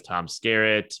Ironsides, Tom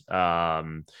Skerritt,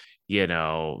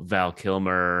 Val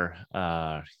Kilmer.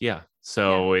 Yeah,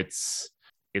 so it's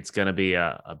gonna be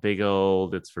a big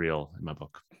old it's real in my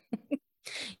book.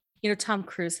 Tom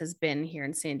Cruise has been here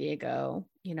in San Diego,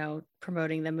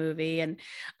 promoting the movie. And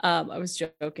I was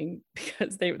joking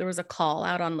because there was a call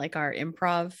out on like our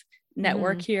improv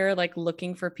network here, like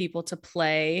looking for people to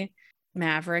play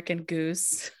Maverick and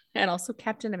Goose and also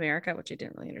Captain America, which I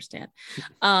didn't really understand.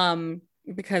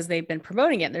 Because they've been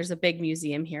promoting it. There's a big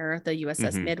museum here, the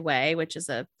USS Midway, which is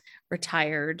a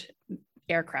retired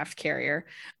aircraft carrier.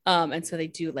 And so they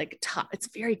do like it's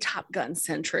very Top Gun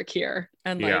centric here.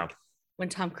 And like, when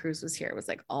Tom Cruise was here, it was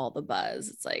like all the buzz.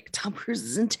 It's like Tom Cruise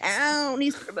is in town.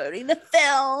 He's promoting the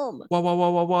film.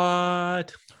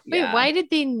 What? Wait, why did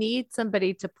they need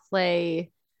somebody to play?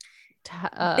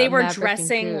 They were Maverick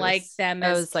dressing like them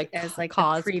as like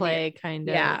cosplay kind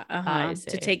of. Yeah,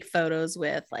 to take photos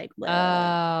with like.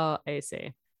 Oh, I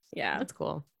see. Yeah, that's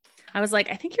cool. I was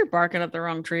like, I think you're barking up the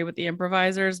wrong tree with the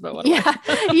improvisers, but what? Yeah,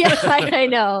 I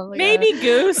know. Like, maybe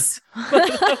Goose.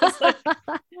 I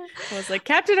was like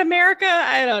Captain America.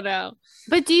 I don't know.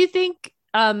 But do you think?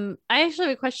 I actually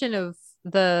have a question of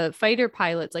the fighter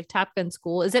pilots, like Top Gun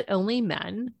school. Is it only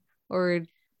men, or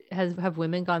have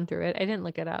women gone through it? I didn't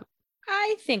look it up.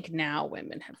 I think now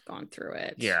women have gone through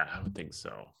it. Yeah, I would think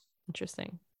so.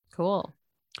 Interesting. Cool.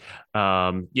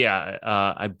 I'm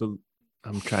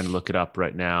trying to look it up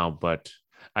right now, but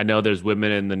I know there's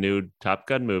women in the new Top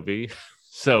Gun movie.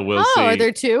 So we'll see. Are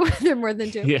there two? There more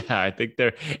than two? Yeah, I think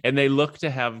and they look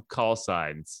to have call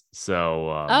signs.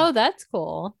 So oh, that's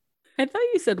cool. I thought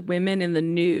you said women in the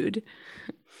nude.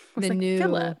 The nude.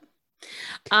 Philip.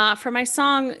 For my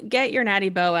song, Get Your Natty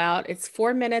Bow Out. It's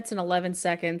 4 minutes and 11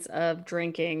 seconds of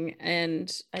drinking,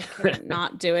 and I can't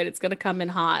not do it. It's going to come in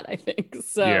hot, I think.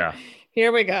 So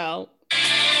here we go.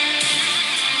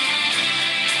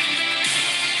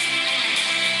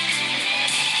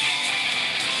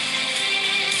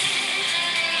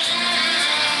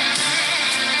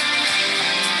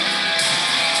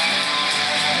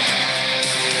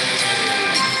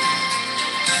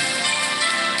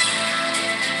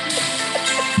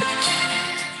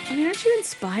 Aren't you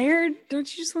inspired?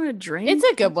 Don't you just want to drink? It's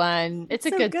a good one. It's so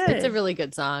good. It's a really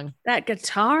good song. That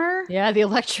guitar? Yeah, the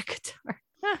electric guitar.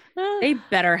 They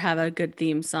better have a good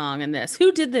theme song in this.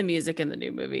 Who did the music in the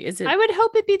new movie? Is it? I would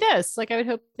hope it'd be this. Like, I would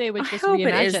hope they would just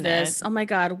reimagine it. Oh my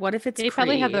God, what if it's They Creed?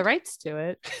 probably have the rights to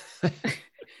it.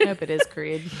 I hope it is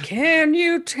Creed. Can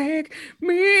you take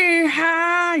me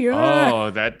higher?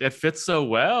 Oh, that fits so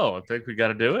well. I think we got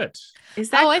to do it. Is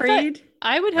that Creed?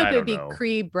 I would hope it'd be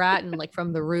Creed Bratton, like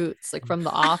from The Roots, like from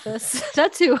The Office.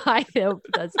 That's who I hope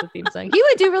that's the theme song. He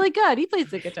would do really good. He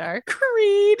plays the guitar.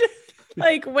 Creed.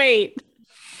 Like, wait.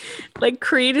 Like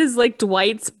Creed is like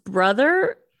Dwight's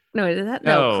brother? No, is that?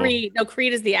 No, Creed. No,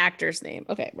 Creed is the actor's name.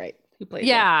 Okay, right. Who plays it?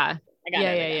 Yeah. I got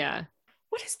it. Yeah.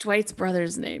 What is Dwight's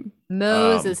brother's name?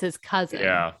 Mose is his cousin.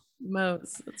 Yeah.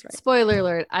 Mose. That's right. Spoiler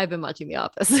alert. I've been watching The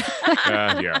Office.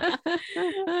 Yeah.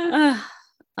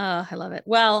 I love it.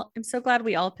 Well, I'm so glad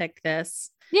we all picked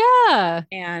this. Yeah.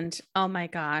 And oh my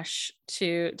gosh,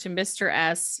 to Mr.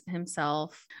 S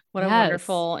himself. What a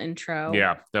wonderful intro.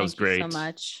 Yeah, that was great. Thank you so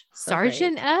much.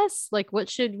 Sergeant S? Like, what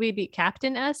should we be?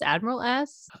 Captain S? Admiral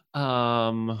S?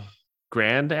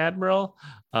 Grand Admiral.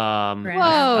 Whoa,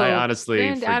 I honestly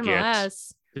Grand forget. Admiral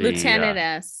S. Lieutenant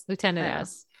S. Lieutenant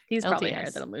S. He's probably LTS. higher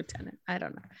than a lieutenant. I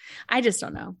don't know. I just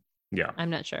don't know. Yeah.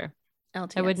 I'm not sure.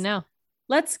 LTS. I wouldn't know.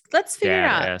 Let's figure it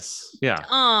out. Dad S. Yeah.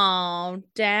 Oh,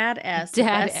 Dad S.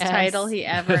 Dad Best S. title he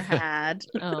ever had.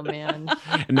 Oh man.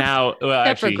 Now, well, Except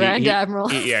actually, for Grand Admiral.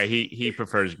 he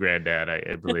prefers Granddad,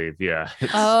 I believe. Yeah.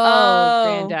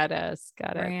 Granddad S.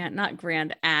 Got it. Not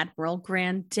Grand Admiral,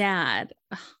 Granddad.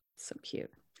 Oh, so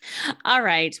cute. All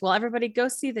right. Well, everybody go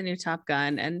see the new Top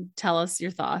Gun and tell us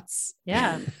your thoughts.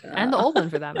 Yeah. And the old one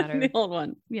for that matter. The old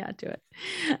one. Yeah, do it.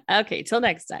 Okay. Till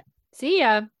next time. See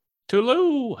ya.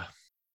 Toodaloo.